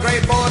 Budapest,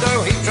 Belgrade,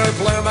 Bordeaux, Heathrow,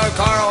 Palermo,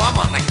 Cairo, I'm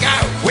on the go.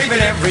 We've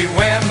been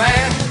everywhere,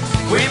 man.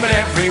 We've been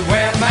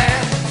everywhere,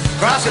 man.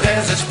 Across the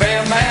deserts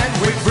bare, man.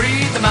 We've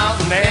breathed the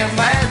mountain air,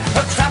 man.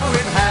 Of travel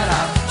we've had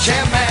our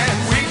share, man.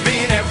 We've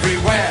been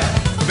everywhere.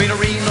 We've been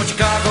to Reno,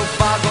 Chicago,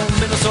 Fargo,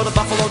 Minnesota,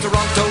 Buffalo,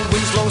 Toronto,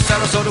 Winslow,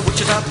 Sarasota,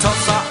 Wichita,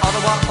 Tulsa,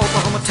 Ottawa,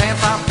 Oklahoma,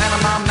 Tampa,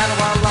 Panama,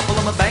 Manawa, La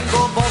Paloma,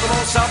 Bangor,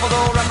 Baltimore,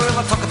 Salvador,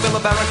 Amarillo, Tuckerville,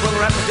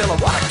 Barranquilla, Armadillo.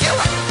 What a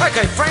killer!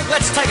 Okay, Frank,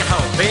 let's take it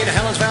home. Been to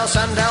Helensville,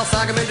 Sundown,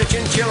 Thargomindah,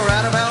 Chinchilla,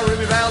 Radavale,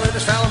 Rubyvale,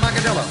 Lindisvale, and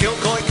Macadilla.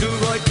 Gilcoy,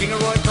 Cooroy,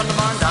 Kingaroy,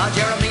 Thundermond,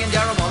 Jeremy and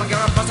Yarra,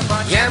 Wallingarra,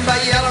 Proserpine, Yamba,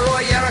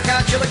 Yallaroy,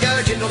 Yarraka,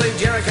 Chilligo, Jindalee,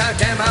 Jericho,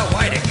 Tambo,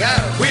 way to go.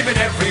 We've been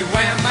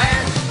everywhere,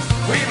 man.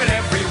 We've been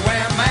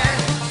everywhere, man.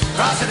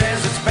 Across the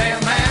deserts bare,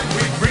 man.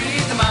 We've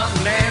breathed the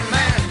mountain air,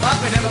 man. But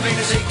we've never been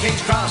to see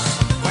King's Cross,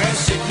 where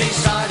Sydney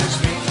siders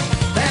meet.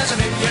 There's a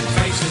million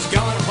faces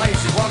going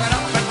places, walking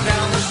up and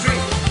down the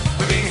street.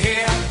 We've been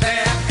here,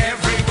 there,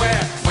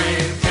 everywhere.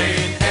 We've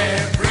been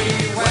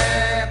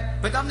everywhere.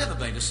 But I've never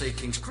been to see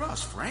King's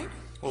Cross, Frank.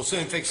 We'll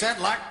soon fix that,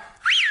 luck.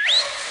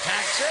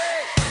 Taxi!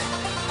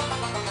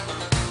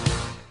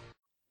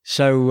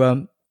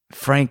 So,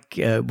 Frank,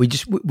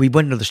 we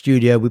went into the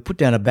studio, we put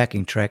down a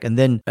backing track, and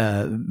then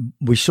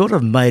we sort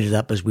of made it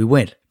up as we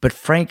went. But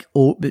Frank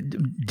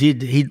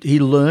he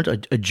learnt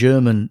a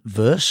German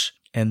verse,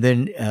 and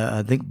then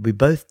I think we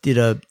both did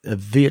a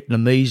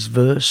Vietnamese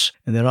verse,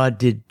 and then I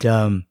did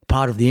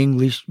part of the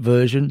English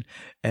version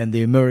and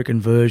the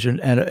American version.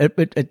 And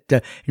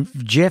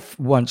Jeff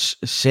once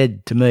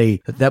said to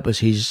me that was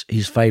his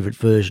favourite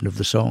version of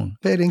the song.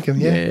 Fair income,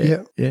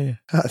 yeah.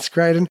 That's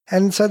great.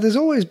 And so there's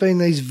always been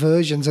these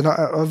versions, and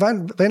I've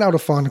been able to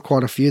find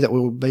quite a few that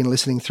we've been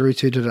listening through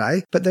to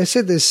today. But they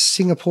said there's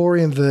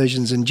Singaporean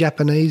versions and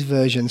Japanese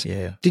versions.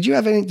 Yeah. Did you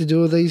have anything to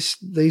do with these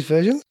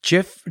versions?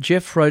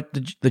 Jeff wrote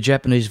the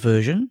Japanese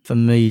version for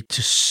me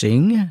to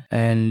sing,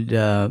 and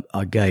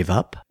I gave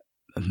up.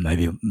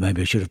 Maybe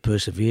I should have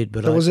persevered,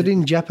 but was it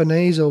in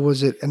Japanese or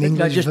was it an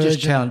English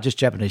version? Just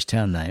Japanese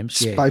town names,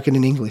 spoken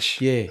in English.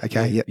 Yeah.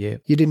 Okay. Yeah.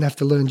 You didn't have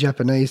to learn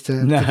Japanese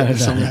to get the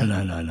song out.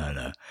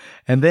 No.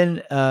 And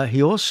then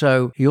he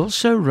also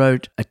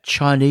wrote a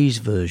Chinese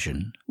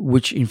version,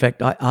 which in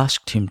fact I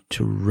asked him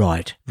to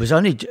write. It was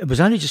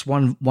only just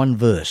one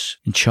verse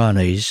in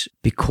Chinese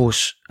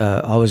because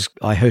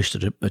I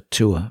hosted a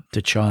tour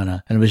to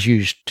China, and it was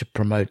used to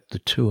promote the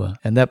tour,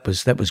 and that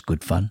was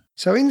good fun.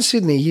 So in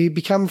Sydney, you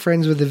become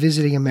friends with the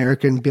visiting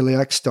American Billy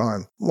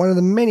Eckstine. One of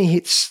the many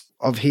hits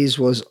of his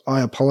was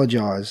I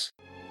Apologise.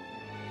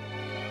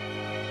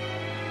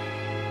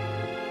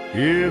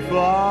 If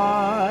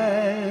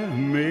I've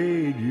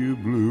made you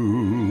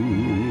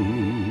blue,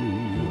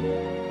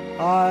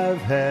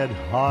 I've had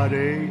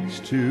heartaches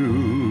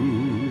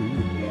too.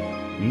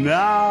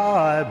 Now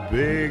I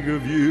beg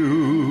of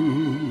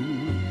you,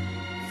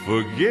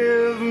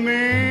 forgive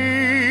me.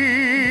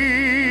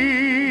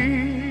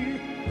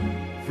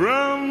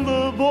 From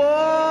the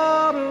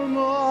bottom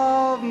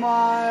of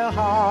my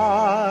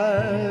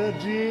heart,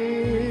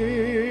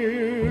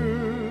 dear,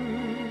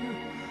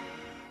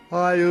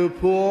 I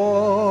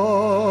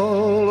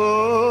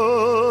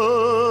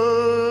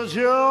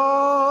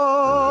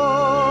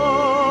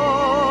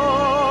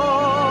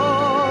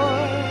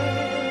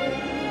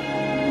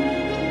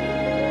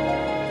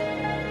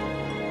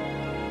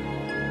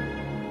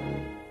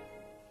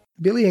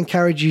Billy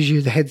encourages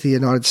you to head to the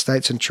United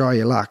States and try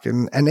your luck,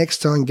 and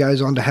Eckstine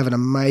goes on to have an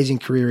amazing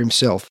career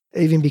himself,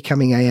 even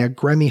becoming a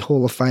Grammy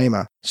Hall of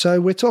Famer. So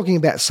we're talking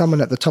about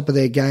someone at the top of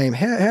their game.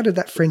 How did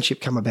that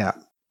friendship come about?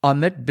 I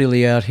met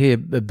Billy out here.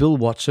 Bill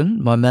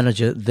Watson, my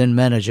then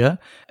manager,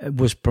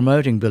 was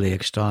promoting Billy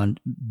Eckstine.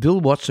 Bill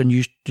Watson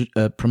used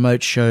to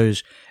promote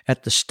shows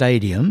at the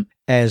stadium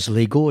as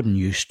Lee Gordon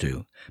used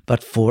to,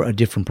 but for a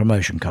different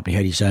promotion company. He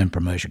had his own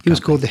promotion company. He was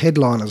called the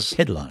Headliners.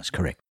 Headliners,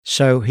 correct.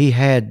 So he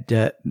had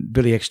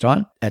Billy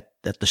Eckstine at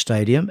the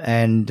stadium,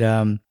 and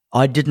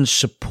I didn't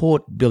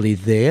support Billy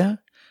there.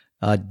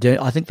 I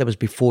think that was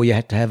before you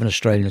had to have an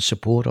Australian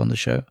support on the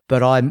show.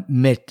 But I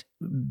met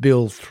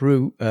Bill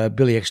through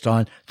Billy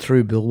Eckstine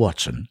through Bill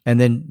Watson. And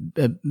then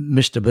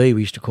Mr. B,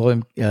 we used to call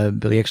him,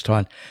 Billy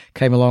Eckstine,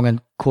 came along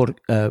and caught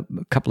a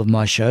couple of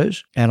my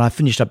shows. And I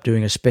finished up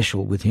doing a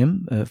special with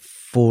him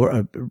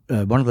for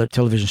one of the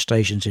television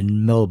stations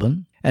in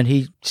Melbourne. And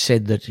he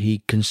said that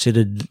he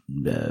considered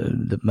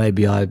that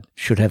maybe I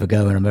should have a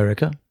go in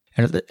America.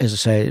 And as I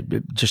say,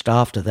 just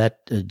after that,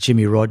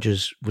 Jimmy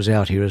Rogers was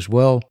out here as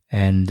well,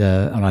 and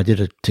I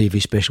did a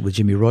TV special with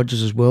Jimmy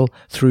Rogers as well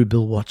through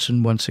Bill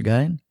Watson once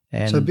again.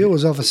 And So Bill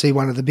was obviously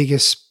one of the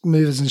biggest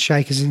movers and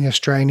shakers in the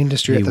Australian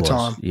industry at the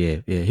time.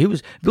 Yeah.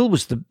 Bill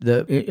was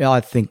I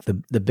think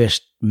the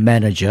best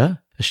manager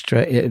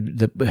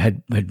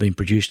that had been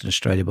produced in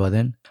Australia by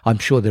then. I'm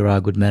sure there are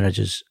good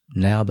managers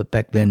now, but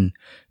back then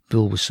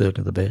Bill was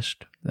certainly the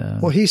best.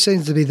 Well, he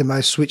seems to be the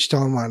most switched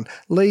on one.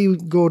 Lee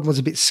Gordon was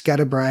a bit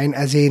scatterbrain,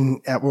 as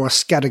in, or a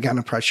scattergun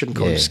approach. Shouldn't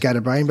call him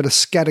scatterbrain, but a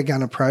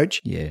scattergun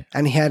approach. Yeah.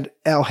 And he had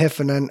Al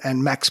Heffernan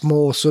and Max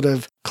Moore sort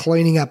of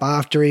cleaning up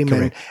after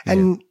him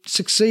and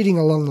succeeding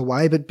along the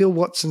way. But Bill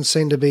Watson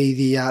seemed to be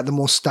the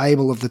more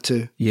stable of the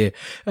two. Yeah.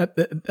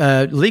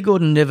 Lee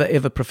Gordon never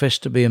ever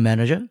professed to be a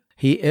manager.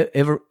 He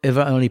ever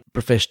only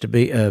professed to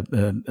be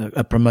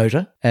a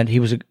promoter, and he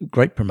was a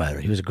great promoter.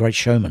 He was a great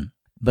showman.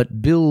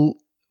 But Bill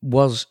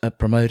was a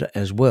promoter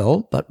as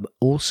well, but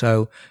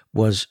also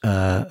was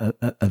a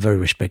very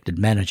respected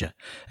manager.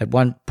 At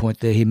one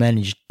point there, he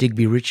managed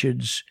Digby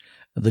Richards,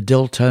 the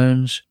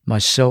Deltones,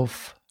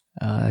 myself,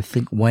 I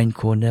think Wayne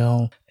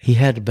Cornell. He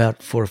had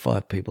about 4 or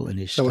 5 people in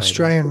his stable.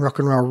 Australian rock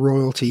and roll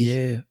royalty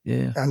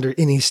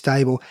in his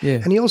stable. Yeah.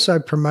 And he also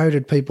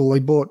promoted people. He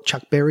brought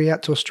Chuck Berry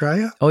out to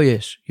Australia. Oh,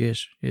 yes.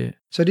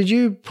 So did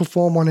you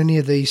perform on any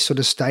of these sort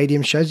of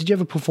stadium shows? Did you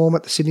ever perform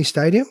at the Sydney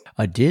Stadium?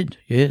 I did,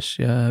 yes.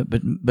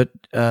 But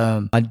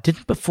I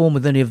didn't perform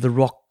with any of the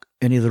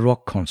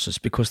rock concerts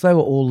because they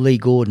were all Lee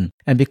Gordon.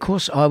 And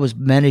because I was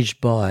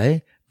managed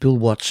by Bill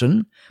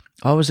Watson,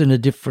 I was in a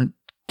different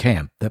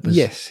camp. That was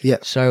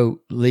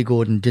So Lee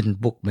Gordon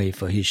didn't book me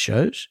for his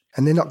shows.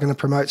 And they're not going to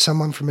promote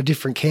someone from a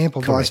different camp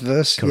or vice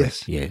versa.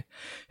 Correct. Yes.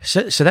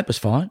 Yeah. So that was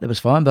fine.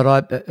 But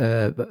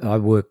I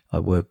worked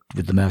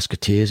with the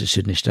Mouseketeers at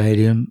Sydney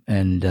Stadium,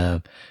 and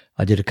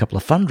I did a couple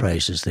of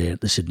fundraisers there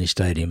at the Sydney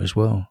Stadium as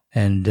well.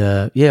 And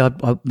I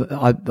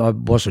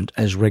wasn't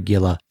as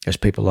regular as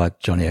people like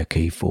Johnny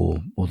O'Keefe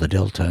or the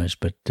Deltones,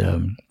 but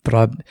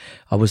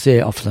I was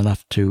there often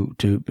enough to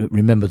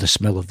remember the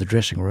smell of the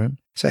dressing room.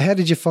 So how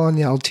did you find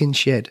the old tin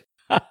shed?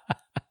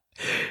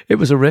 It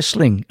was a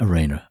wrestling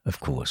arena, of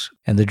course,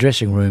 and the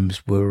dressing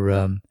rooms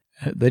were.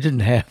 They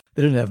didn't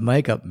have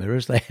makeup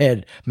mirrors. They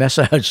had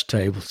massage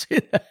tables.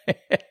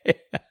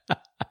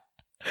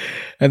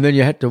 And then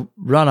you had to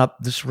run up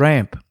this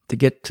ramp to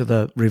get to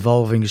the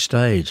revolving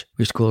stage.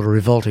 We used to call it a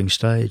revolting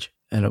stage,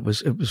 and it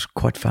was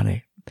quite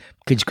funny.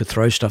 Kids could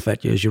throw stuff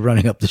at you as you're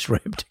running up this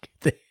ramp to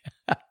get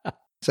there.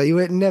 So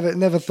you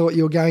never thought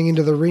you were going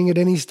into the ring at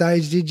any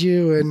stage, did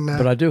you? And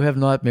but I do have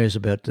nightmares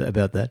about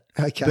that.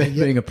 Okay,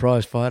 being a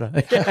prize fighter.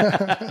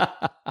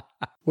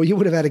 Well, you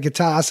would have had a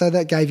guitar, so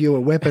that gave you a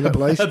weapon at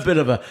least. a bit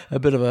of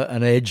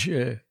an edge.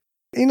 Yeah.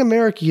 In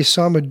America, you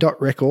signed with Dot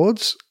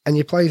Records, and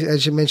you played,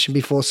 as you mentioned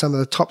before, some of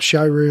the top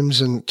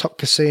showrooms and top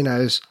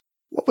casinos.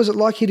 What was it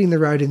like hitting the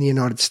road in the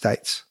United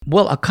States?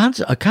 Well, I can't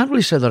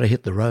really say that I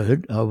hit the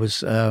road. I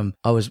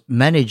was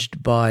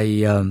managed by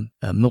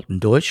Milton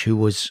Deutsch, who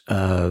was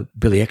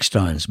Billy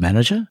Eckstine's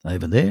manager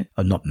over there.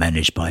 I'm not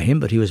managed by him,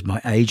 but he was my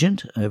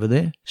agent over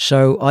there.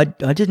 So I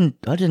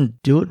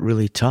didn't do it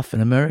really tough in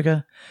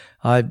America.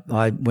 I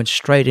went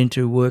straight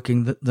into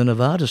working the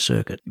Nevada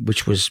circuit,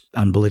 which was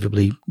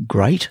unbelievably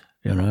great.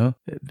 You know,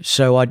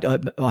 so I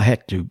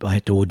had to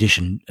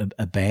audition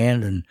a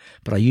band,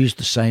 but I used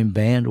the same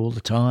band all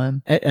the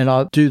time, and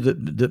I do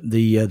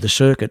the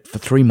circuit for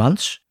 3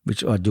 months,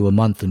 which I do a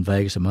month in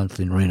Vegas, a month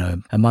in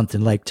Reno, a month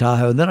in Lake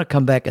Tahoe, and then I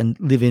come back and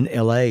live in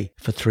LA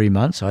for 3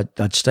 months.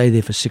 I'd stay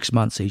there for 6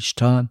 months each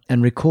time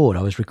and record.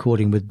 I was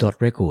recording with Dot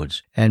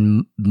Records,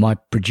 and my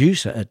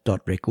producer at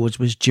Dot Records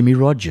was Jimmy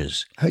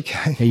Rogers.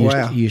 Okay, he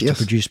used to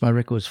produce my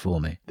records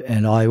for me,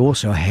 and I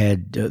also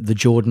had the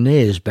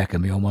Jordanaires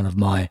backing me on one of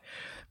my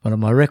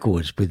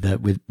records with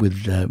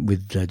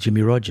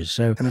Jimmy Rogers.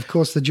 So, and of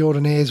course the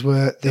Jordanaires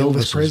were the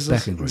Elvis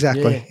Presley.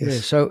 Exactly. Yeah.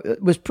 So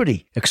it was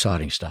pretty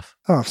exciting stuff.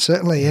 Oh,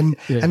 certainly. And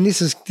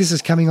this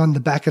is coming on the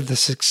back of the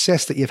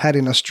success that you've had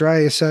in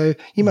Australia. So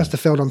you must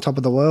have felt on top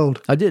of the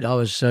world. I did. I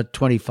was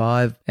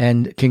 25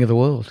 and king of the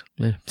world.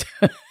 Yeah.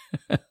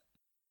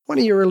 One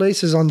of your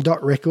releases on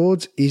Dot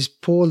Records is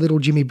Poor Little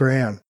Jimmy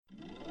Brown.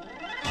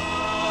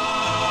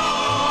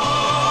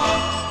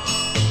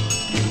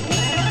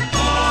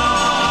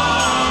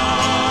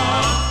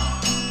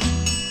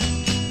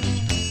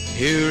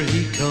 Here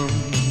he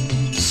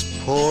comes,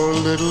 poor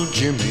little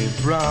Jimmy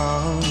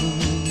Brown.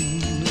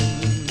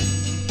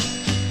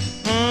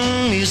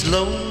 He's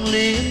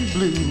lonely and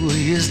blue,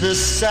 he's the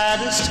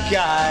saddest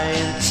guy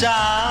in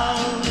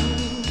town.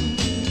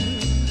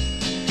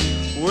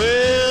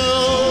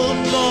 Well,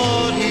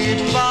 thought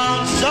he'd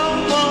found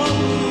someone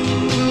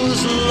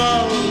whose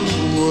love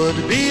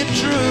would be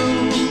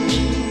true,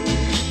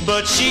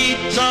 but she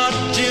taught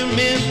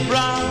Jimmy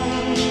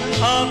Brown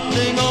a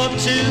thing or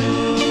two.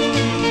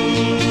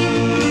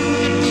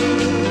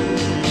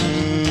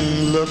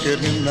 Look at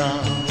him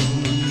now,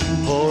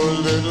 poor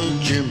little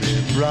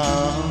Jimmy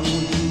Brown.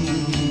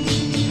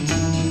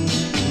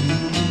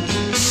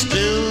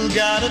 Still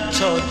got a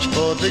touch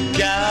for the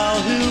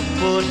gal who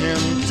put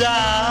him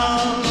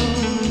down.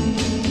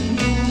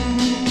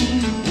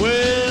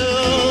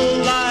 Well,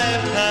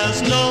 life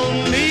has no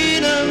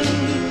meaning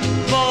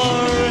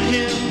for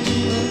him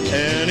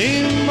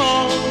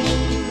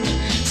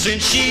Then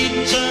she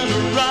turned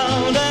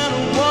around and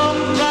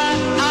walked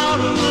right out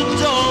of the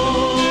door.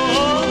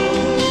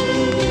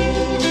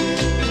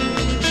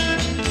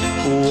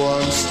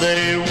 Once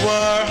they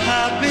were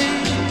happy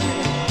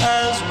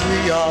as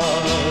we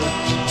are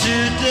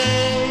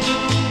today,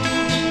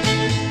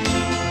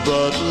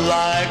 but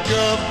like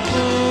a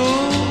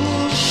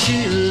fool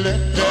she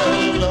let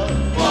their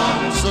love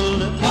one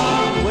slip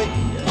away.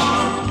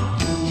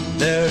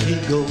 There he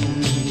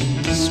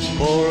goes,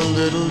 poor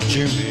little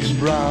Jimmy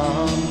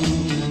Brown.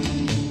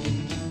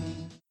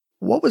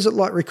 What was it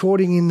like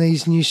recording in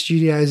these new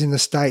studios in the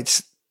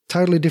States?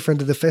 Totally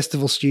different to the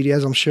festival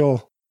studios, I'm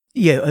sure.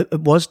 Yeah, it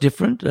was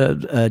different,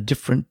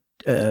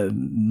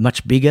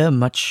 much bigger,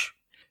 much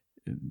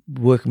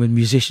working with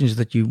musicians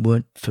that you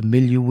weren't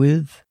familiar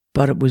with.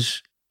 But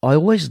I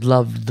always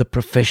loved the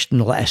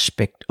professional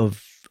aspect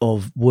of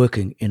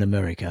working in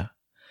America.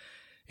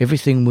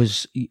 Everything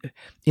was,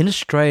 in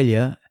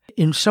Australia,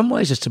 in some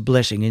ways it's a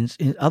blessing.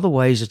 In other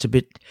ways it's a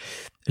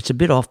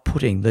bit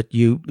off-putting that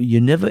you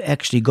never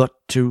actually got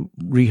to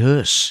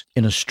rehearse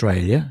in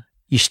Australia.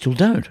 You still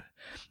don't.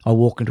 I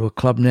walk into a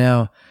club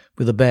now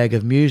with a bag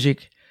of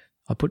music.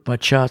 I put my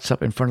charts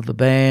up in front of the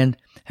band,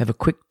 have a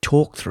quick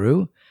talk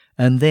through,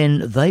 and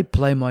then they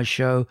play my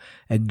show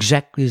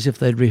exactly as if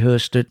they'd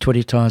rehearsed it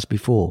 20 times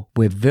before.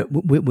 We're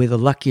the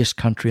luckiest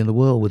country in the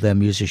world with our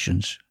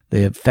musicians.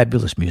 They're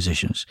fabulous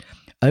musicians.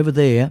 Over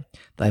there,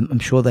 I'm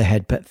sure they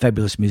had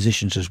fabulous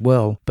musicians as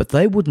well, but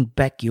they wouldn't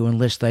back you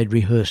unless they'd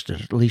rehearsed it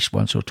at least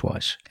once or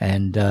twice.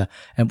 And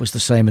it was the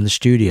same in the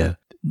studio.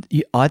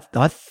 I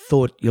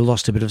thought you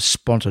lost a bit of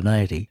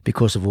spontaneity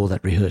because of all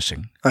that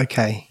rehearsing.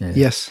 Okay, Yeah.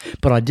 yes.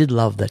 But I did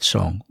love that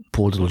song,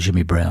 Poor Little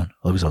Jimmy Brown.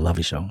 It was a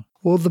lovely song.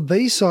 Well, the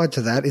B-side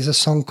to that is a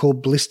song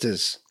called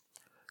Blisters.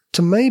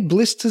 To me,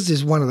 Blisters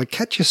is one of the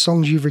catchiest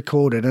songs you've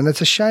recorded, and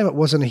it's a shame it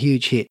wasn't a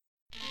huge hit.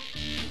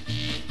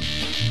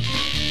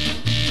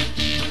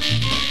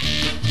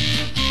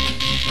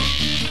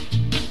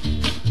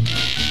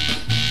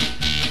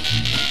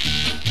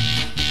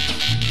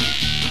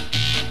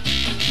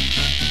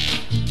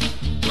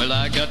 Well,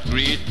 I got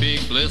great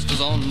big blisters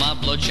on my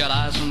bloodshot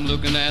eyes from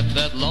looking at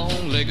that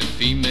long-legged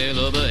female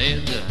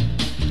overhead.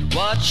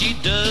 What she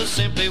does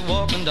simply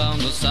walking down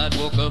the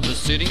sidewalk of the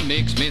city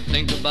makes me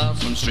think about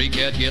some stray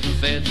cat getting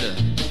fed.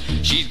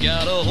 She's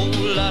got a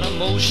whole lot of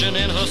motion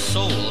in her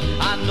soul,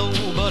 I know,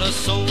 but her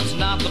soul's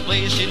not the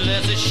place she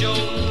lets it show.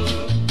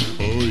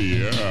 Oh,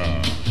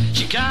 yeah.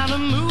 She kinda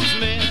moves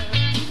me,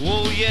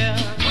 whoa yeah.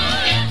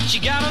 She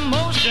got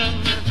emotion,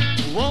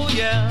 whoa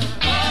yeah.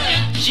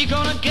 She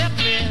gonna get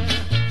me,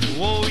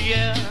 whoa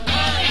yeah.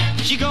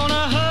 She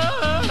gonna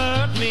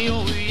hurt me,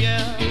 oh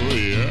yeah. Oh,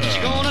 yeah. She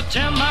gonna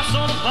tear my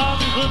soul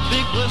apart and put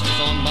big blisters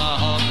on my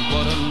heart.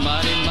 What a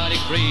mighty, mighty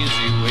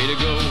crazy way to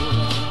go.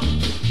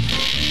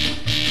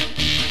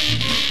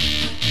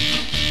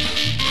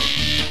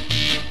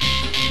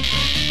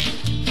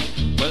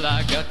 Well,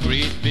 I got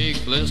great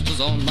big blisters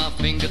on my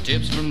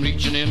fingertips from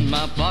reaching in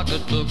my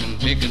pocketbook and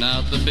picking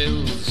out the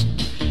bills.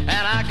 And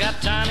I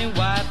got tiny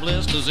white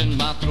blisters in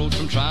my throat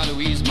from trying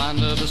to ease my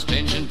nervous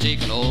tension,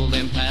 taking all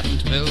them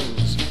patent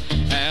pills.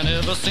 And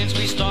ever since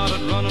we started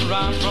running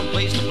around from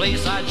place to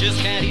place, I just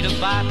can't eat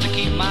a bite to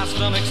keep my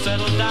stomach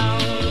settled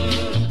down.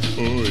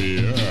 Oh,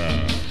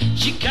 yeah.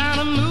 She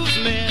kinda moves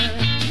me,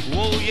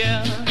 whoa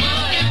yeah.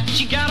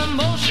 She got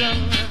emotion,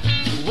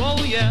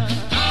 whoa yeah.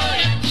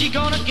 She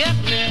gonna get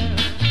me,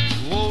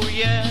 whoa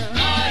yeah.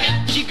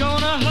 She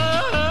gonna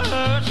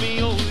hurt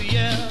me, oh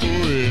yeah.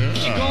 Oh, yeah.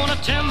 She gonna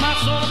tear my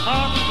soul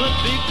apart and put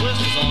big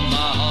blisters on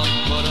my heart.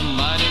 What a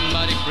mighty,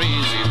 mighty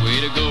crazy way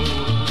to go.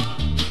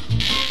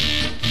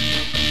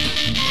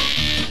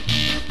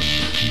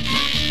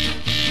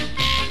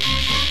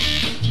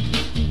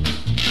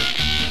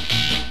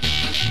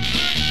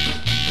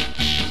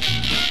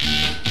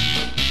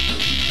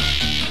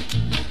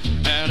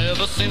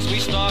 Ever since we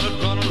started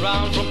running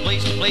around from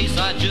place to place,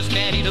 I just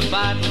can't eat a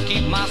bite and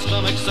keep my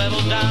stomach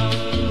settled down.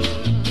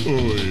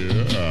 Oh,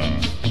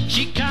 yeah.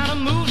 She kinda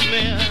moves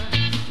me,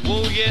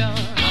 whoa yeah.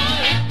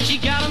 She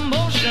got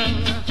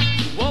emotion,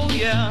 whoa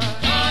yeah.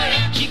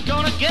 She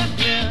gonna get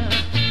me,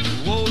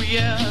 whoa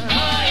yeah.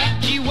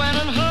 She went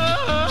and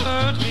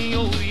hurt me,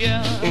 oh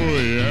yeah. Oh,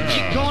 yeah. She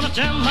gonna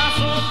tear my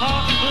soul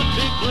apart and put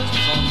big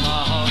blisters on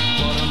my heart.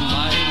 What a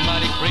mighty,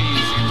 mighty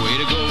crazy way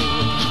to go.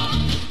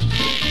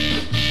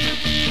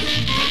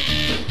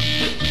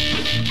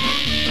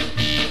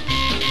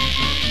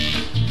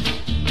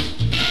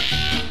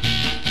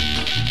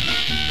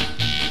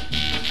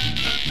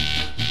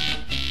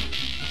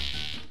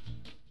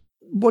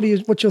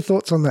 What's your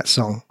thoughts on that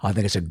song? I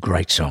think it's a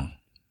great song.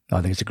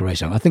 I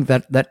think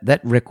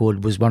that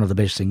record was one of the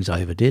best things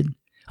I ever did,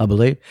 I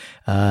believe.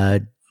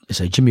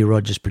 So Jimmy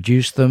Rogers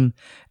produced them.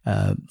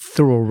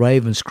 Thurl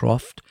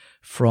Ravenscroft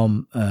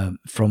from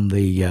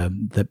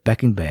the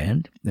backing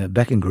band,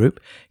 backing group,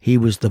 he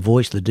was the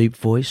voice, the deep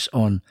voice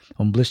on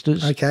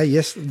Blisters. Okay,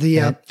 yes,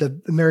 the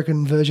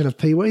American version of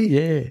Pee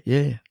Wee.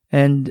 Yeah.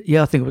 And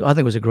yeah, I think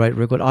it was a great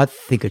record. I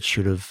thought it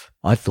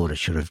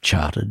should have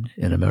charted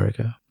in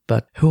America.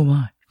 But who am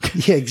I?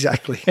 Yeah,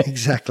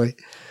 exactly.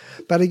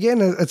 But again,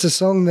 it's a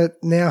song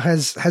that now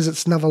has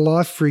its another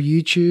life through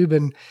YouTube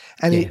and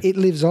it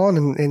lives on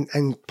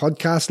and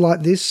podcasts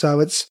like this. So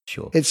it's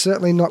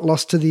certainly not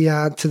lost to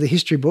the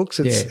history books.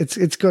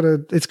 It's got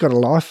a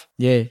life.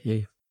 Yeah.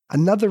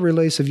 Another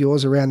release of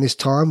yours around this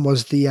time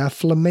was the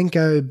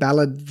flamenco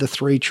ballad "The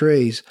Three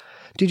Trees."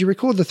 Did you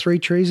record "The Three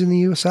Trees" in the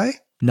USA?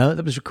 No,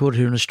 that was recorded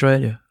here in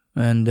Australia,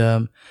 and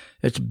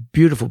it's a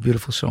beautiful,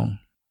 beautiful song.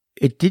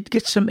 It did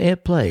get some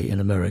airplay in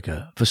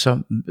America for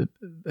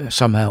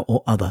somehow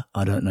or other.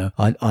 I don't know.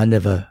 I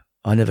never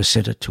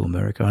sent it to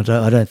America. I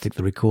don't think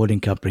the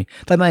recording company.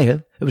 They may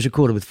have. It was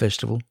recorded with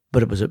Festival,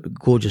 but it was a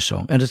gorgeous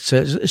song, and it's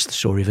the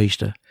story of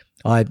Easter.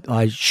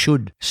 I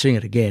should sing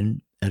it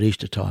again at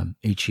Easter time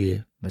each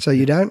year. But so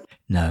you don't?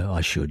 No, I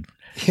should.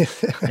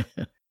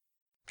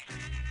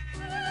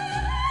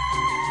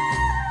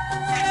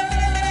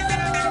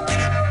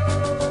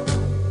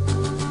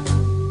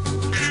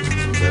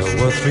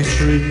 There were three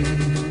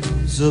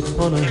trees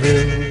upon a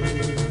hill,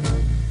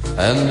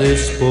 and they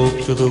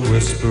spoke to the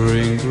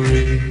whispering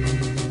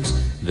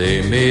breeze.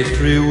 They made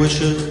three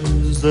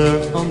wishes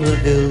there on the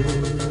hill,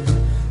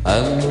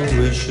 and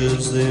the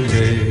wishes they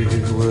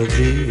made were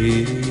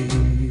these.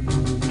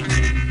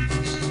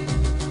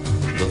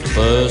 The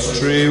first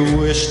tree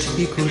wished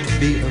he could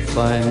be a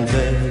fine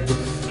bed,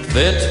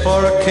 fit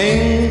for a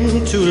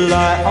king to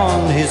lie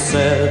on, he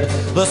said.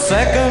 The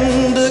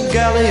second a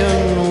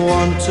galleon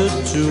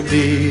wanted to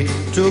be,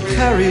 to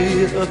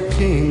carry a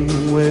king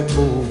way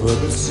over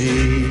the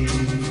sea.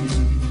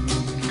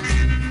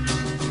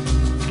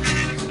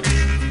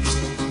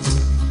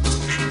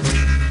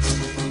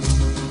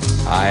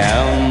 I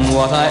am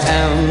what I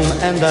am,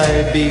 and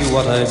I be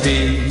what I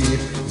be.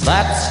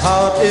 That's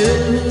how it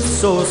is,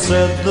 so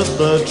said the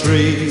third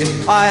tree.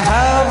 I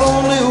have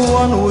only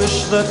one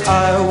wish that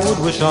I would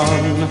wish on,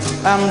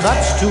 and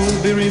that's to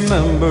be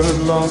remembered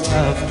long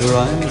after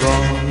I'm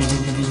gone.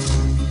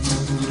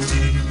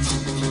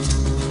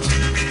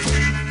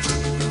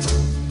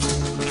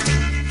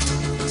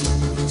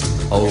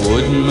 A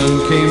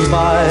woodman came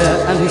by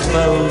and he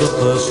felled the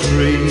first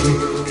tree.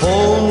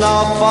 Oh,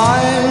 now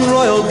fine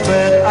royal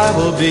bed I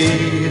will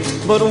be.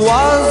 But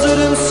was it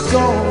in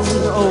scorn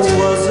or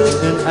was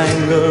it in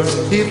anger?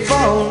 He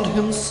found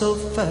himself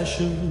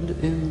fashioned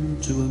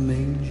into a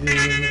manger.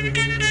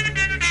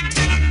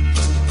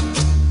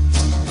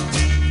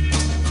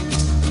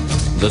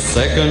 The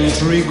second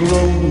tree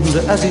groaned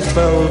as he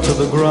fell to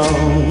the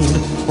ground.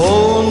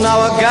 Oh,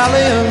 now a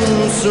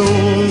galleon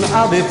soon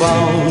I'll be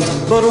found.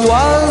 But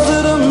was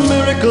it a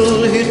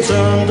miracle he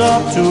turned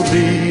out to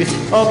be?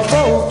 A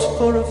boat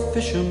for a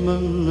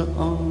fisherman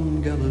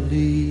on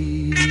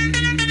Galilee.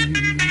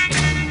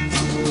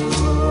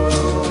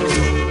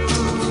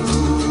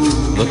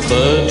 The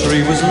third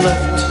tree was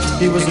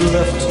left, he was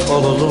left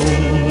all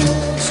alone.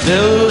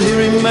 Still he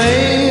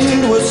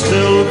remained, was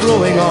still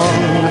growing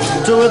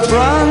on, till with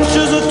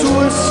branches a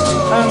twist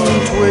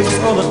and twigs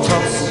all a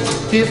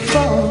toss, he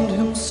found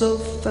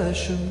himself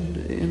fashioned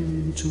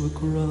into a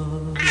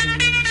grass.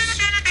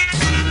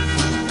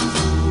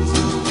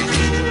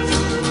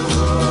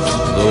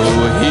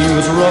 Though he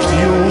was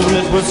rough-hewn,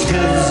 it was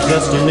his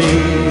destiny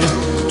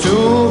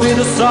to be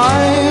the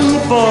sign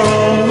for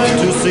all men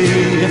to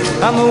see.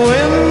 And the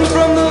wind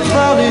from the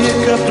valley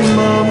kept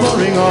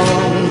murmuring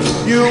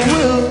on, you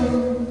will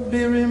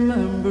be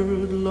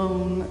remembered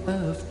long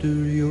after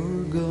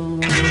you're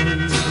gone.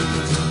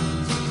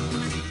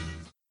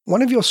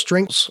 One of your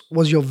strengths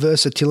was your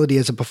versatility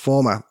as a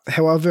performer.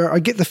 However, I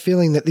get the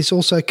feeling that this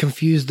also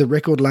confused the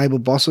record label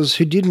bosses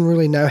who didn't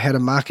really know how to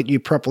market you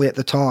properly at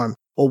the time,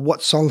 or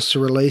what songs to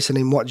release and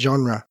in what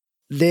genre.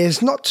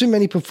 There's not too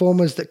many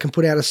performers that can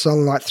put out a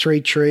song like Three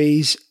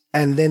Trees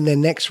and then their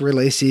next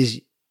release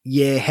is,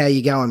 yeah, how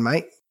you going,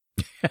 mate?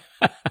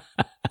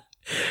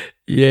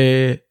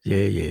 Yeah.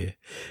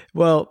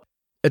 Well,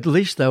 at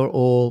least they were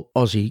all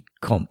Aussie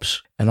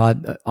comps, and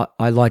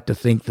I like to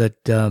think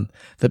that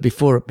that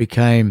before it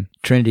became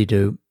trendy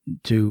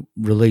to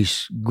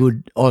release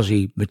good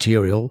Aussie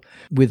material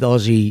with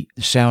Aussie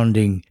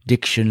sounding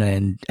diction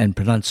and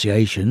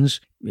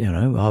pronunciations, you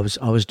know,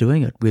 I was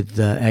doing it with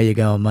How You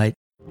Going, Mate.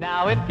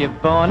 Now if you're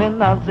born in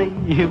Aussie,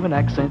 you've an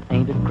accent,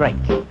 ain't it great?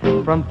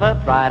 From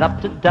Perth right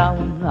up to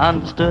Darwin,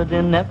 understood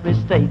in every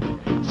state.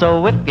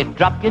 So if you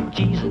drop your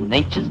G's and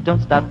H's, don't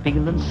start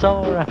feeling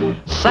sore.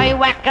 Say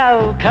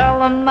wacko,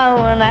 curl and mow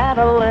and add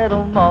a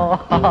little more.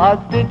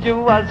 Did you,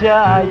 was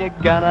ya, how you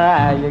gonna,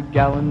 how you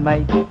going,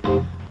 mate?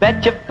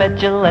 Betcha,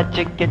 let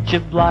you get you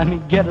blimey,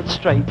 get it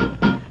straight.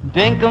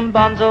 Dinkum,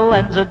 Bonzo,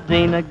 and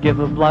Zadina, give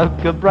a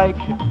bloke a break.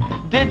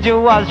 Did you,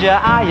 was ya,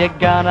 how you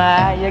gonna,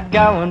 how you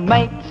going,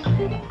 mate?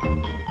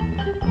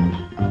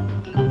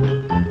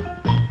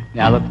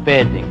 Now look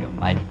fair, Dinkum,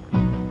 mate.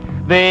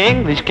 The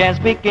English can't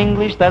speak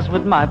English, that's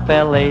what my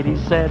fair lady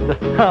said.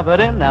 But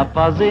in our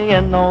fuzzy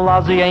and old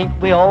Aussie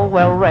ain't we all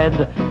well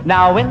read?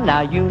 Now in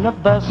our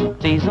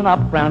universities and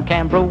up round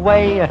Canberra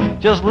way,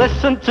 just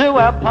listen to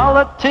our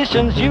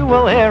politicians, you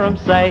will hear them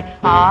say,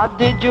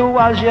 did you,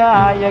 was ya,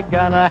 how you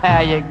gonna,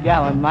 how you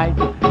going, mate?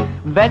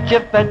 Betcha,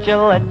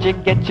 fetcha, let you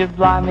get you,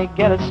 blimey,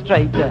 get it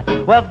straight.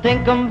 Well,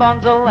 Dinkum,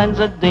 Bunzel, and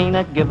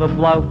Zadina, give a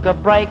bloke a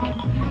break.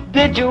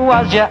 Did you,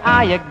 was you,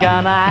 are you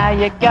gonna, how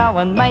you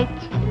going, mate?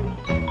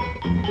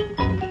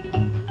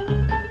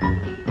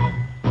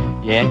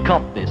 Yeah,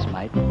 cop this,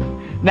 mate.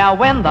 Now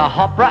when the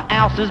opera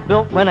house is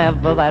built,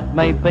 whenever that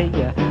may be,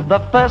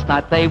 the first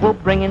night they will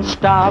bring in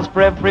stars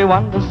for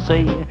everyone to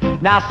see.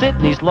 Now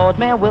Sydney's Lord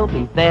Mayor will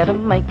be there to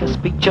make a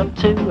speech or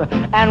two,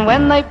 and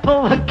when they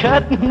pull the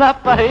curtain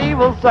up, he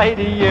will say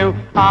to you,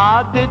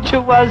 ah, did you,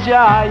 was you,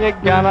 are you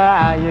gonna,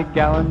 how you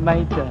going,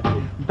 mate?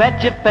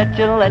 Betcha,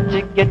 fetcha, let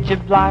you get you,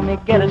 blimey,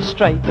 get it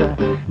straight.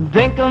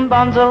 Dinkum,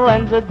 Bunzel,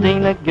 and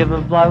Zadina, give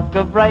a bloke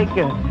a break.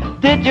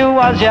 Did you,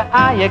 was you,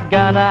 are you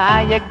gonna,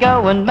 how you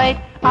going, mate?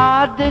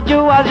 Ah, did you,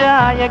 was you,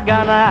 are you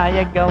gonna, how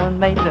you going,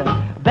 mate?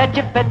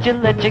 Betcha, fetcha,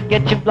 let you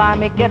get you,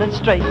 blimey, get it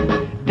straight.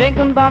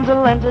 Dinkum,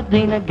 Bunzel, and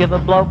Zadina, give a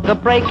bloke a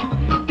break.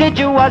 Did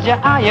you, was you,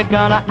 are you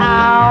gonna,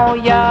 how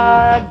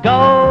you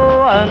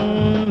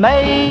going,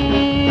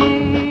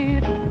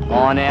 mate?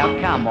 Oh, now,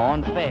 come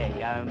on, fair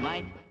go,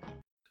 mate.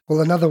 Well,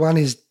 another one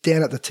is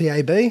Down at the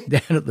TAB.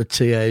 Down at the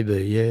TAB,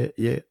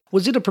 yeah.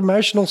 Was it a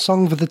promotional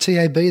song for the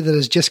TAB that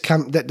has just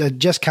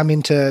come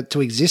into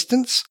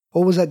existence,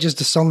 or was that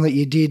just a song that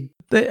you did?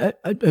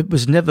 It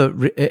was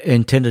never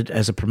intended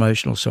as a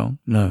promotional song,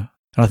 no.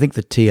 And I think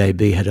the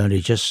TAB had only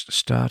just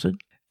started.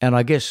 And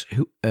I guess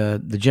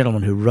the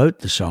gentleman who wrote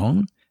the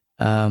song,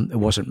 it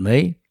wasn't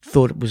me,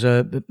 thought it was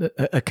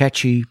a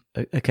catchy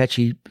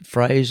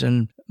phrase,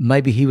 and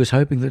maybe he was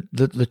hoping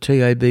that the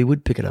TAB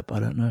would pick it up. I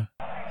don't know.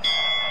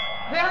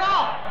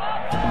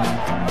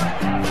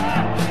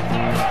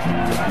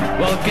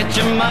 Well, get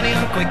your money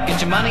on quick,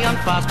 get your money on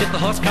fast. If the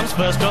horse comes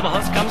first or the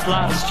horse comes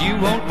last, you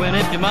won't win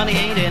if your money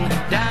ain't in.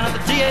 Down at the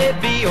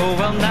TAB, oh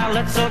well, now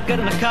let's all get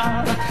in the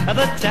car.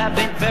 The tab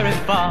ain't very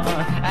far,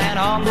 and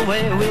on the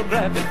way we'll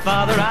grab your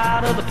father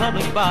out of the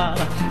public bar.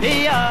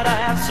 He ought to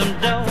have some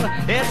dough,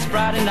 it's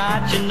Friday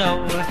night, you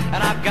know,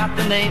 and I've got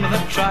the name of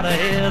a trotter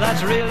here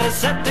that's really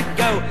set to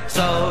go.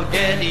 So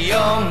get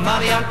your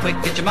money on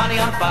quick, get your money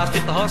on fast.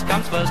 If the horse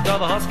comes first or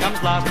the horse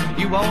comes last,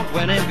 you won't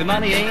win if your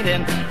money ain't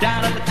in.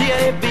 Down at the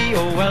TAB,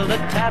 oh well, the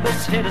tab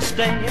is here to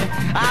stay.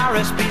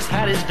 RSP's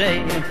had his day.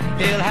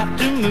 He'll have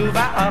to move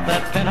out of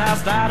that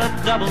penthouse out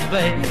of Double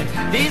Bay.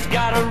 He's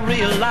gotta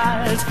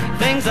realize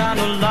things are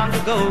no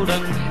longer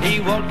golden. He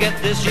won't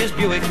get this year's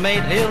Buick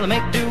made. He'll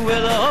make do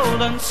with a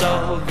Holden.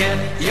 So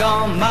get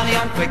your money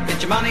on quick,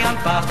 get your money on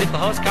fast. If the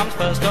horse comes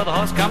first or the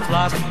horse comes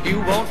last, you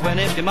won't win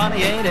if your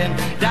money ain't in.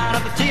 Down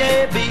at the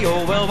TAB,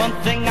 oh well, one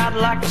thing I'd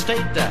like to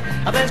state,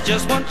 there's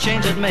just one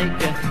change I'd make.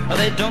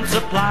 They don't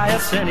supply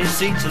us any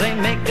seats, they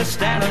make us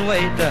stand and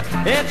wait.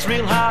 It's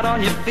real hard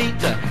on your feet.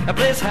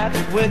 Please have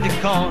it with your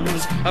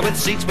corns. With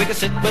seats we can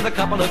sit with a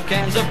couple of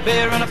cans of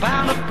beer and a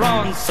pound of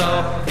prawns. So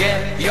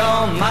get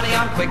your money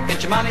on quick,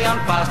 get your money on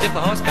fast. If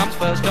the horse comes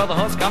first or the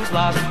horse comes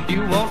last,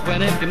 you won't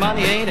win if your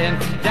money ain't in.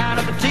 Down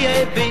at the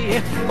TAB,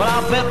 well,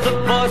 I'll bet the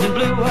boys in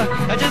blue,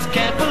 I just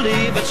can't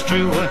believe it's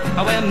true.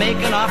 We're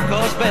making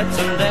off-course bets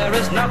and there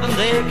is nothing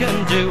they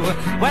can do.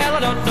 Well, I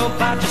don't know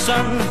about your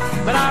son,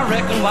 but I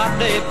reckon what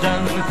they've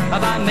done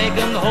by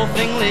making the whole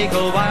thing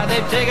legal, why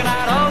they've taken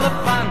out all the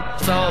fun.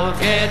 So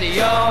get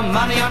your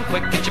money on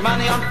quick, get your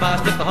money on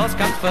fast. If the horse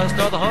comes first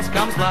or the horse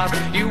comes last,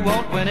 you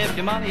won't win if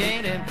your money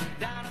ain't in.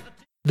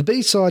 The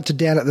B-side to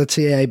Down at the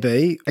TAB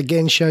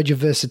again showed your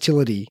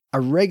versatility. A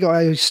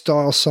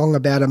reggae-style song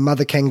about a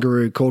mother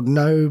kangaroo called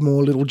No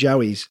More Little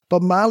Joeys.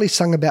 Bob Marley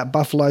sung about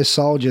buffalo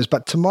soldiers,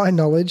 but to my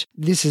knowledge,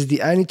 this is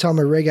the only time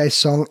a reggae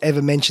song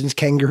ever mentions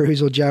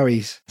kangaroos or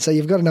joeys. So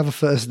you've got another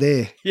first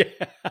there. Yeah,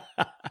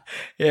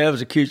 yeah, it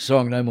was a cute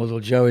song, No More Little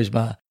Joeys,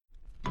 ma.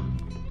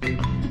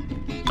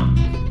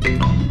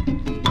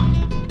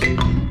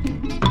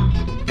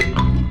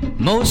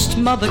 Most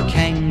mother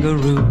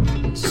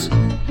kangaroos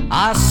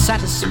are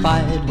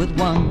satisfied with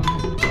one,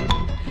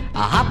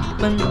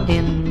 hopping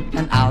in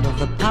and out of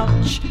the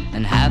pouch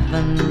and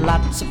having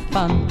lots of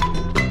fun.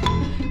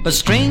 But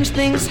strange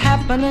things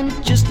happening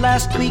just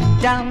last week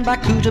down by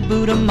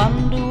Kootaboota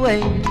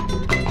Mundaway.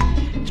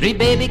 3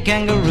 baby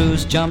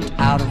kangaroos jumped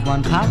out of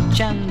one pouch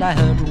and I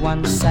heard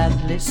one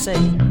sadly say,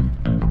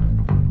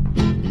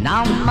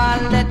 now my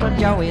little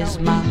Joey's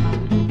mouth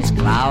is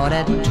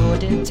clouded to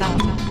the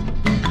top.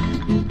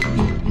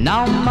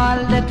 Now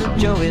my little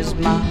Joey's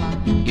mouth,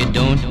 you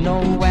don't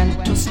know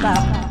when to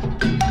stop.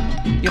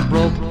 You've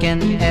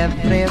broken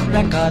every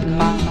record,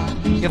 ma.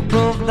 You've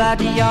proved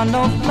that you're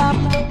no flop.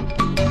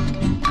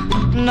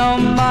 No,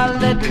 my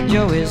little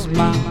Joey's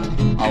ma,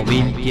 or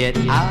we'll get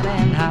out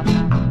and hop.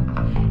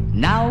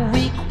 Now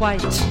we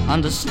quite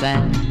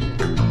understand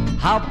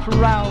how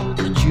proud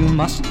that you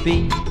must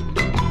be.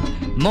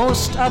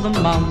 Most other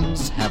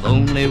mums have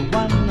only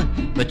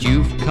one, but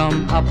you've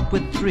come up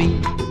with 3.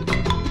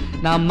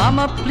 Now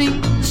mama,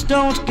 please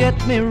don't get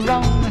me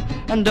wrong,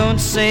 and don't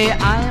say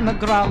I'm a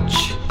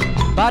grouch.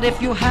 But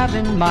if you have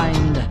in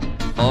mind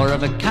 4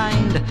 of a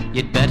kind,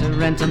 you'd better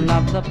rent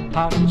another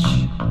pouch.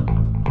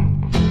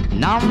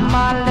 Now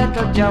my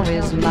little Joe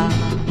is mine,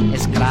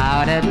 it's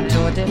crowded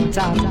to the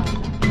top.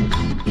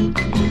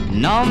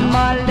 Now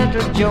my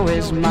little Joe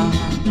is mine,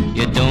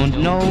 you don't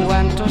know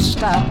when to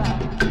stop.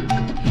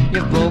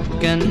 You've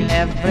broken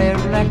every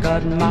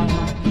record,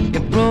 man, you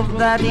prove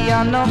that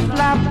you're no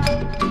flop.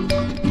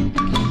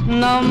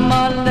 Now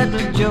my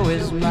little Joe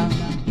is mine,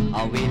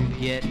 I will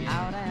get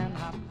out and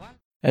hop.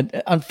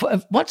 And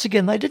once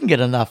again, they didn't get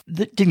enough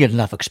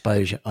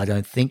exposure, I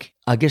don't think.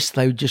 I guess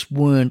they just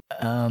weren't.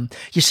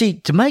 You see,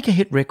 to make a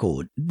hit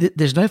record,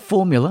 there's no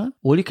formula.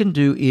 All you can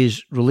do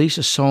is release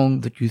a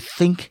song that you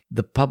think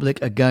the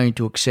public are going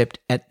to accept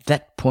at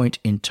that point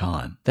in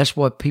time. That's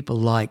why people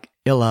like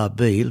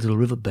LRB, Little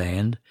River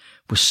Band,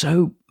 were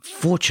so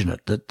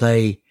fortunate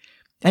that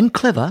and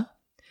clever,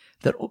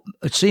 that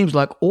it seems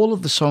like all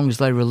of the songs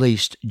they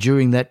released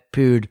during that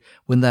period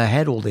when they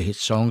had all the hit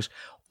songs,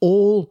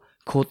 all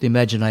caught the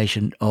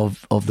imagination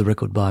of the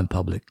record buying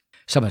public.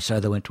 So much so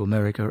they went to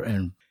America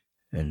and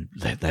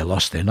they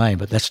lost their name,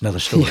 but that's another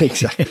story. Yeah,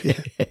 exactly.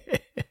 Yeah.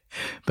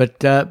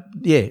 But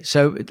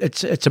so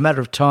it's a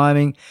matter of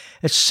timing.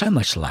 It's so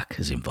much luck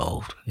is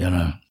involved, you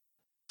know.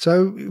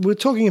 So we're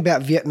talking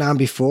about Vietnam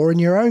before,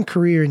 and your own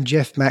career and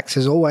Jeff Mack's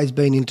has always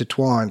been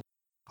intertwined.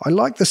 I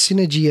like the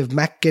synergy of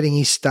Mack getting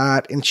his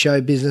start in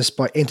show business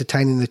by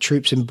entertaining the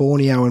troops in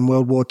Borneo in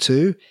World War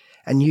II,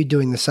 and you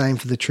doing the same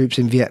for the troops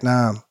in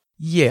Vietnam.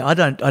 Yeah, I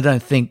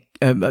don't think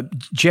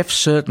Jeff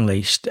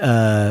certainly.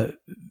 I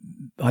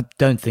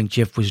don't think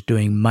Jeff was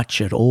doing much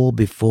at all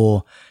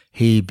before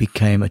he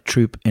became a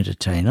troop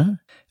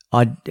entertainer.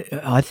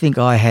 I think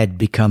I had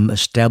become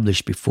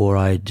established before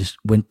I just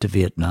went to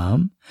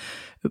Vietnam.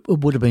 It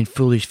would have been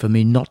foolish for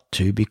me not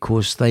to,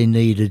 because they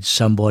needed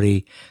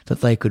somebody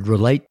that they could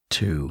relate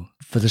to.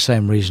 For the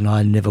same reason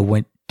I never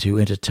went to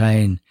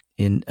entertain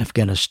in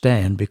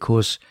Afghanistan,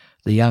 because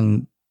the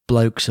young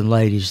blokes and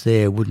ladies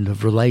there wouldn't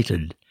have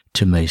related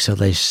to me. So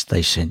they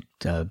sent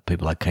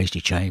people like Casey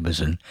Chambers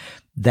and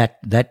that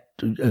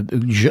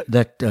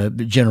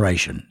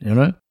generation, you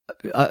know.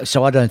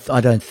 So I don't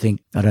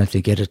think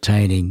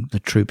entertaining the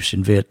troops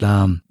in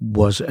Vietnam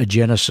was a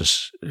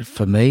genesis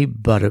for me,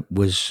 but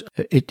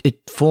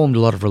it formed a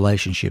lot of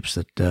relationships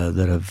that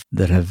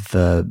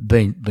have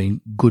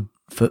been good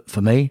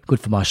for me, good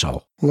for my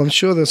soul. Well, I'm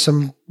sure there's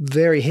some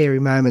very hairy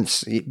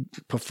moments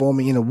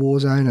performing in a war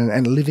zone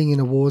and living in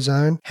a war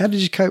zone. How did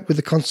you cope with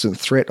the constant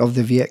threat of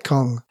the Viet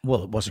Cong?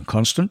 Well, it wasn't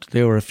constant.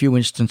 There were a few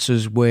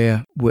instances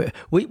where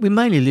we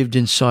mainly lived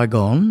in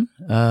Saigon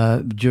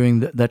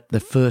during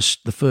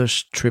the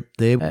first trip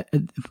there.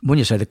 When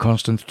you say the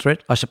constant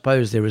threat, I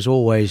suppose there is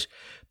always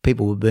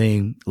people were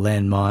being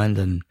landmined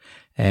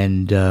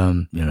and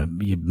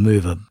you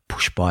move a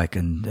push bike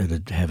and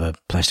it'd have a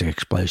plastic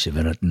explosive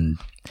in it, and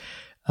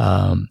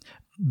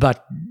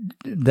but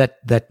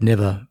that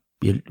never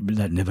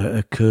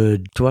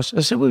occurred to us.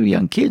 I said we were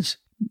young kids.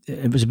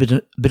 It was a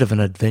bit of an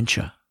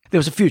adventure. There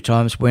was a few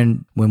times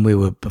when we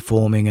were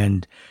performing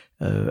and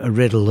a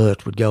red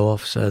alert would go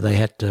off, so they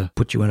had to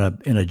put you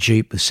in a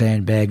jeep with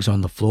sandbags on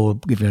the floor,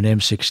 give you an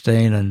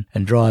M16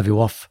 and drive you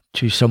off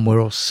to somewhere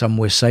else,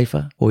 somewhere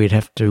safer, or you'd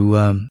have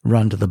to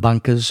run to the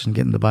bunkers and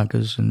get in the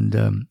bunkers and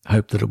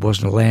hope that it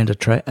wasn't a land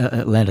attack.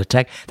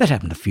 That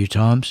happened a few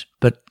times,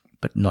 but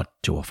not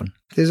too often.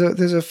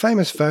 There's a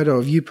famous photo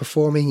of you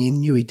performing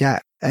in Nui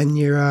Dat, and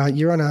you're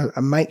on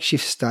a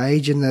makeshift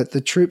stage, and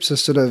the troops are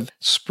sort of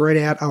spread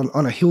out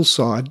on a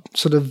hillside,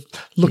 sort of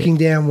looking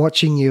down,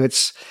 watching you.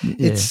 It's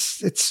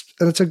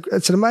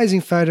an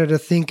amazing photo to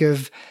think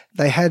of.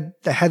 They had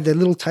their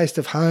little taste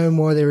of home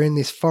while they're in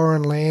this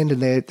foreign land,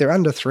 and they're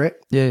under threat.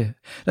 Yeah,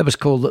 that was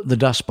called the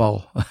Dust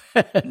Bowl.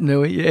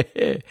 Nui,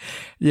 yeah.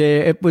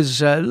 It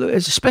was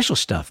it's special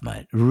stuff,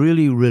 mate.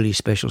 Really, really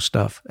special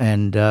stuff.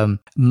 And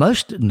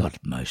not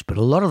most, but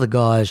a lot of the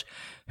guys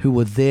who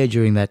were there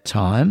during that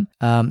time,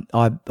 I'm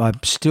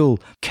still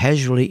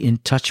casually in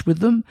touch with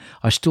them.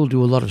 I still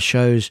do a lot of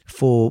shows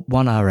for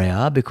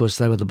 1RAR because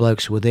they were the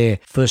blokes who were there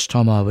first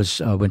time I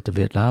went to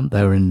Vietnam.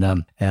 They were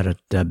out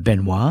at Ben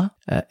Hoa.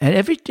 And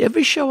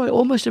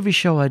almost every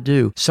show I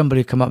do,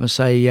 somebody come up and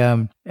say,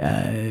 do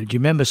you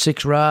remember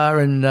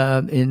 6RAR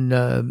in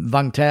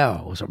Vung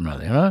Tau or something like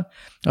that, you know?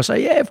 I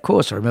say, yeah, of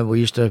course. I remember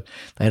they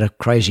had a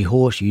crazy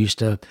horse you used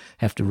to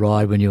have to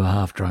ride when you were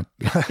half drunk.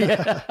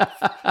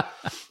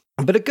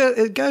 But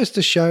it goes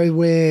to show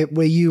where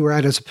you were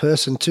at as a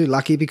person too,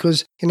 Lucky,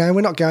 because,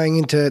 we're not going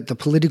into the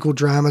political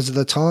dramas of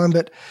the time,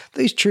 but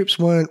these troops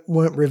weren't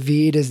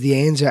revered as the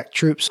Anzac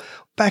troops.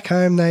 Back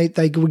home,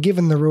 they were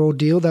given the raw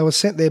deal. They were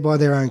sent there by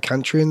their own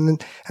country,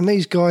 and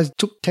these guys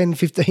took 10,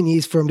 15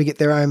 years for them to get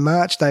their own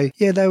march. They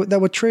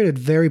were treated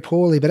very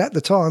poorly, but at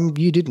the time,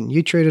 you didn't.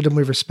 You treated them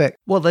with respect.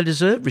 Well, they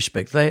deserved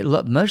respect.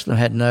 Most of them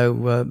had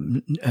no.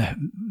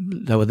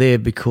 They were there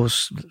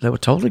because they were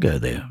told to go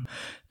there.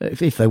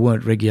 If they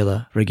weren't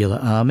regular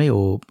army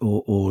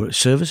or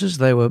services,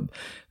 they were.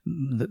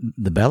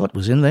 The ballot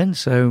was in then,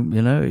 so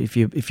if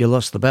you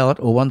lost the ballot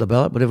or won the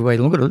ballot, whatever way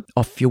you look at it,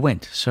 off you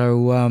went.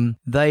 So I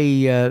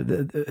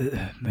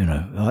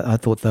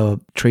thought they were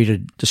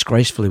treated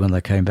disgracefully when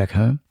they came back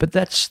home. But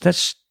that's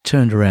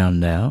turned around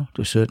now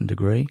to a certain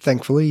degree.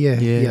 Thankfully,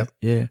 yeah.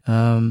 Yeah.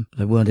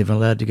 They weren't even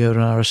allowed to go to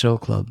an RSL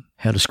club.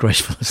 How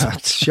disgraceful is that?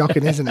 It's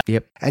shocking, isn't it?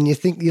 Yep. And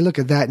you look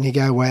at that and you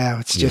go, wow,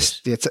 it's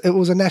just, it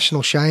was a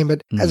national shame.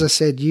 But as I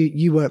said,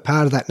 you weren't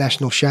part of that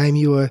national shame.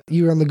 You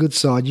were on the good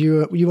side.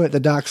 You weren't the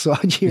dark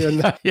side. You were on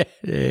the...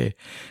 yeah.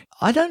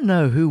 I don't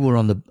know who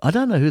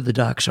the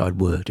dark side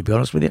were, to be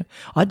honest with you.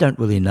 I don't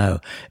really know.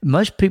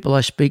 Most people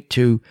I speak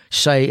to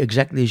say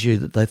exactly as you,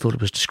 that they thought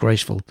it was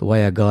disgraceful the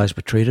way our guys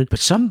were treated, but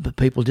some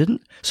people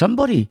didn't.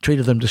 Somebody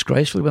treated them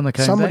disgracefully when they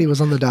came back. Somebody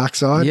was on the dark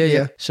side.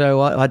 Yeah.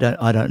 So I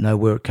don't know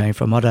where it came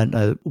from. I don't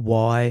know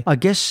why. I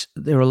guess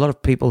there are a lot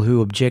of people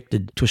who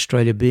objected to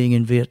Australia being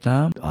in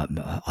Vietnam.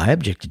 I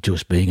objected to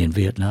us being in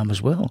Vietnam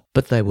as well,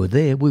 but they were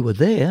there. We were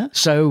there.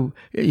 So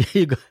if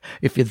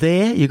you're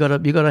there, you got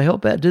to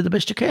help out, do the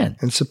best you can.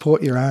 And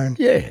support your own.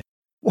 Yeah.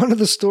 One of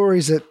the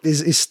stories that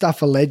is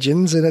stuff of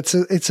legends, and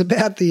it's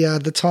about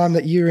the time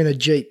that you're in a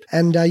Jeep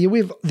and you're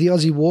with the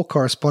Aussie war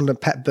correspondent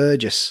Pat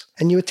Burgess,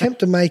 and you attempt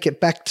to make it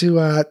back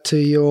to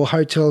your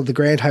hotel, the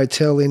Grand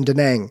Hotel in Da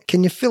Nang.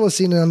 Can you fill us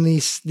in on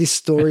this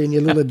story and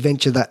your little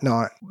adventure that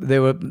night?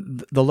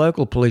 The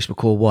local police were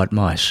called White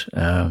Mice,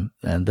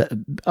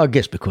 I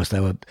guess because they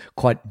were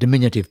quite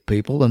diminutive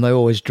people and they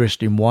always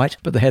dressed in white,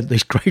 but they had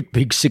these great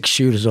big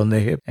 6-shooters on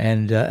their hip,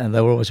 and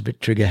they were always a bit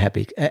trigger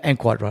happy, and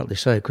quite rightly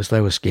so, because they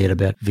were scared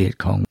about Viet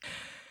Cong.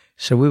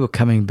 So we were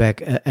coming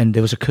back, and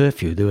there was a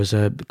curfew. There was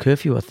a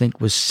curfew, I think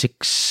it was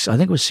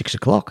 6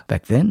 o'clock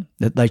back then.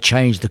 They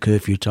changed the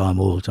curfew time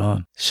all the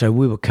time. So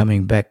we were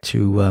coming back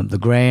to the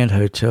Grand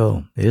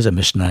Hotel. There's a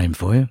misname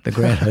for you. The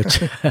Grand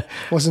Hotel.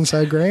 Wasn't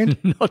so grand?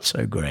 Not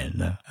so grand,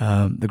 no.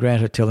 The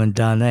Grand Hotel in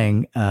Da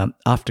Nang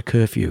after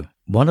curfew.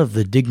 One of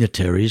the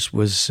dignitaries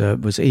was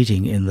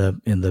eating in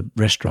the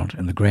restaurant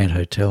in the Grand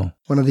Hotel.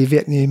 One of the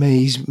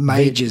Vietnamese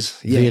majors.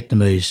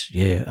 Vietnamese,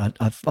 yeah.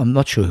 I'm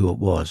not sure who it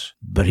was,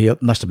 but he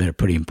must have been a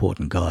pretty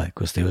important guy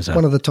because there was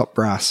one of the top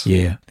brass.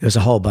 Yeah, there was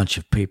a whole bunch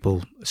of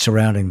people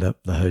surrounding the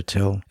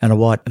hotel and a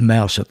white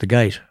mouse at the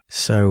gate.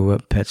 So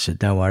Pat said,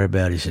 "Don't worry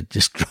about it." He said,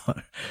 "Just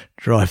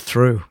drive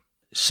through."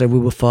 So we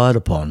were fired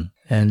upon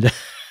and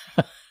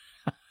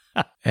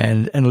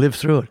and lived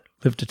through it.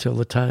 Lived to tell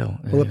the tale.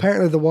 Well, yeah.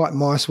 Apparently the White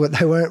Mice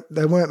they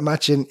weren't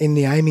much in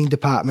the aiming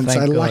department. Thank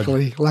so God.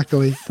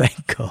 luckily,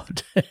 thank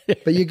God.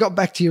 But you got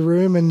back to your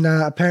room, and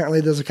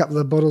apparently there's a couple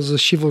of bottles of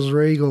Chivas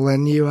Regal,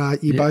 and you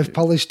both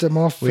polished them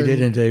off. We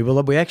did indeed.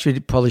 Well, we actually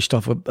polished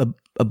off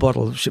a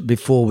bottle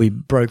before we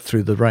broke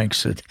through the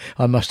ranks.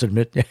 I must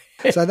admit.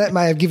 So that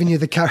may have given you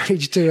the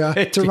courage to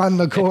run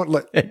the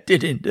gauntlet. It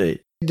did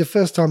indeed. The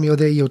first time you were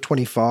there, you were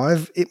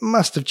 25. It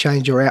must have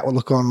changed your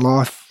outlook on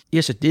life.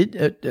 Yes, it did.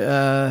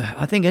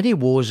 I think any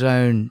war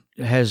zone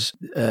has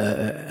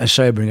a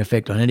sobering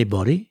effect on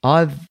anybody.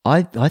 I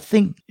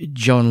think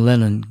John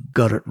Lennon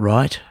got it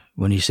right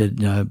when he said,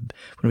 "No,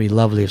 wouldn't it be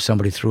lovely if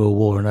somebody threw a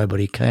war and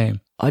nobody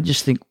came?" I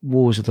just think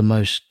wars are the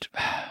most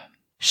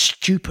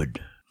stupid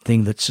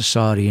thing that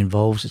society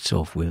involves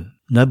itself with.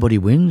 Nobody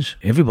wins.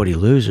 Everybody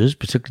loses,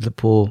 particularly the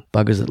poor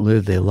buggers that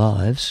live their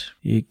lives.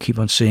 You keep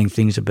on seeing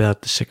things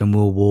about the Second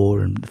World War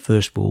and the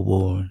First World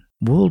War and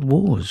world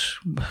wars.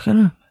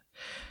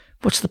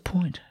 What's the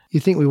point? You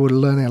think we would have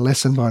learned our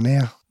lesson by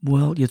now?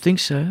 Well, you think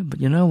so,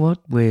 but you know what?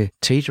 We're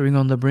teetering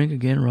on the brink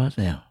again right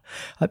now.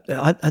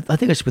 I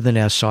think it's within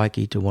our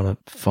psyche to want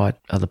to fight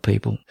other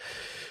people,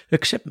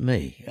 except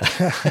me.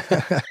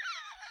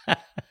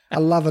 A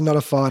lover, not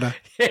a fighter.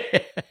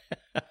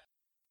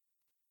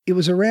 It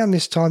was around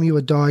this time you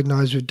were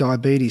diagnosed with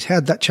diabetes.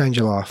 How'd that change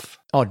your life?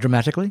 Oh,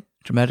 dramatically.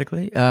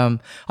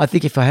 I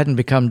think if I hadn't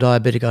become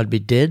diabetic, I'd be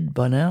dead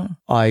by now.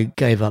 I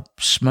gave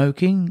up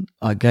smoking.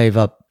 I gave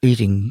up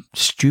eating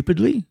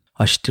stupidly.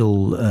 I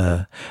still,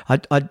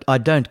 I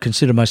don't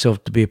consider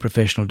myself to be a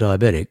professional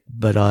diabetic,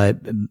 but I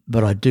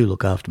do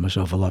look after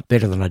myself a lot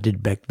better than I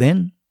did back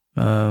then.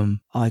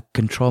 I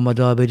control my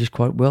diabetes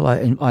quite well.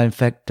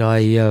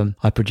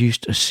 I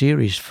produced a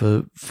series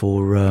for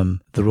the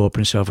Royal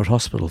Prince Alfred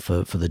Hospital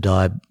for the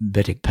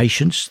diabetic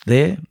patients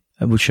there,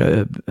 which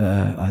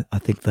I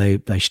think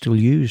they still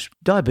use.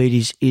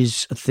 Diabetes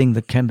is a thing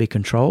that can be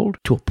controlled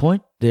to a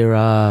point. There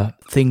are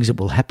things that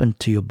will happen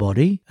to your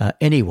body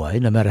anyway,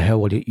 no matter how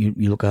well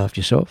you look after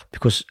yourself,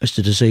 because it's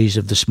the disease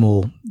of the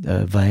small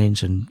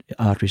veins and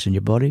arteries in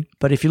your body.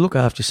 But if you look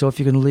after yourself,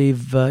 you can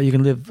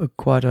live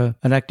quite an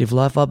active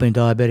life. I've been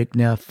diabetic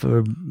now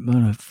for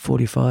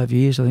 45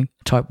 years, I think,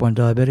 type 1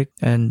 diabetic,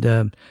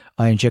 and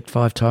I inject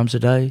 5 times a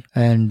day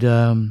and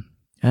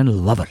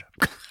love it.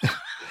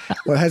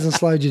 Well, it hasn't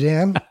slowed you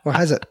down, or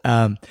has it?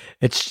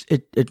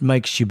 It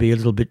makes you be a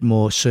little bit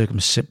more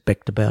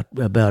circumspect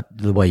about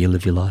the way you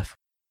live your life.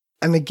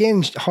 And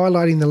again,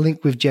 highlighting the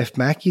link with Jeff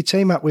Mack, you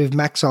team up with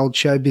Mac's old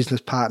show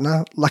business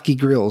partner, Lucky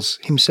Grills,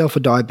 himself a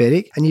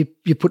diabetic, and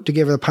you put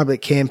together a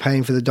public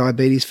campaign for the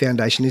Diabetes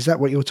Foundation. Is that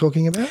what you were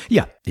talking about?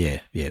 Yeah.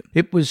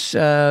 It was.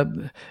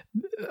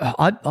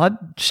 I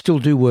still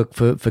do work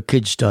for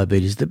kids'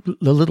 diabetes. The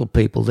little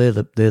people, they're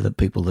the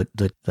people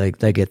that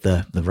they get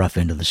the rough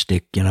end of the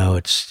stick. You know,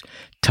 it's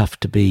tough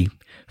to be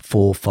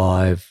 4,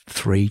 5,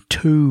 3,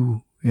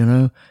 2.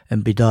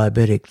 and be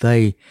diabetic.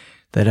 They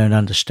don't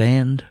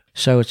understand.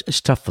 So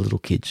it's tough for little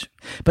kids.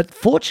 But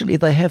fortunately,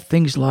 they have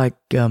things like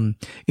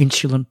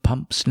insulin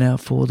pumps now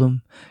for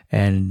them,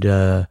 and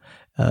they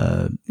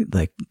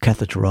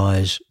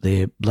catheterize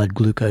their blood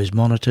glucose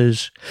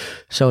monitors.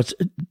 So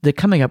they're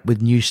coming up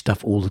with new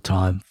stuff all the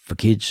time for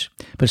kids,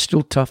 but it's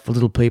still tough for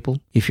little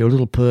people. If you're a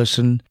little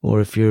person, or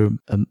if you're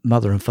a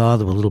mother and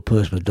father with a little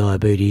person with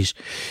diabetes,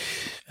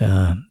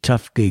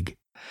 tough gig.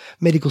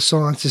 Medical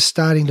science is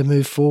starting to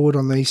move forward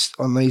on these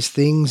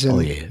things.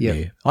 And,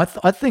 yeah. I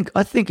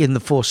think in the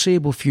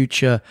foreseeable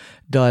future,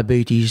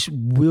 diabetes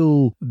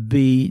will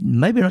be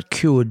maybe not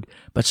cured,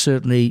 but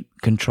certainly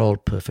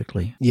controlled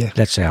perfectly. Yeah,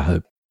 that's our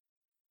hope.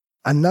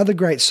 Another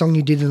great song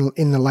you did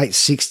in the late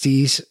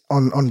 60s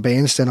on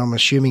Bandstand, I'm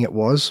assuming it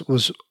was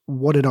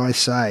What Did I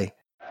Say?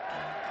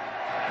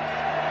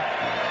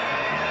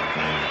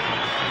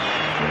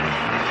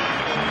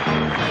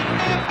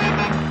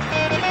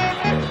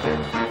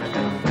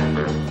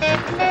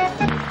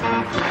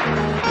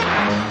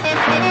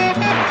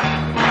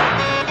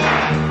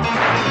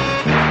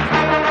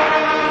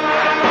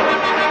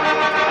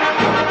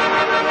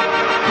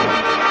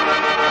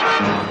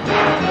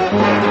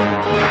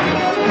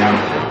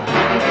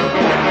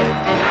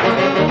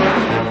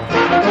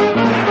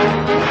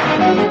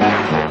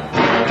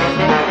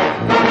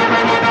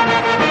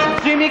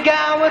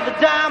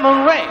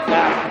 Diamond ring.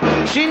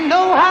 She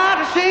know how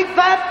to shake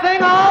that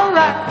thing all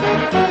right.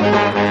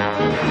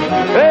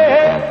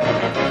 Hey,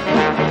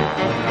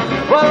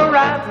 well,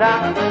 right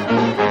now.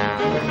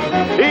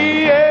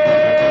 Yeah.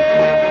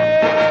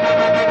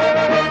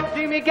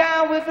 See me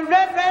gal with the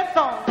red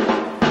song.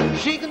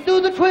 She can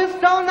do the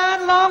twist all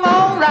night long,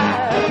 all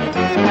right.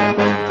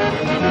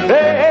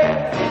 Hey,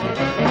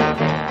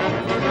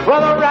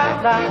 well,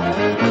 right now.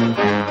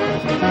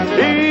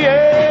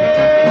 Yeah.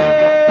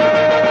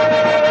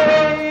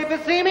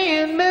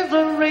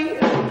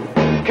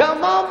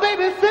 Come on,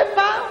 baby, sit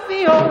by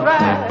me,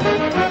 alright.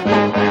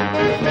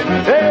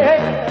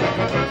 Hey,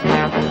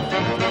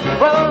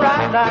 well,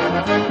 right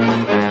now.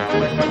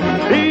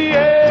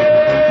 Yeah.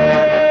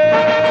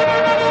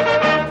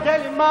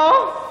 Tell your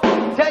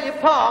mom, tell your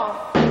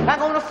pa, I'm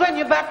gonna send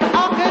you back to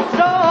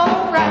Arkansas,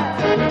 alright.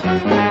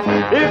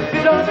 If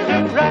you don't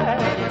do right,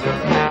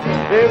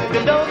 if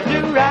you don't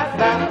do right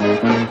now.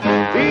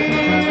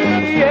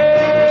 Yeah.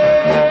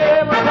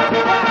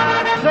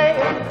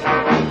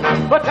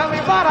 But tell me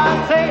what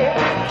I said.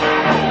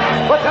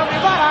 But tell me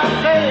what I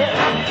said.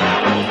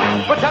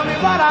 But tell me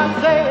what I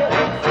said.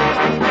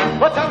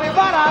 But tell me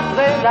what I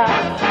said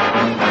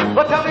now.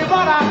 But tell me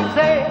what I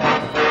said.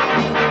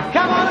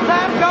 Come on,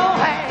 let's go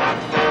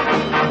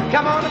hand.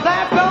 Come on,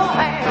 let's go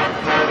hand.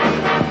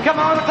 Come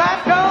on,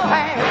 let's go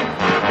hand.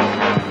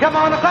 Come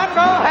on, let's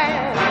go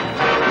hand.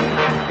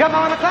 Come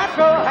on, let's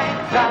go hand.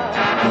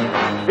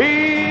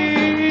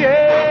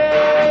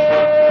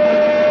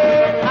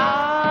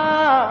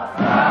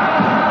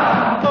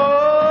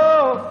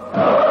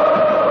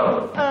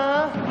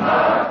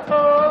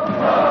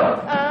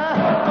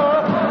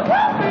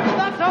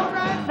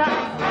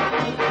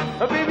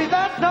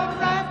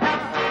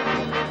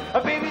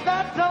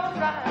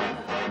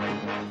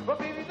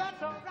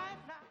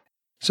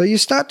 So you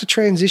start to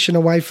transition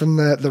away from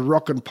the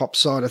rock and pop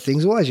side of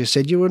things. Well, as you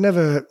said, you were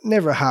never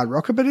a hard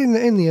rocker, but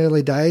in the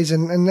early days,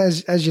 and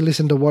as you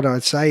listen to what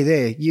I'd say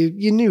there,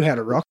 you knew how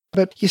to rock,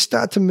 but you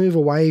start to move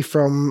away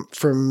from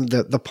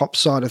the pop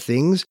side of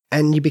things,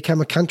 and you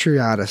become a country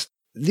artist.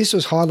 This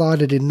was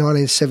highlighted in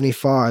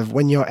 1975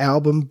 when your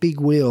album Big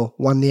Wheel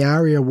won the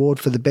ARIA Award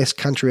for the Best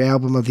Country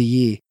Album of the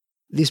Year.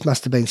 This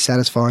must have been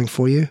satisfying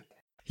for you.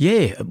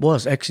 Yeah, it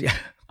was actually.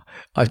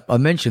 I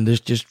mentioned this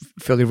just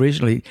fairly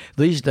recently.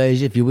 These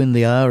days, if you win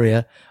the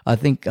ARIA, I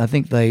think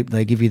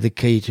they give you the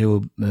key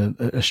to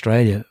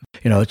Australia.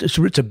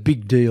 It's a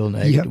big deal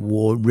now. You get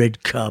war,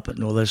 red carpet,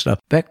 and all that stuff.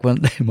 Back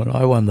when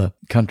I won the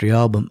country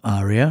album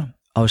ARIA,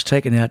 I was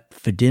taken out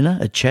for dinner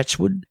at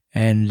Chatswood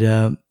and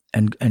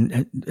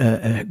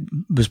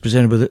was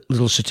presented with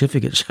little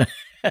certificates.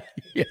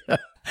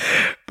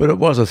 But it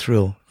was a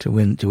thrill to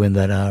win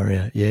that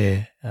ARIA.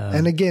 Yeah.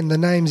 And again, the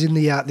name's in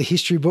the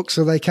history book,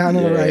 so they can't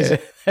erase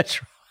it.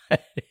 That's right.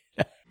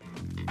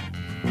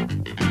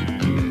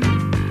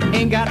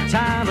 Ain't got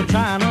time to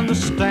try and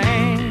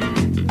understand.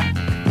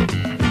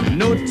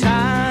 No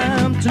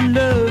time to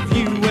love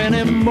you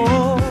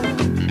anymore.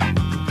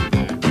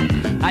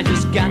 I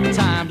just got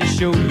time to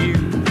show you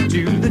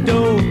to the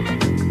door.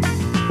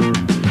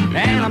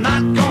 And I'm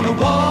not gonna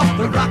walk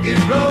the rocky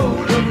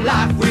road of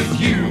life with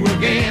you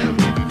again.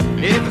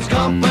 If it's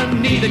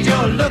company that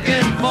you're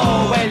looking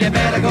for, well, you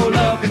better go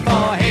looking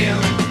for him.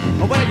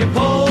 Well, you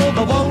pulled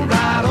the wool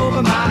right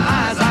over my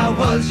eyes. I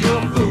was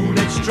your fool,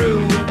 it's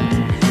true.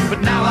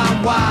 But now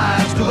I'm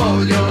wise to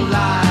all your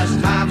lies.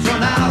 Time's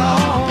run out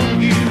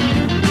on you.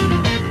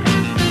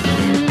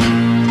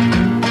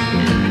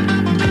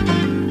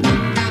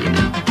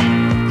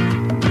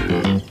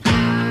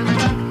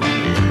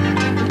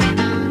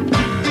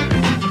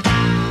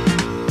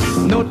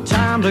 No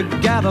time to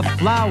gather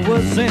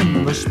flowers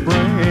in the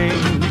spring.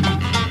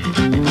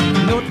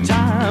 No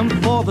time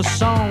for the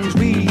songs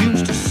we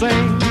used to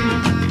sing.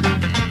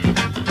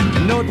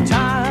 No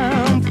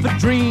time for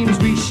dreams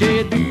we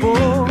shared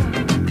before.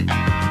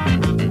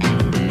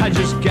 I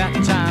just got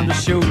time to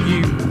show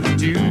you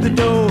to the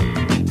door.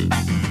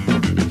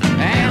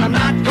 And I'm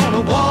not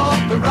gonna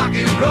walk the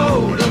rocky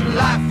road of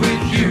life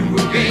with you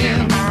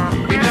again.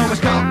 You know it's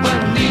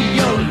company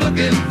you're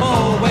looking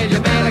for. Well, you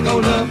better go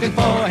looking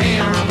for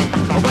him.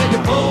 Well, you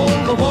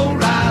pulled the wool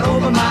right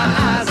over my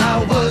eyes.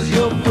 I was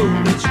your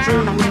fool, it's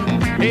true.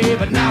 Hey,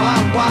 but now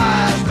I'm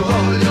wise to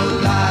all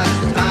your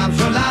lies. Time's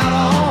run out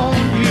on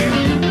you.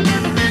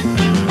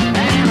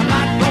 And I'm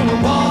not gonna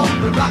walk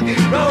the rocky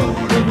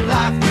road of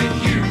life with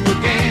you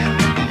again.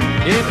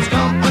 If it's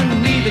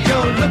company that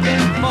you're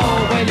looking for,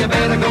 well, you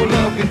better go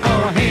looking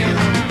for him.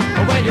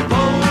 Well, you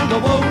pulled the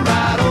wool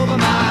right over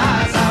my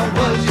eyes. I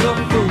was your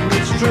fool,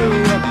 it's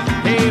true.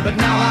 Hey, but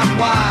now I'm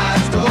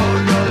wise to all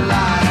your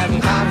lies.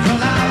 Time's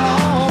run out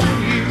on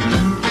you.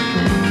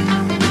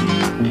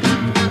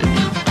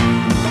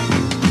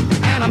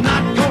 And I'm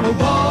not gonna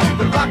walk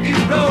the rocky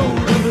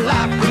road of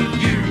life with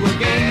you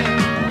again.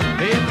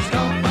 If it's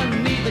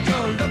company that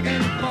you're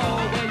looking for,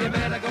 well, you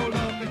better go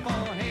looking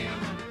for him.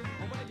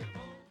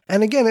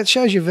 And again, it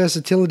shows your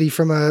versatility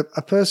from a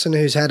person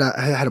who's had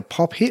a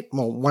pop hit,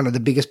 well, one of the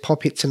biggest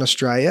pop hits in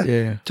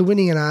Australia, to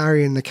winning an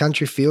ARIA in the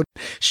country field.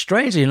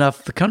 Strangely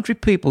enough, the country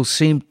people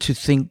seem to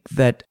think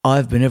that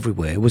I've Been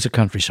Everywhere was a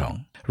country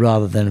song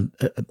rather than,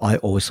 I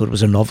always thought it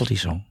was a novelty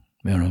song,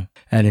 you know.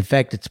 And in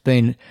fact, it's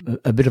been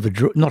a bit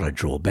of not a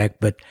drawback,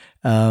 but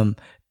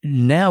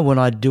now when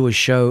I do a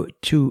show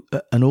to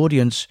an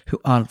audience who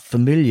aren't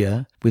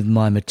familiar with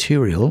my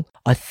material,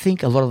 I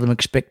think a lot of them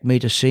expect me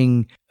to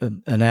sing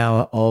an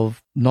hour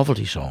of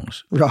novelty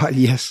songs. Right,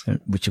 yes.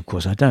 Which, of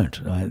course, I don't.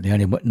 The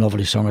only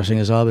novelty song I sing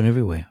is I've Been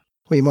Everywhere.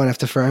 Well, you might have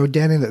to throw it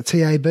down in at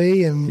TAB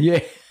and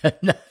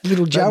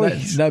Little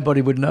Joey's.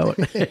 Nobody would know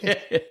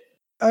it.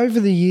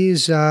 Over the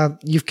years,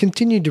 you've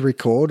continued to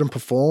record and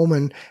perform,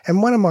 and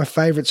one of my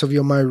favourites of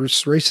your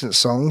most recent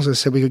songs, I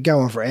said we could go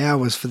on for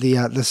hours for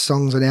the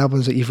songs and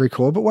albums that you've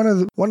recorded, but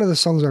one of the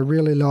songs I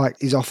really like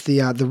is off the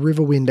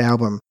Riverwind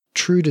album,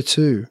 True to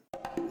Two.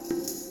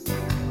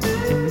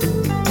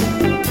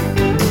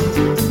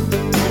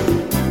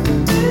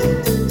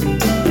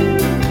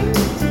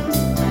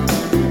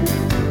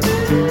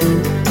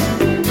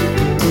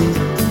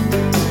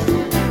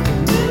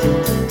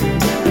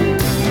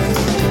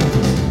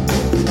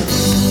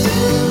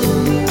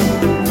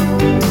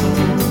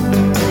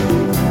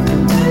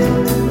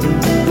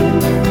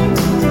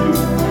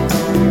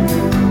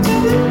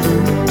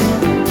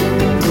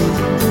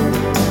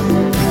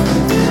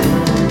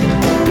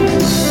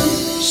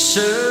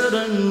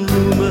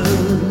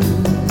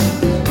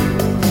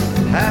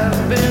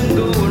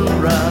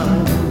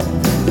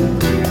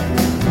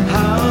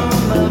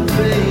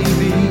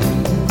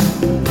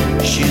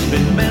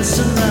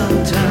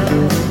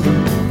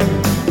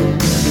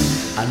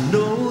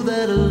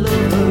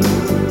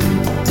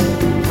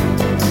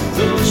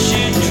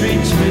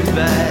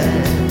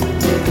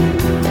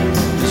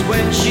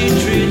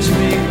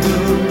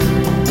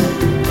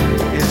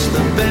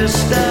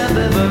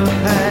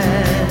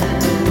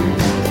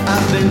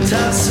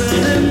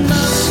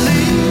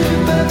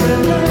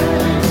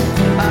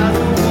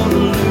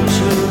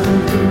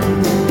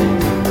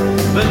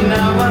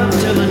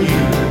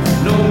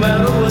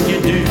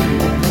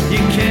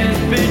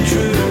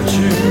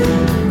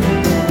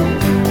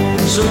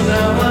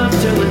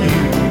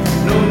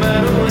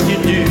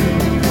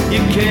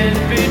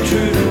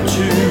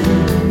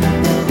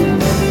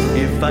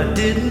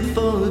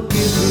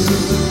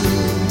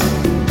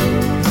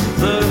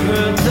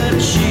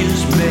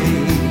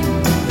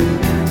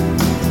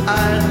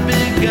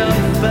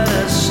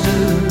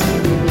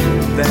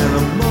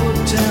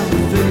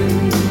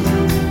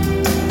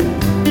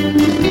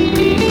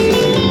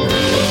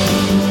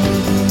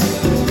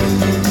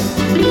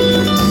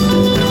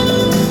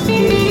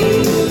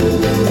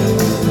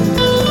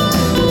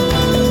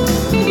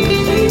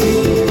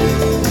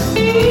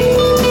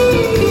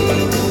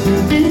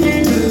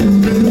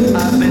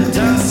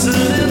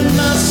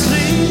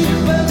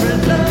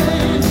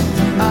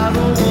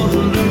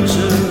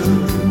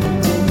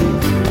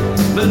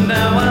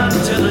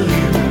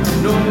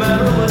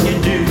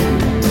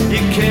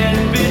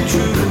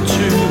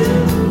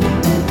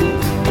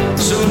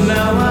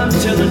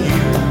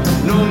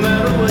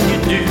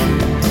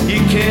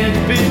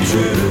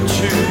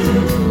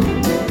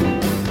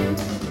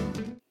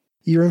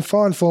 You're in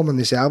fine form on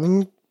this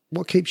album.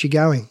 What keeps you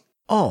going?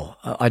 Oh,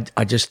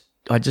 I just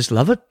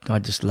love it. I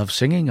just love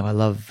singing. I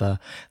love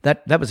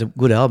that. That was a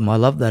good album. I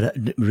love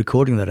that.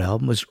 Recording that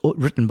album was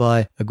written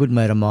by a good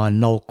mate of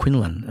mine, Noel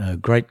Quinlan, a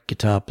great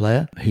guitar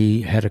player.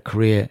 He had a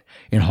career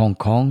in Hong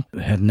Kong,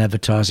 had an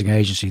advertising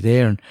agency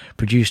there, and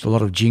produced a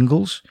lot of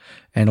jingles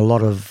and a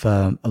lot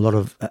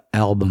of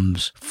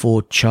albums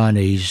for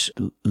Chinese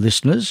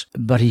listeners.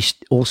 But he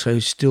also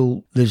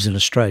still lives in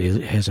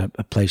Australia. Has a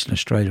place in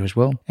Australia as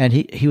well. And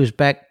he was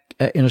back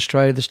in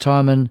Australia this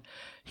time, and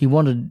he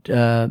wanted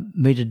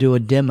me to do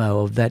a demo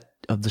of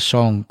the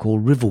song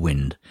called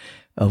Riverwind,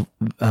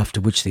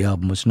 after which the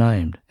album was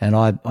named. And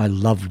I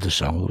loved the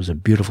song. It was a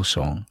beautiful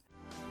song.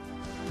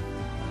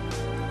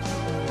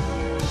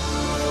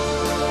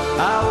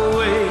 I'll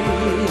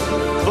wait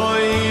for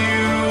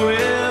you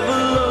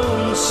ever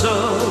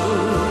lonesome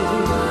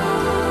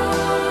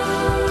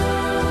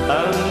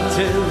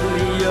until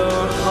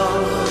your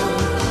heart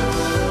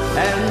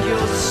and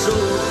your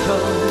soul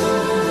come.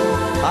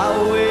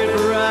 I'll wait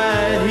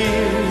right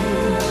here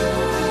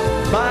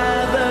by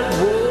that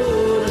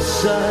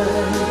waterside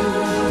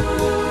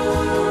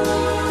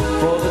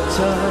for the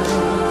time.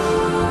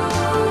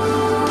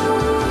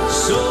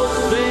 So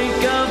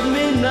think of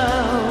me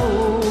now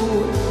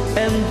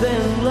and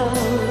then, love,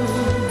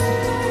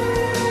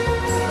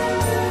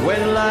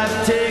 when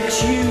life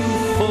takes you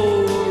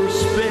for a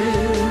spin.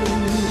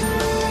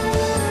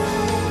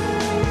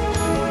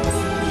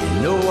 You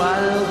know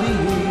I'll be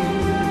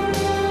here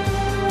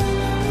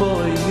for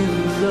you,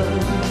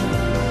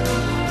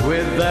 love,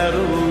 with that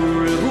old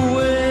river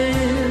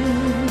wind,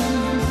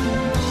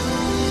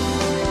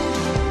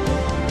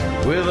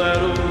 with that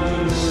old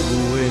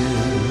river wind.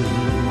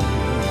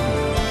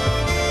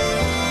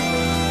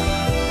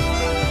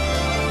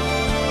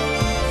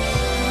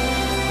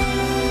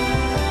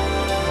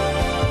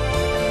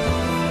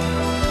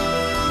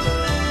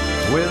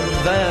 With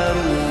that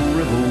old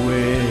river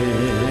wind.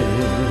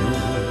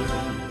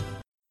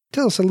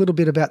 Tell us a little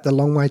bit about the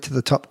Long Way to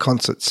the Top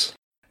concerts.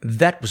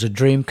 That was a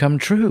dream come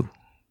true,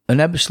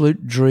 an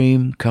absolute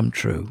dream come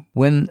true.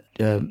 When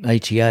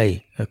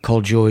ATA,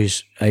 Col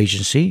Joy's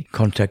agency,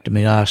 contacted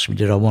me and asked me,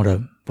 would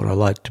I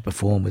like to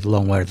perform with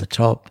Long Way to the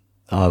Top?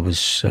 I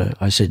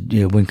said,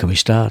 when can we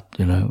start?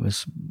 It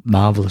was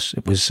marvellous.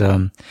 It was...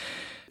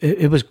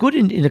 It was good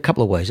in a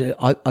couple of ways.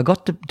 I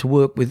got to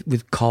work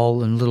with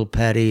Cole and Little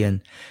Paddy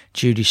and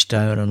Judy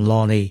Stone and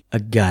Lonnie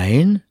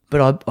again,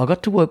 but I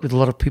got to work with a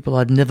lot of people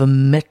I'd never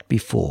met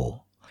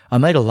before. I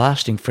made a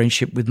lasting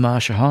friendship with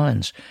Marsha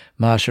Hines.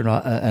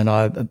 Marsha and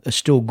I are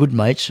still good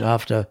mates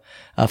after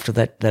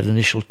that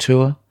initial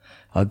tour.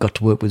 I got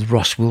to work with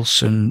Ross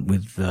Wilson,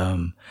 with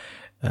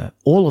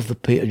all of the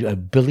people,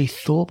 Billy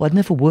Thorpe. I'd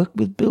never worked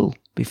with Bill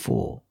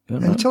before.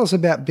 And tell us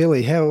about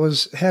Billy. How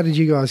did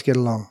you guys get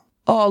along?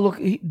 Oh, look,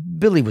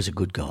 Billy was a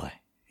good guy.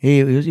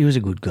 He was a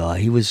good guy.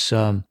 He was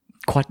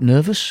quite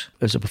nervous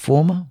as a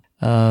performer,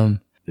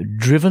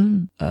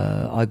 driven.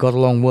 I got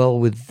along well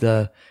with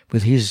the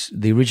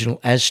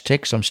original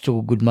Aztecs. I'm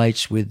still good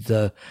mates with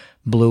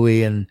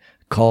Bluey and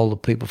Cole, the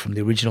people from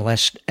the original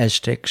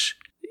Aztecs.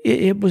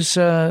 It was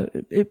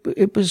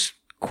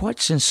quite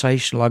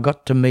sensational. I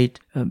got to meet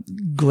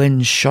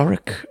Glenn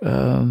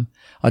Shorrock.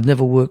 I'd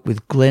never worked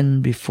with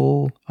Glenn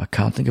before. I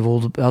can't think of all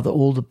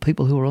the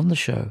people who were on the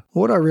show.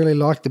 What I really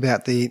liked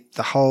about the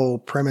whole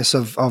premise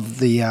of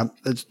the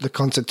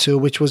concert tour,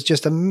 which was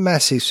just a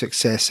massive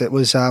success. It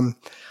was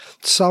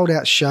sold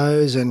out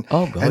shows and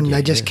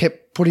they just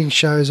kept putting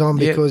shows on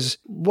because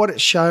what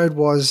it showed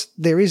was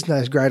there is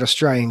no great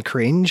Australian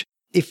cringe.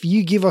 If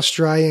you give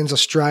Australians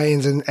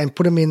and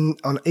put them in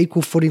on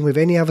equal footing with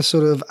any other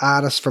sort of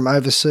artist from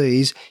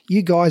overseas,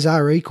 you guys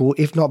are equal,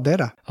 if not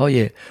better. Oh,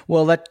 yeah.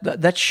 Well,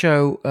 that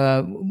show,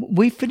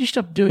 we finished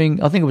up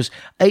doing, I think it was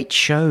 8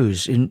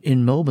 shows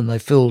in Melbourne. They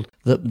filled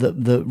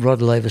the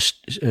Rod Laver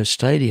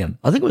Stadium.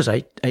 I think it was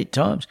eight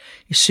times.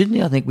 In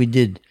Sydney, I think we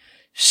did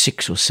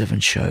 6 or 7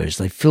 shows.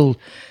 They filled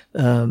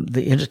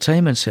the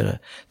entertainment centre.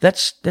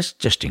 That's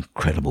just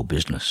incredible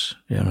business,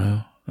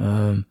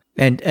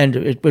 And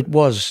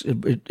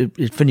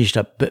it finished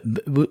up, but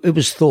it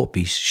was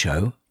Thorpe's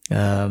show.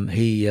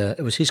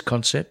 It was his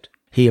concept.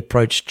 He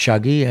approached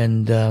Chuggy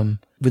and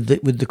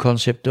with the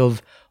concept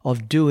of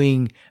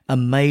doing a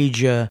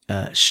major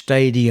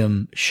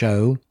stadium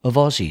show of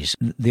Aussies.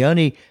 The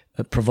only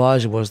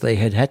proviso was they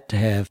had to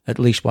have at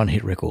least one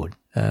hit record,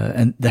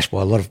 and that's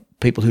why a lot of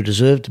people who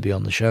deserved to be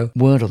on the show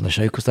weren't on the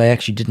show because they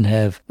actually didn't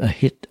have a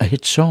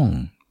hit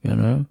song.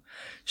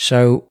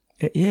 So.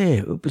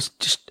 Yeah, it was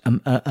just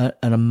an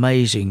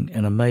amazing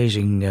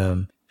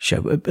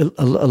show.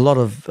 A lot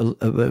of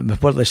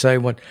what do they say?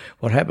 What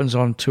happens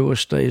on tour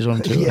stays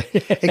on tour. Yeah,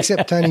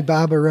 except Tony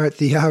Barber wrote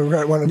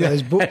one of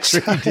those books.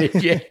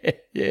 Yeah.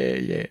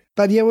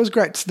 But yeah, it was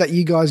great that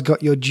you guys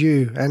got your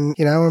due, and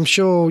I'm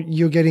sure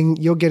you're getting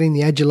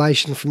the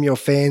adulation from your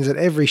fans at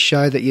every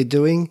show that you're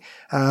doing.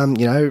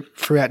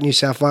 Throughout New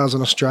South Wales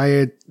and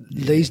Australia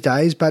these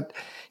days, but.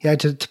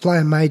 To play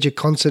a major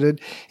concert,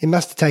 it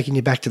must have taken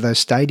you back to those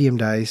stadium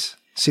days,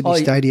 Sydney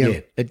Stadium.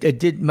 Yeah, it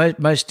did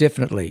most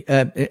definitely.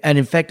 And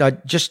in fact, I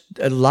just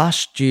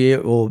last year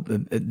or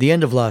at the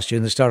end of last year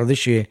and the start of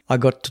this year, I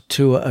got to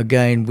tour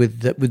again with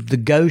the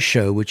Go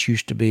Show, which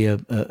used to be a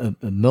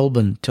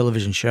Melbourne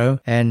television show.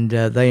 And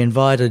they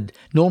invited,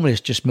 normally it's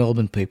just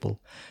Melbourne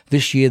people.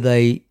 This year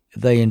they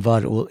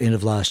invited, end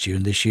of last year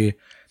and this year,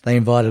 they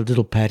invited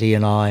Little Patty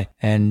and I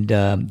and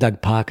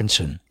Doug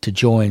Parkinson to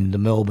join the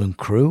Melbourne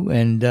crew,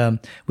 and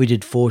we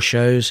did 4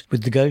 shows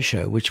with the Go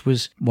Show, which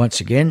was,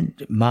 once again,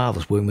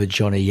 marvellous, working with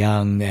Johnny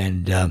Young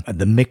and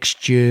the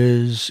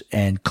Mixtures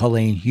and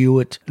Colleen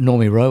Hewitt.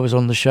 Normie Rowe was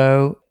on the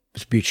show. It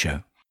was a beautiful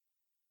show.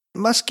 It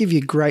must give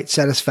you great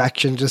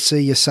satisfaction to see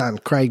your son,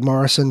 Craig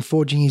Morrison,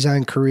 forging his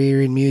own career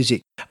in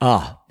music.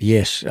 Ah,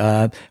 yes.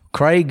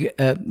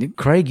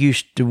 Craig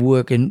used to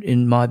work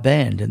in my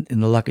band, in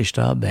the Lucky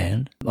Star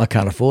band. I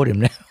can't afford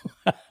him now.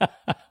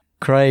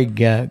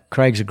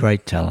 Craig's a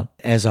great talent.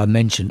 As I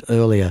mentioned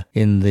earlier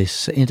in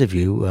this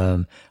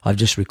interview, I've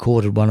just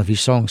recorded one of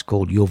his songs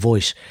called Your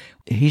Voice.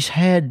 He's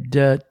had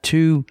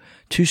two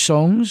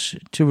songs,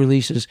 two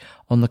releases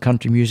on the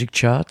country music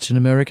charts in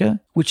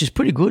America, which is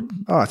pretty good.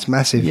 Oh, it's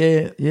massive.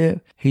 Yeah.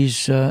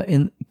 He's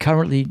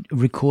currently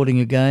recording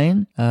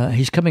again.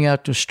 He's coming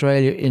out to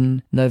Australia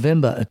in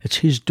November. It's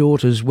his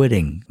daughter's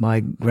wedding, my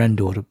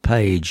granddaughter,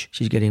 Paige.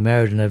 She's getting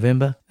married in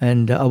November,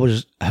 and I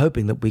was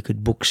hoping that we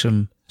could book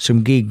some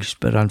gigs,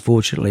 but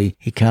unfortunately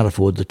he can't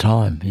afford the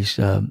time. He's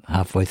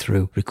halfway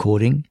through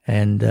recording,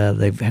 and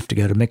they have to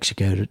go to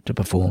Mexico to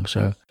perform.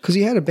 So because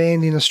he had a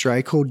band in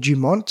Australia called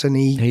Dumont, and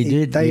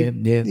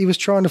he was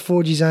trying to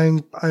forge his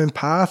own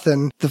path,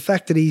 and the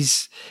fact that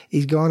he's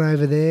gone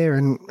over there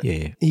and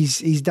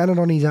he's done it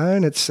on his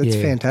own, it's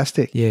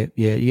fantastic. Yeah.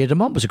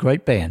 Dumont was a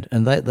great band,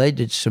 and they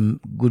did some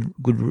good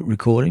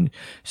recording,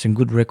 some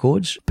good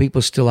records.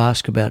 People still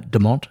ask about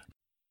Dumont.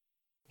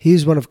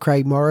 Here's one of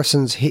Craig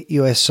Morrison's hit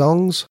US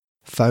songs,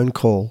 Phone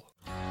Call.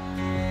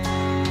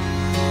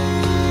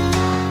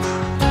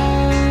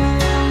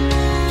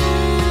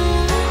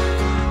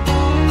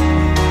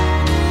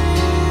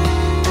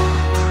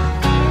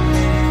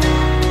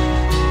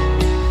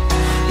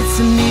 It's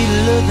the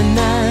middle of the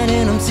night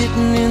and I'm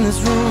sitting in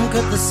this room.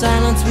 Cut the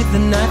silence with the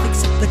knife,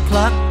 except the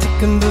clock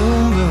ticking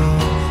boom, boom,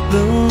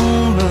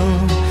 boom,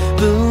 boom, boom,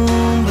 boom.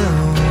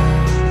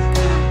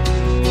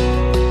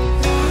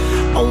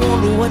 I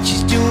wonder what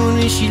she's doing,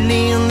 is she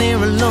laying there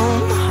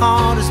alone? My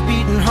heart is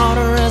beating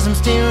harder as I'm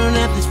staring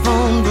at this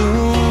phone.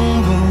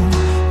 Boom, boom,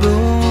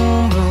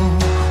 boom, boom,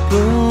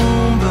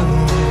 boom,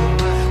 boom.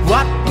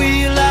 What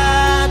will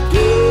I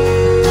do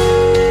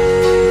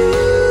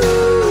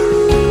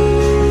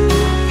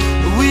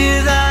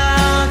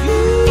without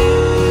you?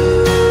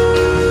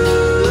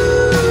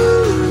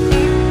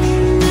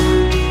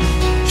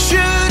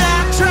 Should I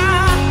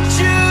try?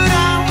 Should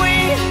I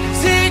wait?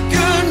 Say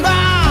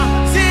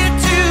goodbye? Is it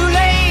too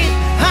late?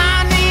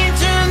 I need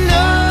to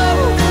know.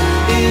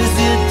 Is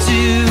it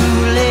too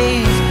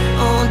late?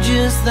 Or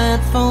just that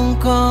phone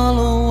call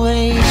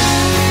away?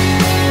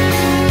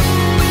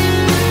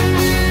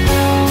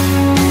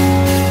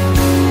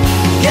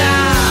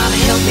 God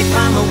help me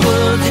find the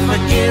words if I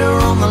get her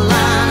on the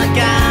line. I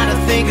gotta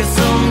think of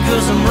something,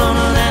 'cause I'm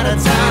running out of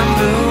time.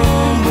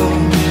 Boom, boom,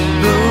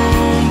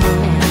 boom,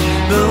 boom,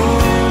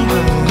 boom,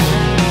 boom.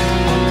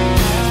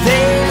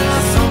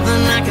 There's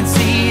something I can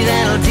see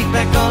that'll take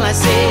back all I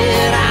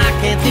said. I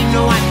can't think,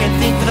 no, I can't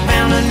think for the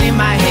pounding in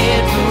my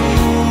head.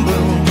 Boom,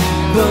 boom,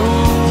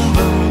 boom,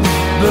 boom,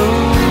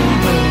 boom,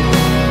 boom.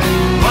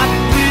 What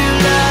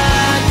will I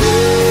do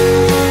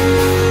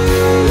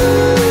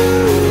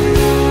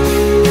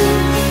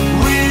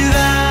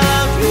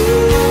without you?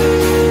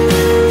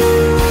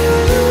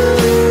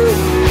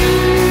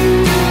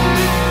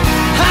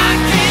 I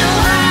can't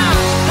lie,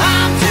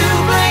 I'm to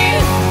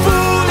blame.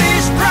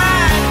 Foolish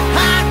pride, I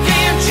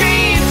can't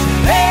change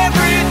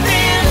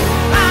everything.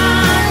 I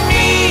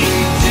need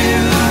to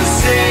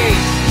say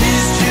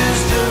it's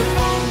just a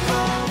phone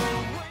call.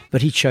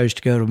 But he chose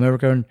to go to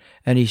America,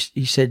 and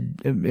he said,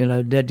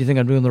 Dad, do you think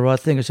I'm doing the right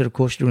thing? I said, of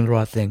course you're doing the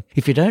right thing.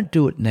 If you don't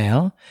do it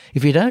now,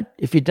 if you don't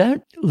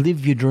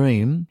live your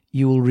dream,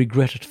 you will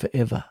regret it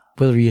forever.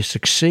 Whether you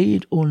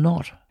succeed or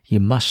not,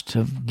 you must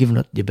have given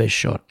it your best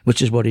shot,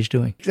 which is what he's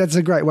doing. That's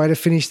a great way to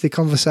finish the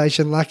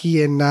conversation,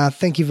 Lucky, and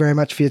thank you very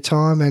much for your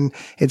time, and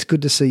it's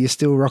good to see you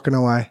still rocking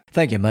away.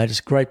 Thank you, mate. It's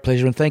a great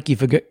pleasure, and thank you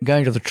for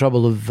going to the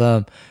trouble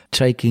of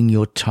taking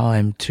your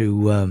time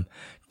to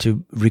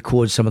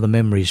record some of the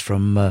memories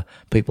from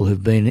people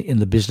who've been in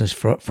the business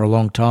for a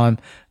long time,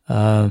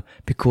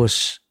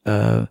 because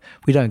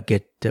we don't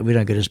get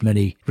as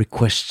many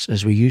requests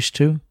as we used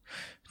to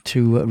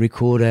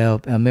record our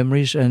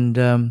memories,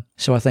 and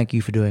so I thank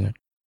you for doing it.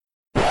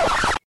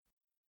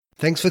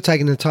 Thanks for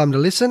taking the time to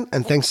listen,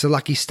 and thanks to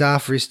Lucky Star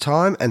for his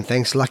time, and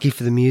thanks Lucky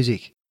for the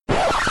music.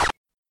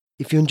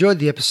 If you enjoyed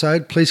the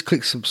episode, please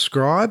click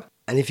subscribe,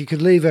 and if you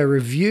could leave a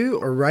review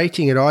or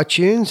rating at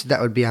iTunes,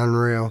 that would be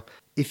unreal.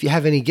 If you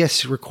have any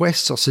guest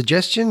requests or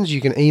suggestions,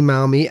 you can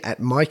email me at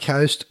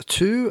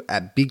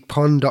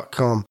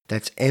mycoast2@bigpond.com.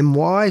 That's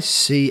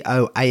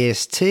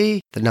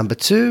MYCOAST, the number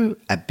 2,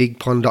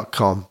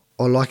 @bigpond.com.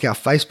 Or like our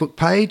Facebook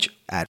page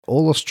at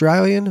All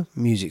Australian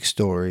Music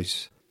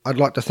Stories. I'd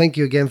like to thank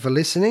you again for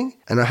listening,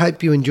 and I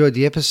hope you enjoyed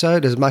the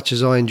episode as much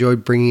as I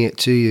enjoyed bringing it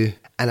to you.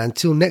 And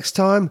until next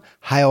time,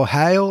 hail,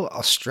 hail,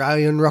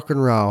 Australian rock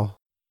and roll.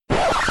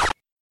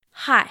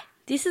 Hi,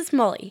 this is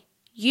Molly.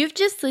 You've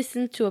just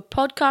listened to a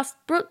podcast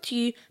brought to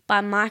you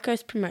by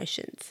Mycoast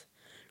Promotions.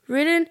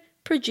 Written,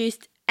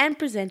 produced and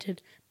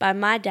presented by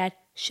my dad,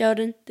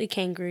 Sheldon the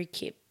Kangaroo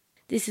Kid.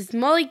 This is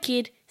Molly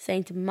Kidd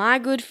saying to my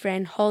good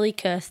friend Holly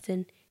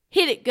Kirsten,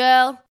 hit it,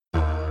 girl!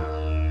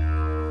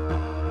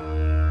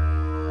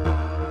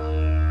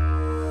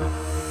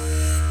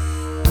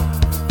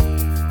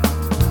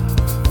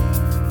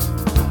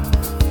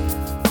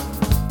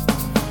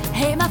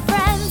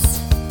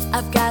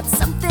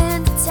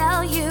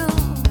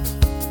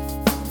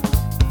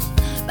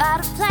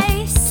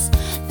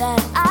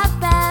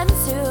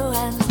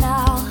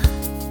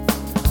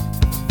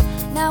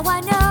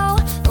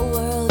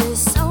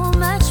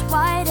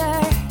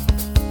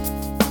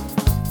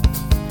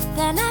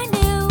 and I